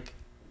like.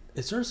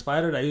 Is there a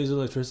spider that uses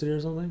electricity or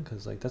something?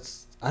 Because like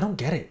that's I don't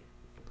get it.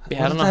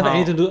 Yeah, What I don't does know that have how-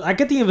 anything to do. I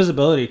get the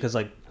invisibility because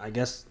like I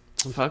guess.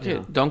 Fuck you it.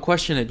 know. Don't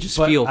question it. Just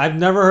But feel. I've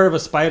never heard of a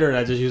spider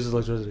that just uses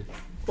electricity.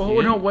 Oh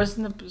Yeah. no,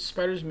 wasn't the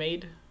spiders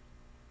made?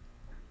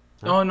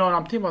 Huh? Oh no,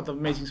 I'm thinking about the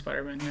Amazing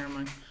Spider-Man. Never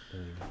mind.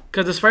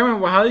 Because the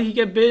Spider-Man, how did he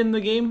get bit in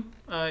the game?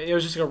 It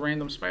was just like a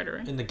random spider,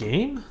 right? In the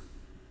game?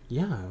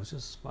 Yeah, it was a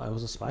spider.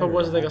 But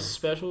was it like that a had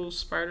special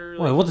spider?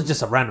 Well, it wasn't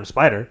just a random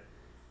spider.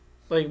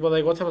 like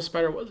what type of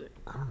spider was it?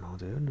 I don't know,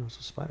 dude. It was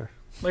a spider.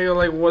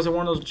 Like was it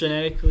one of those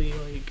genetically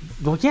like?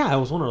 Well, yeah, it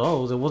was one of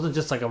those. It wasn't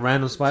just like a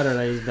random spider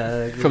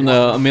that From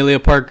the Amelia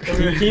Park.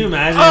 Can you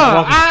imagine?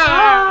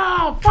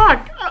 Ah,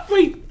 fuck!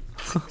 Wait,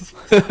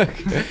 The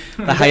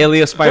Hialeah There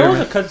was a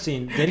Spider-Man.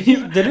 cutscene.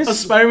 Did a his,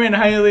 Spider-Man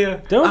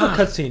Hylia. there was a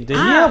cutscene. Did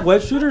he have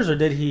web shooters or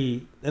did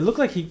he? It looked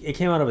like it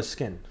came out of his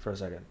skin for a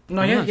second.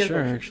 No, I'm yeah, not yeah.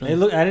 sure, I actually.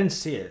 didn't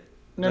see it.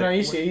 No, Like,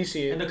 you see it. You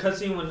see In the it.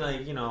 cutscene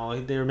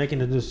when they were making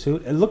the new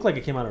suit, it looked like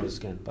it came out of his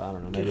skin, but I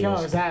don't know. It Maybe came it out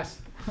of was. his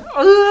ass. That's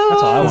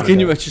all I wanted. Can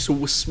you imagine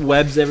just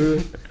webs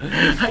everywhere?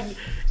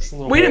 Just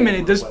little Wait a web-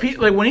 minute. Does web- Pete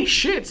like when he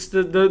shits,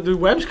 the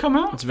webs come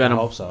out? It's Venom.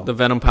 I hope so. The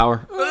Venom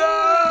power.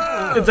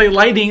 It's like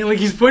lightning. Like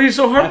he's putting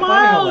so hard. I find it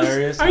Miles,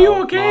 hilarious. are you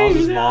how okay?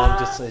 Miles' mom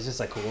Ah. is just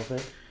like cool with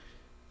it.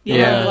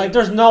 Yeah. Like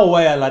there's no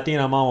way a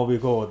Latina mom will be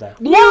cool with that.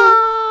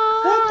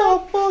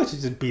 What the fuck? She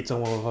just beats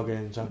him with a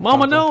fucking junk.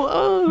 Mama,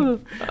 no.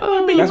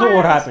 That's what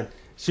would happen.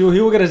 He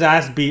would get his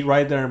ass beat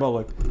right there in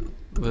public.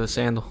 With a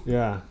sandal.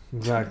 Yeah,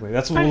 exactly.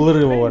 That's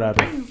literally what would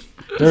happen.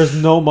 There's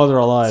no mother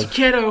alive.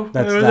 Kiddo.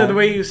 That's the that.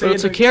 way you say So it.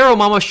 it's a Carol,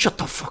 Mama. Shut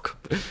the fuck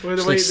up. Or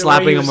Just like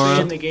slapping him in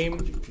around. the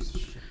game.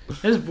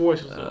 His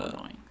voice was so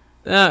annoying.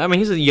 I mean,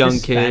 he's a young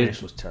His kid.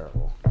 Spanish was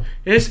terrible.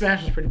 His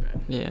Spanish was pretty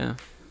bad. Yeah.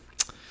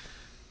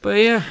 But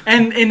yeah.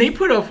 And they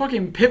put a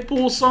fucking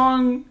Pitbull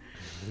song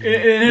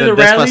in The the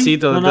rally.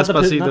 Despacito. not the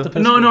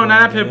Despacito. No,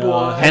 not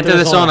Pitbull. Gente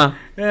de zona.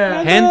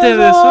 Yeah. Gente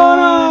de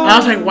zona. And I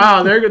was like,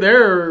 wow,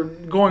 they're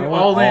going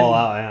all in. All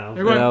out, yeah.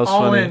 They're going that was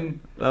all funny. in.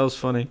 That was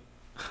funny.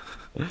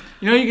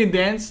 You know you can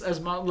dance as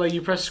like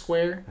you press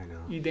square, I know.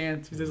 you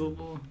dance. There's a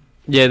little.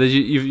 Yeah, did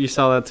you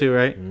saw that too,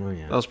 right? Oh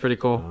yeah. That was pretty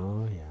cool.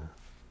 Oh yeah.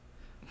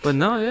 But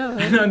no, yeah.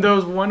 And there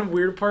was one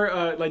weird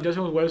part, like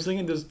Justin was web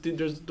slinging. There's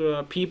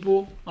the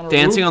people on a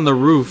Dancing roof, on the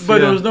roof. but yeah.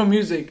 there was no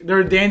music. They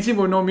were dancing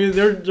but no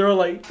music. They're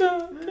like,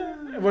 but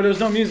there was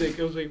no music.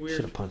 It was like Should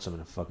weird. have punched him in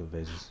the fucking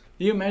faces.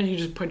 Can you imagine you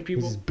just punch He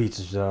people? just beats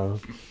his job.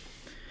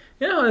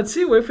 Yeah, let's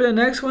see. Wait for the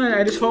next one.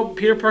 I just hope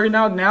Peter Parker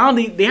now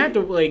they have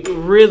to like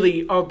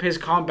really up his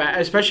combat,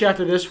 especially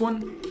after this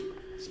one.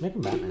 Let's make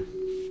him Batman.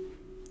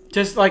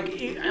 Just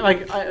add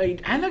like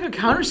a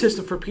counter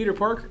system for Peter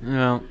Parker.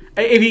 Yeah.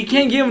 If you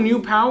can't give him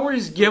new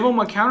powers, give him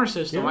a counter Give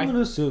system. him a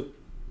new suit.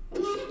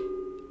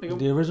 Like,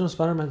 The original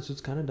Spider-Man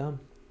suit's kind of dumb.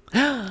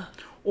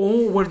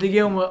 oh, what if they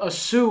give him a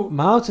suit?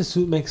 Miles'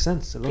 suit makes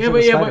sense. It looks Yeah, like but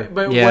a yeah, spider.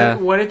 but Yeah.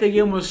 what if they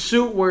give him a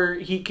suit where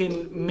he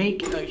can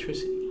make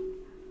electricity?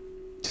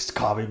 Just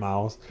copy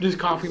Miles. Just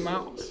copy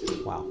Miles.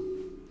 Wow.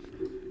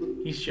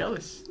 He's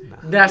jealous. Nah.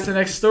 That's the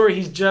next story.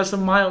 He's just a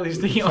Miles. He's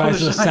thinking all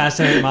Tries the to time.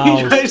 assassinate He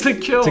Miles tries to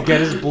kill. to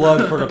get his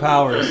blood for the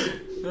powers.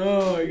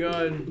 Oh my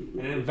god. And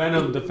then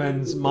Venom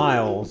defends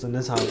Miles, and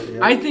that's how. Yeah.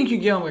 I think you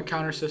give him a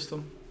counter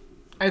system.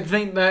 I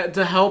think that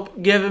to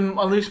help give him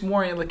at least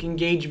more like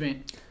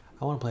engagement.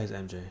 I want to play as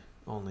MJ,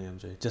 only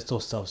MJ, just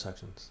those stealth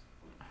sections.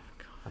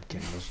 I'm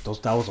kidding.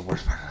 That was the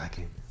worst part of that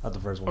game. Not the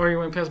first one. Or you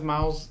went past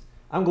Miles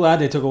I'm glad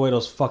they took away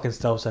those fucking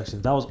stealth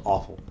sections. That was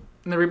awful.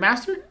 in the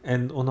remaster.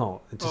 And well,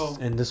 no, it's just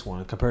in this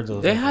one compared to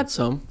the They first had one.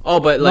 some. Oh,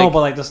 but like. No, but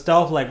like the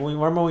stealth, like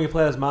remember when you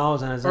played as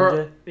Miles and as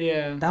MJ?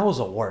 Yeah. That was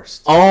the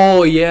worst.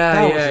 Oh yeah,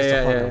 That yeah, was just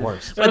yeah, the fucking yeah.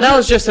 worst. But that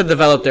was just to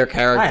develop their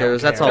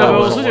characters. That's all care. Oh, it it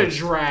was. was the such a worst.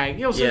 drag.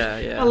 It was Yeah,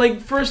 such, yeah.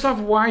 Like first off,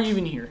 why are you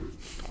even here?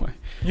 Why?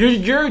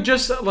 You're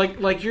just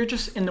like you're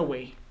just in the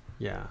way.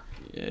 Yeah.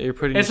 Yeah, you're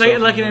pretty. It's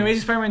like in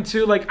Amazing Spider-Man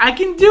 2, like I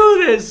can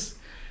do this.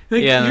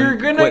 Like Yeah, you're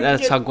gonna.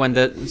 That's get,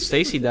 how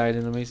Stacy died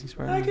in Amazing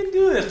Spider-Man. I can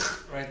do this.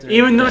 Right there.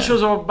 even though Yeah. she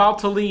was about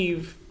to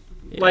leave,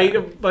 Yeah.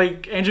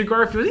 like Andrew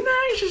Garfield, nah,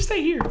 you should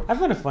stay here. I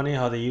find it funny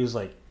how they use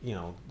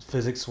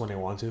physics when they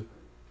want to.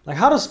 Like,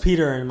 how does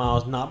Peter and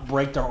Miles not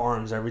break their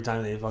arms every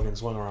time they fucking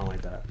swing around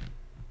like that?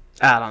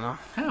 I don't know.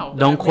 How?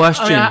 Don't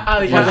question. Like,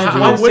 Well, how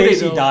when would they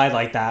Stacy though? died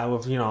like that,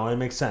 with it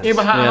makes sense. Yeah,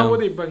 but how Yeah.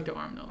 would they break the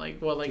arm though? Like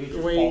what? Like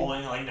You're wait.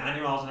 falling like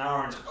 90 miles an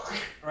hour and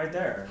right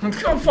there.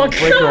 Oh fuck!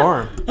 Break your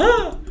arm.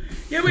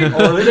 Yeah, but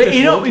Or at least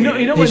you know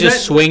He's what,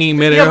 just swinging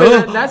midair.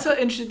 Yeah, but that's an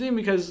interesting thing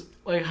because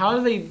like how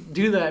do they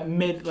do that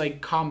mid like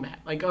combat?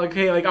 Like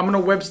okay, like I'm gonna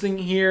web sling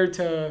here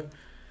to.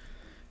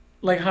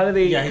 Like how do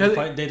they?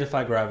 Yeah, they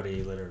defy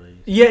gravity, literally.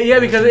 Yeah,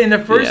 because in the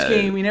first Yeah.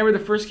 game, you remember the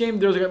first game,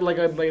 there was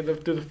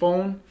the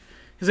phone.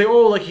 He's like,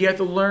 oh, like you have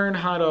to learn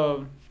how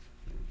to,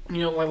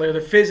 like the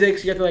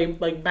physics. You have to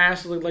like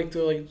master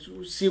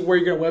to see where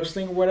you're gonna web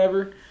sling or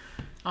whatever.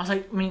 I was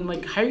like, I mean,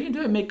 like how are you gonna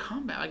do it mid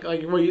combat?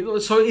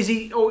 So is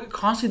he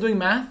constantly doing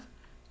math?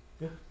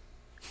 Yeah.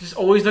 Just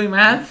always doing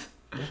math.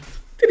 Yeah.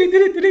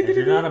 If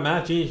you're not a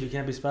math genius, you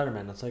can't be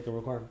Spider-Man. That's like a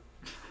requirement.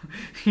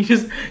 He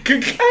just A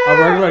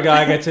regular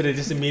guy gets it, they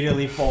just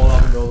immediately fall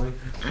off a building.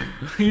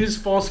 he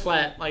just falls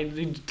flat, like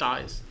he just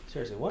dies.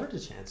 Seriously, what are the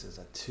chances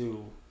that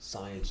two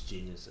science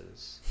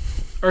geniuses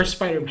Or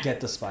Spider-Man. get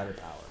the spider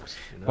powers?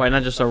 You know? Why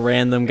not just a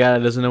random guy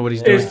that doesn't know what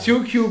he's doing? There's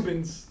two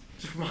Cubans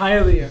from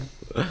Hialeah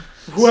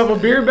who have a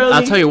beer belly.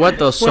 I'll tell you what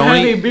though, Who have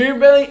a Sony. beer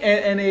belly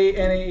and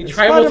a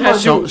tribal Spider-Man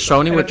tattoo.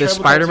 Sony And with a this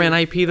tribal Spider-Man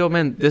tattoo. IP though,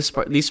 man.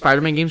 These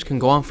Spider-Man games can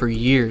go on for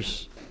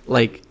years.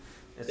 Like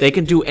they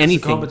can do It's a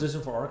anything.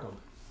 competition for Arkham.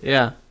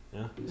 Yeah.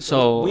 Yeah.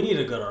 So- we need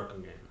a good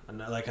Arkham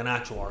game, like an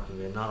actual Arkham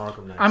game, not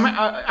Arkham Knight.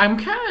 I'm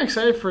kind of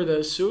excited for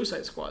the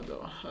Suicide Squad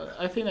though.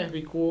 I think that'd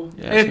be cool.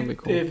 Yeah, it's gonna be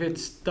cool. If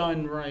it's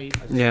done right. I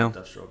just Yeah.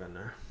 put Deathstroke in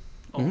there.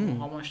 Oh, Mm.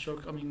 how much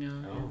stroke? I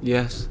mean, Oh.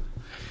 Yes.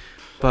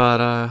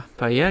 But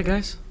yeah,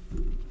 guys.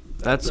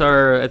 I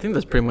think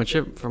that's pretty much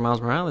it for Miles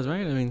Morales,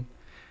 right? I mean,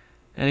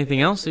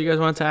 anything else that you guys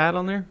wanted to add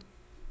on there?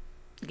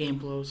 game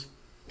blows.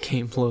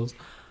 Game flows.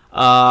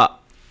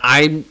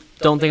 I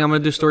don't think I'm gonna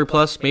do Story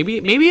Plus.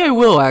 Maybe I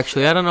will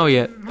actually. I don't know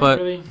yet. Not But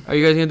really. are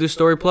you guys gonna do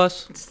Story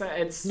Plus?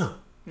 It's No.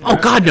 Oh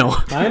God, no.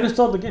 I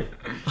installed the game.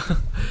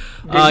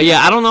 Yeah,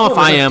 I don't know if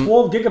I there's am.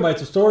 12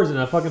 gigabytes of storage in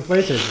that fucking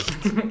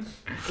PlayStation.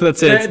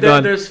 That's it. It's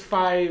done. There's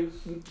five.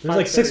 There's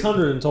like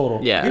 600 in total.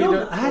 Yeah. You know,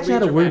 They're I actually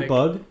had a weird dramatic.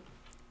 bug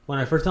when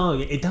I first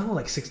downloaded it. It downloaded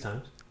like 6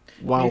 times.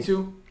 Wow. Me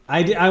too.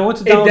 I went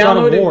to It download God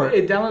of War.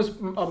 It downloads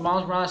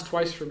Miles Morales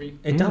twice for me.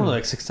 It downloaded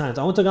like 6 times.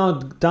 I went to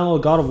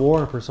download God of War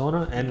and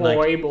Persona, and Boy,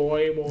 like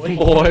boy.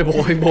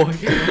 boy.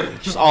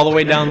 Just all the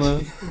way down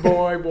the.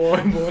 boy.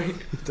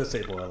 it does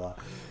say boy a lot.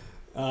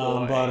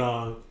 Boy.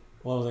 But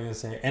what was I gonna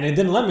say? And it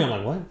didn't let me. I'm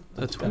like, what?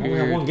 That's I only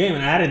have weird. one game,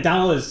 and I had it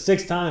downloaded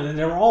 6 times, and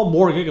they were all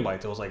more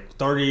gigabytes. It was like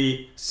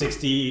 30,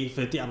 60,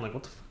 50. I'm like,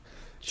 what the fuck?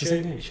 It's the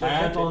same game. I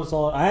had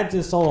to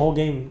install the whole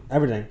game,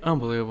 everything,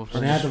 Unbelievable.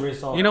 and I had to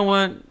reinstall. You know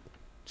what?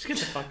 Just get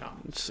the fuck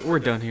out. We're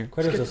done here.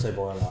 Critics will say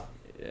boy a lot.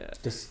 Yeah.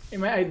 Just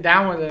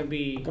That one would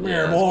be come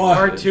Yeah, here, boy.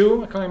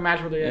 R2. I can't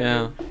imagine what they're Yeah.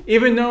 gonna do.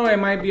 Even though it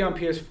might be on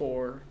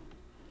PS4.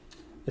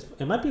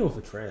 It might be with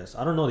Atreus.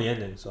 I don't know the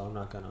ending, so I'm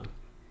not gonna.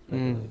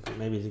 Mm.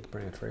 Maybe they could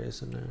bring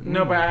Atreus in there.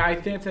 No, but I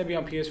think it's gonna be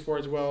on PS4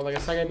 as well. Like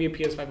it's not gonna be a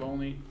PS5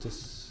 only.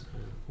 Just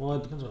well,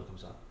 it depends when it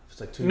comes out. If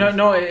it's like 2 No, years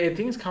no, from I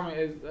think it's coming.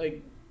 It's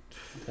like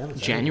They haven't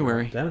said January.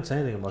 anything. They haven't said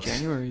anything about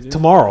January, dude.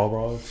 tomorrow,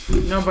 bro.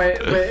 no,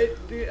 but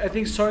I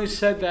think Sony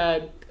said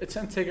that it's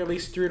gonna take at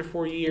least 3 to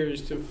 4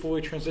 years to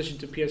fully transition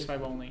to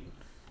PS5 only.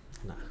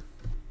 Nah.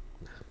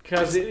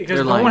 Because They're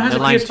no lying. one has a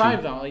They're lying PS5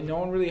 too. though. Like no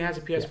one really has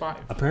a PS5.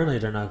 Apparently,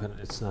 they're not gonna.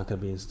 It's not gonna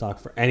be in stock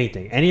for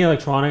anything. Any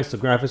electronics, the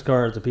graphics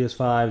cards, the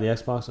PS5, the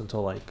Xbox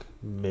until like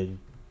mid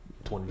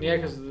 20. Yeah,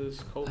 because of this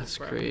COVID. That's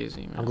crap.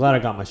 crazy, man. I'm glad I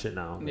got my shit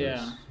now. 'cause,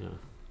 Yeah.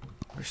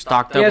 We're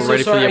stocked up. Yeah, We're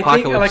ready for the I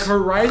apocalypse. think like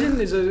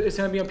Horizon is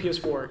gonna be on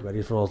PS4.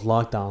 Ready for those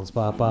lockdowns,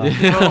 Papa.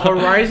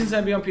 Horizon's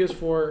gonna be on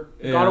PS4.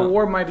 Yeah. God of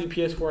War might be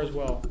PS4 as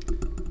well.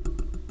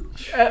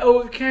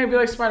 Can it be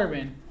like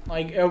Spider-Man?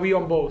 Like it'll be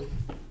on both.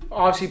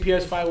 Obviously,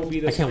 PS5 will be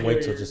the. I can't wait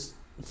till superior. just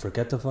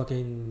forget the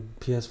fucking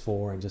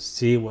PS4 and just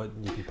see what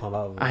you can pump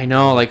out. I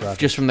know, like graphics.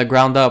 just from the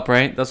ground up,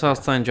 right? That's what I was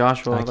telling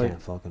Joshua. I like,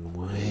 can't fucking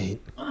wait.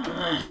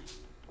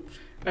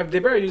 They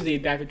better use the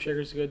adaptive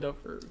triggers good though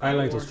for. I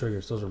like those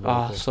triggers. Those are really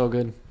oh, cool. so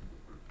good,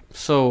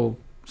 so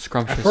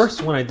scrumptious. At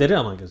first, when I did it,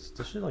 I'm like, is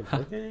this shit like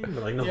working?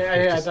 But like, no. Yeah,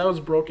 it's yeah, just- that was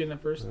broken at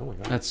first. Oh my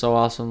god. That's so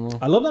awesome. Though.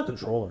 I love that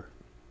controller.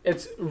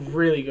 It's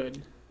really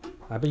good.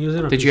 I've been using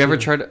it. On Did you PC. ever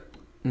try to?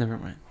 Never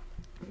mind.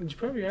 You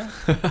probably yeah.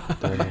 Oh,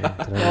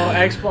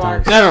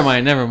 Xbox. Never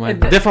mind. Never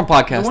mind. Different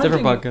podcast. One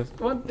Different thing- podcast.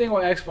 One thing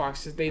about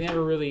Xbox is they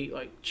never really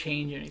like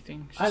change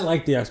anything. It's I just-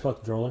 like the Xbox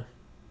controller.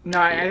 No,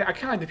 I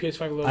kind of like the PS5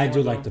 a little. I more,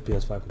 do though. like the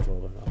PS5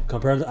 controller. Though.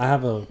 Compared, to, I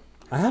have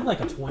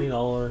like a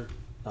 $20.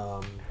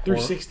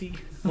 360.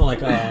 No,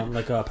 like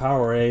a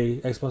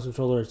PowerA Xbox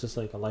controller. It's just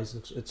like a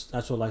license. It's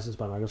actual licensed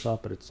by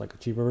Microsoft, but it's like a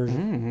cheaper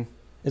version.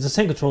 It's the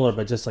same controller,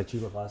 but just like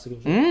cheaper plastic.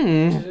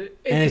 And shit.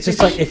 And it's just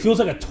like it feels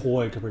like a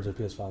toy compared to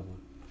the PS5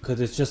 one, because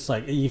it's just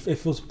like it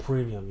feels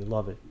premium. You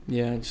love it.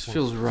 Yeah, it just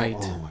feels right.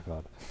 Oh my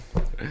god.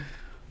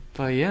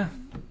 But yeah,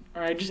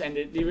 All right, just end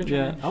it. Even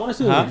Yeah. I want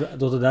to see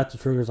those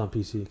adaptive triggers on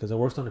PC because it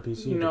works on the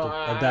PC. No,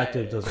 but the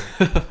adaptive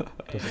doesn't.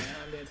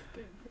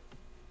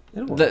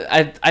 It'll work.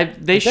 they If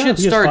they have should a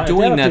start PS5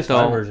 doing if they have a that PS5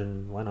 though.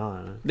 Version, why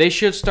not? They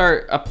should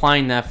start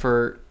applying that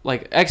for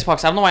like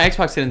Xbox. I don't know why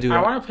Xbox didn't do I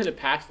that. want to play the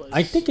pathless.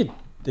 I think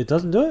it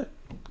doesn't do it.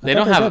 They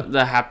don't have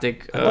the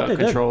haptic I thought they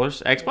did.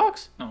 controllers.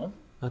 Xbox? No.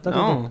 I thought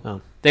No. they did.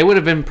 Oh. They would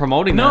have been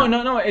promoting No, that.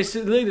 no. It's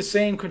literally the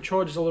same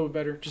controller, just a little bit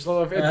better. Just a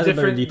little bit It has a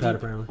better different. D-pad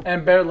apparently.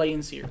 And better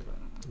latency.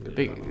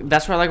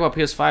 That's what I like about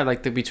PS5.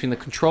 Like between the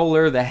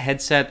controller, the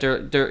headset,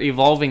 they're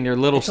evolving their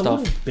little It's a stuff.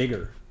 little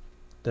bigger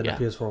than Yeah.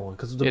 the PS4 one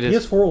because the It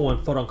is. PS4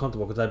 one felt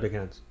uncomfortable because I had big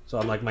hands. So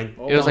I'm like It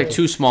was like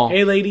too small.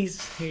 Hey,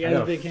 ladies. You I guys got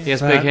have a big hands. He has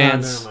fat- big no,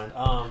 hands. never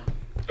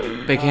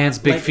mind. Big hands,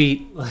 big like-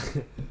 feet.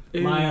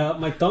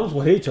 My thumbs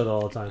will hit each other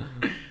all the time,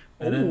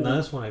 and then Ooh.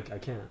 this one I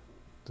can't.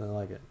 So I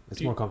like it. It's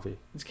Dude. more comfy.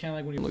 It's kind of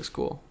like when It you looks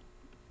cool.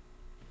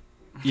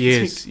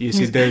 Yes, yes,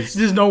 it does.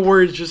 There's no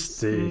words, just.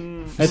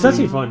 See. It's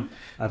actually fun.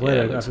 I played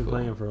Yeah, it. it I've looks been cool.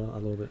 playing it for a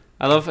little bit.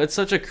 I love. It's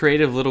such a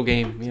creative little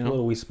game. You A know,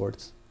 little Wii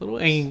Sports. little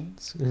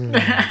aims.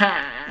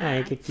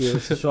 I kick you.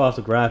 Show off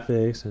the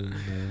graphics and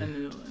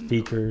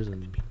features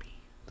and.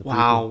 the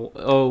Wow.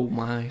 Oh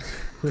my.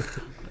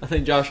 I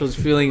think Joshua's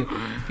feeling. He's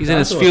people. in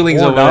his That's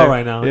feelings what's over going there on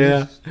right now.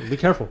 Yeah. Be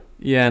careful.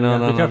 Yeah. No. Yeah,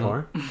 No. be No.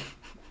 careful. no.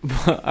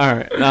 Huh? All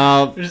right.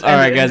 Just All end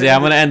right, it, guys. end Yeah, it.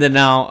 I'm gonna end it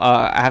now.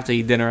 I have to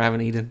eat dinner. I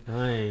haven't eaten.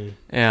 Aye.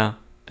 Yeah.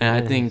 And I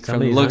Yeah, think from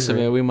the somebody's looks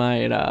hungry. of it, we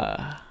might.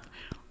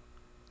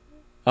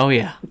 Oh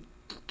yeah.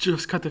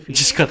 Just cut the feet.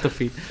 Just cut the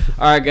feed.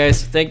 All right,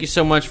 guys. Thank you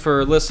so much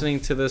for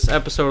listening to this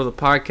episode of the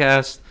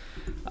podcast.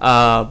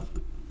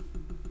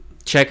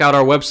 Check out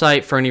our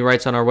website. Fernie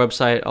writes on our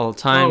website all the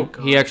time. Oh,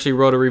 God. He actually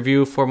wrote a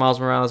review for Miles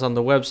Morales on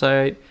the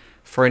website.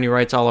 Fernie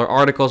writes all our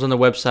articles on the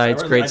website.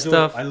 It's great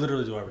stuff. I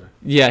literally do everything.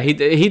 Yeah,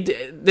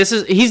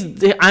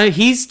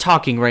 he's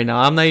talking right now.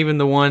 I'm not even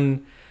the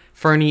one.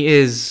 Fernie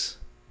is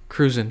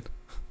cruising.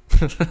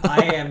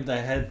 I am the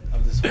head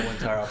of this whole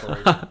entire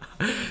operation.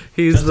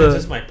 He's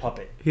Just my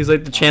puppet. he's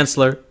like the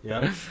chancellor.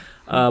 Yeah.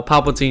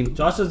 Palpatine.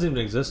 Josh doesn't even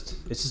exist.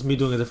 It's just me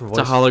doing a different It's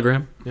a voice.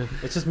 hologram. Yeah.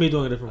 It's just me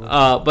doing a different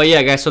voice. But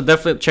yeah, guys, so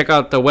definitely check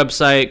out the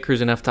website,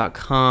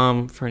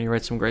 cruisinf.com. Fernie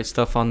writes some great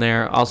stuff on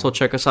there. Also,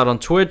 check us out on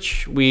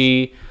Twitch.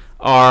 We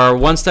are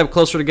one step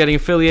closer to getting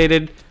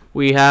affiliated.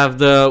 We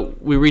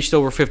reached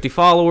over 50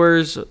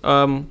 followers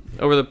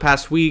over the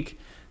past week.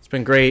 It's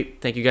been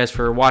great. Thank you guys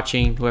for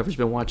watching, whoever's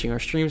been watching our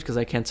streams, because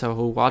I can't tell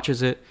who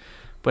watches it.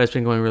 But it's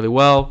been going really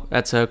well.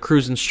 That's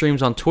Cruisin'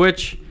 Streams on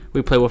Twitch.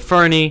 We play with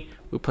Fernie.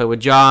 We play with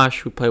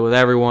Josh. We play with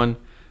everyone.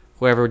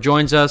 Whoever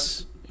joins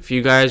us. If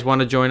you guys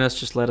want to join us,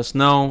 just let us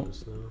know.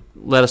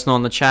 Let us know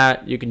in the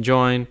chat. You can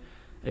join.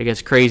 It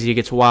gets crazy. It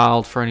gets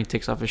wild. Fernie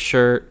takes off his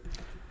shirt.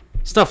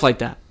 Stuff like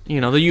that. You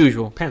know, the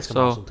usual. Pants come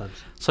off sometimes.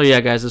 So yeah,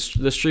 guys,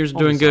 the stream's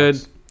Only doing good.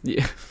 socks.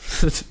 Yeah.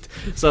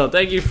 So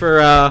thank you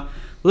for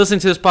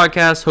listening to this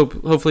podcast.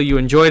 Hopefully you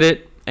enjoyed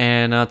it.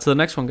 And to the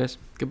next one, guys.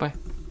 Goodbye.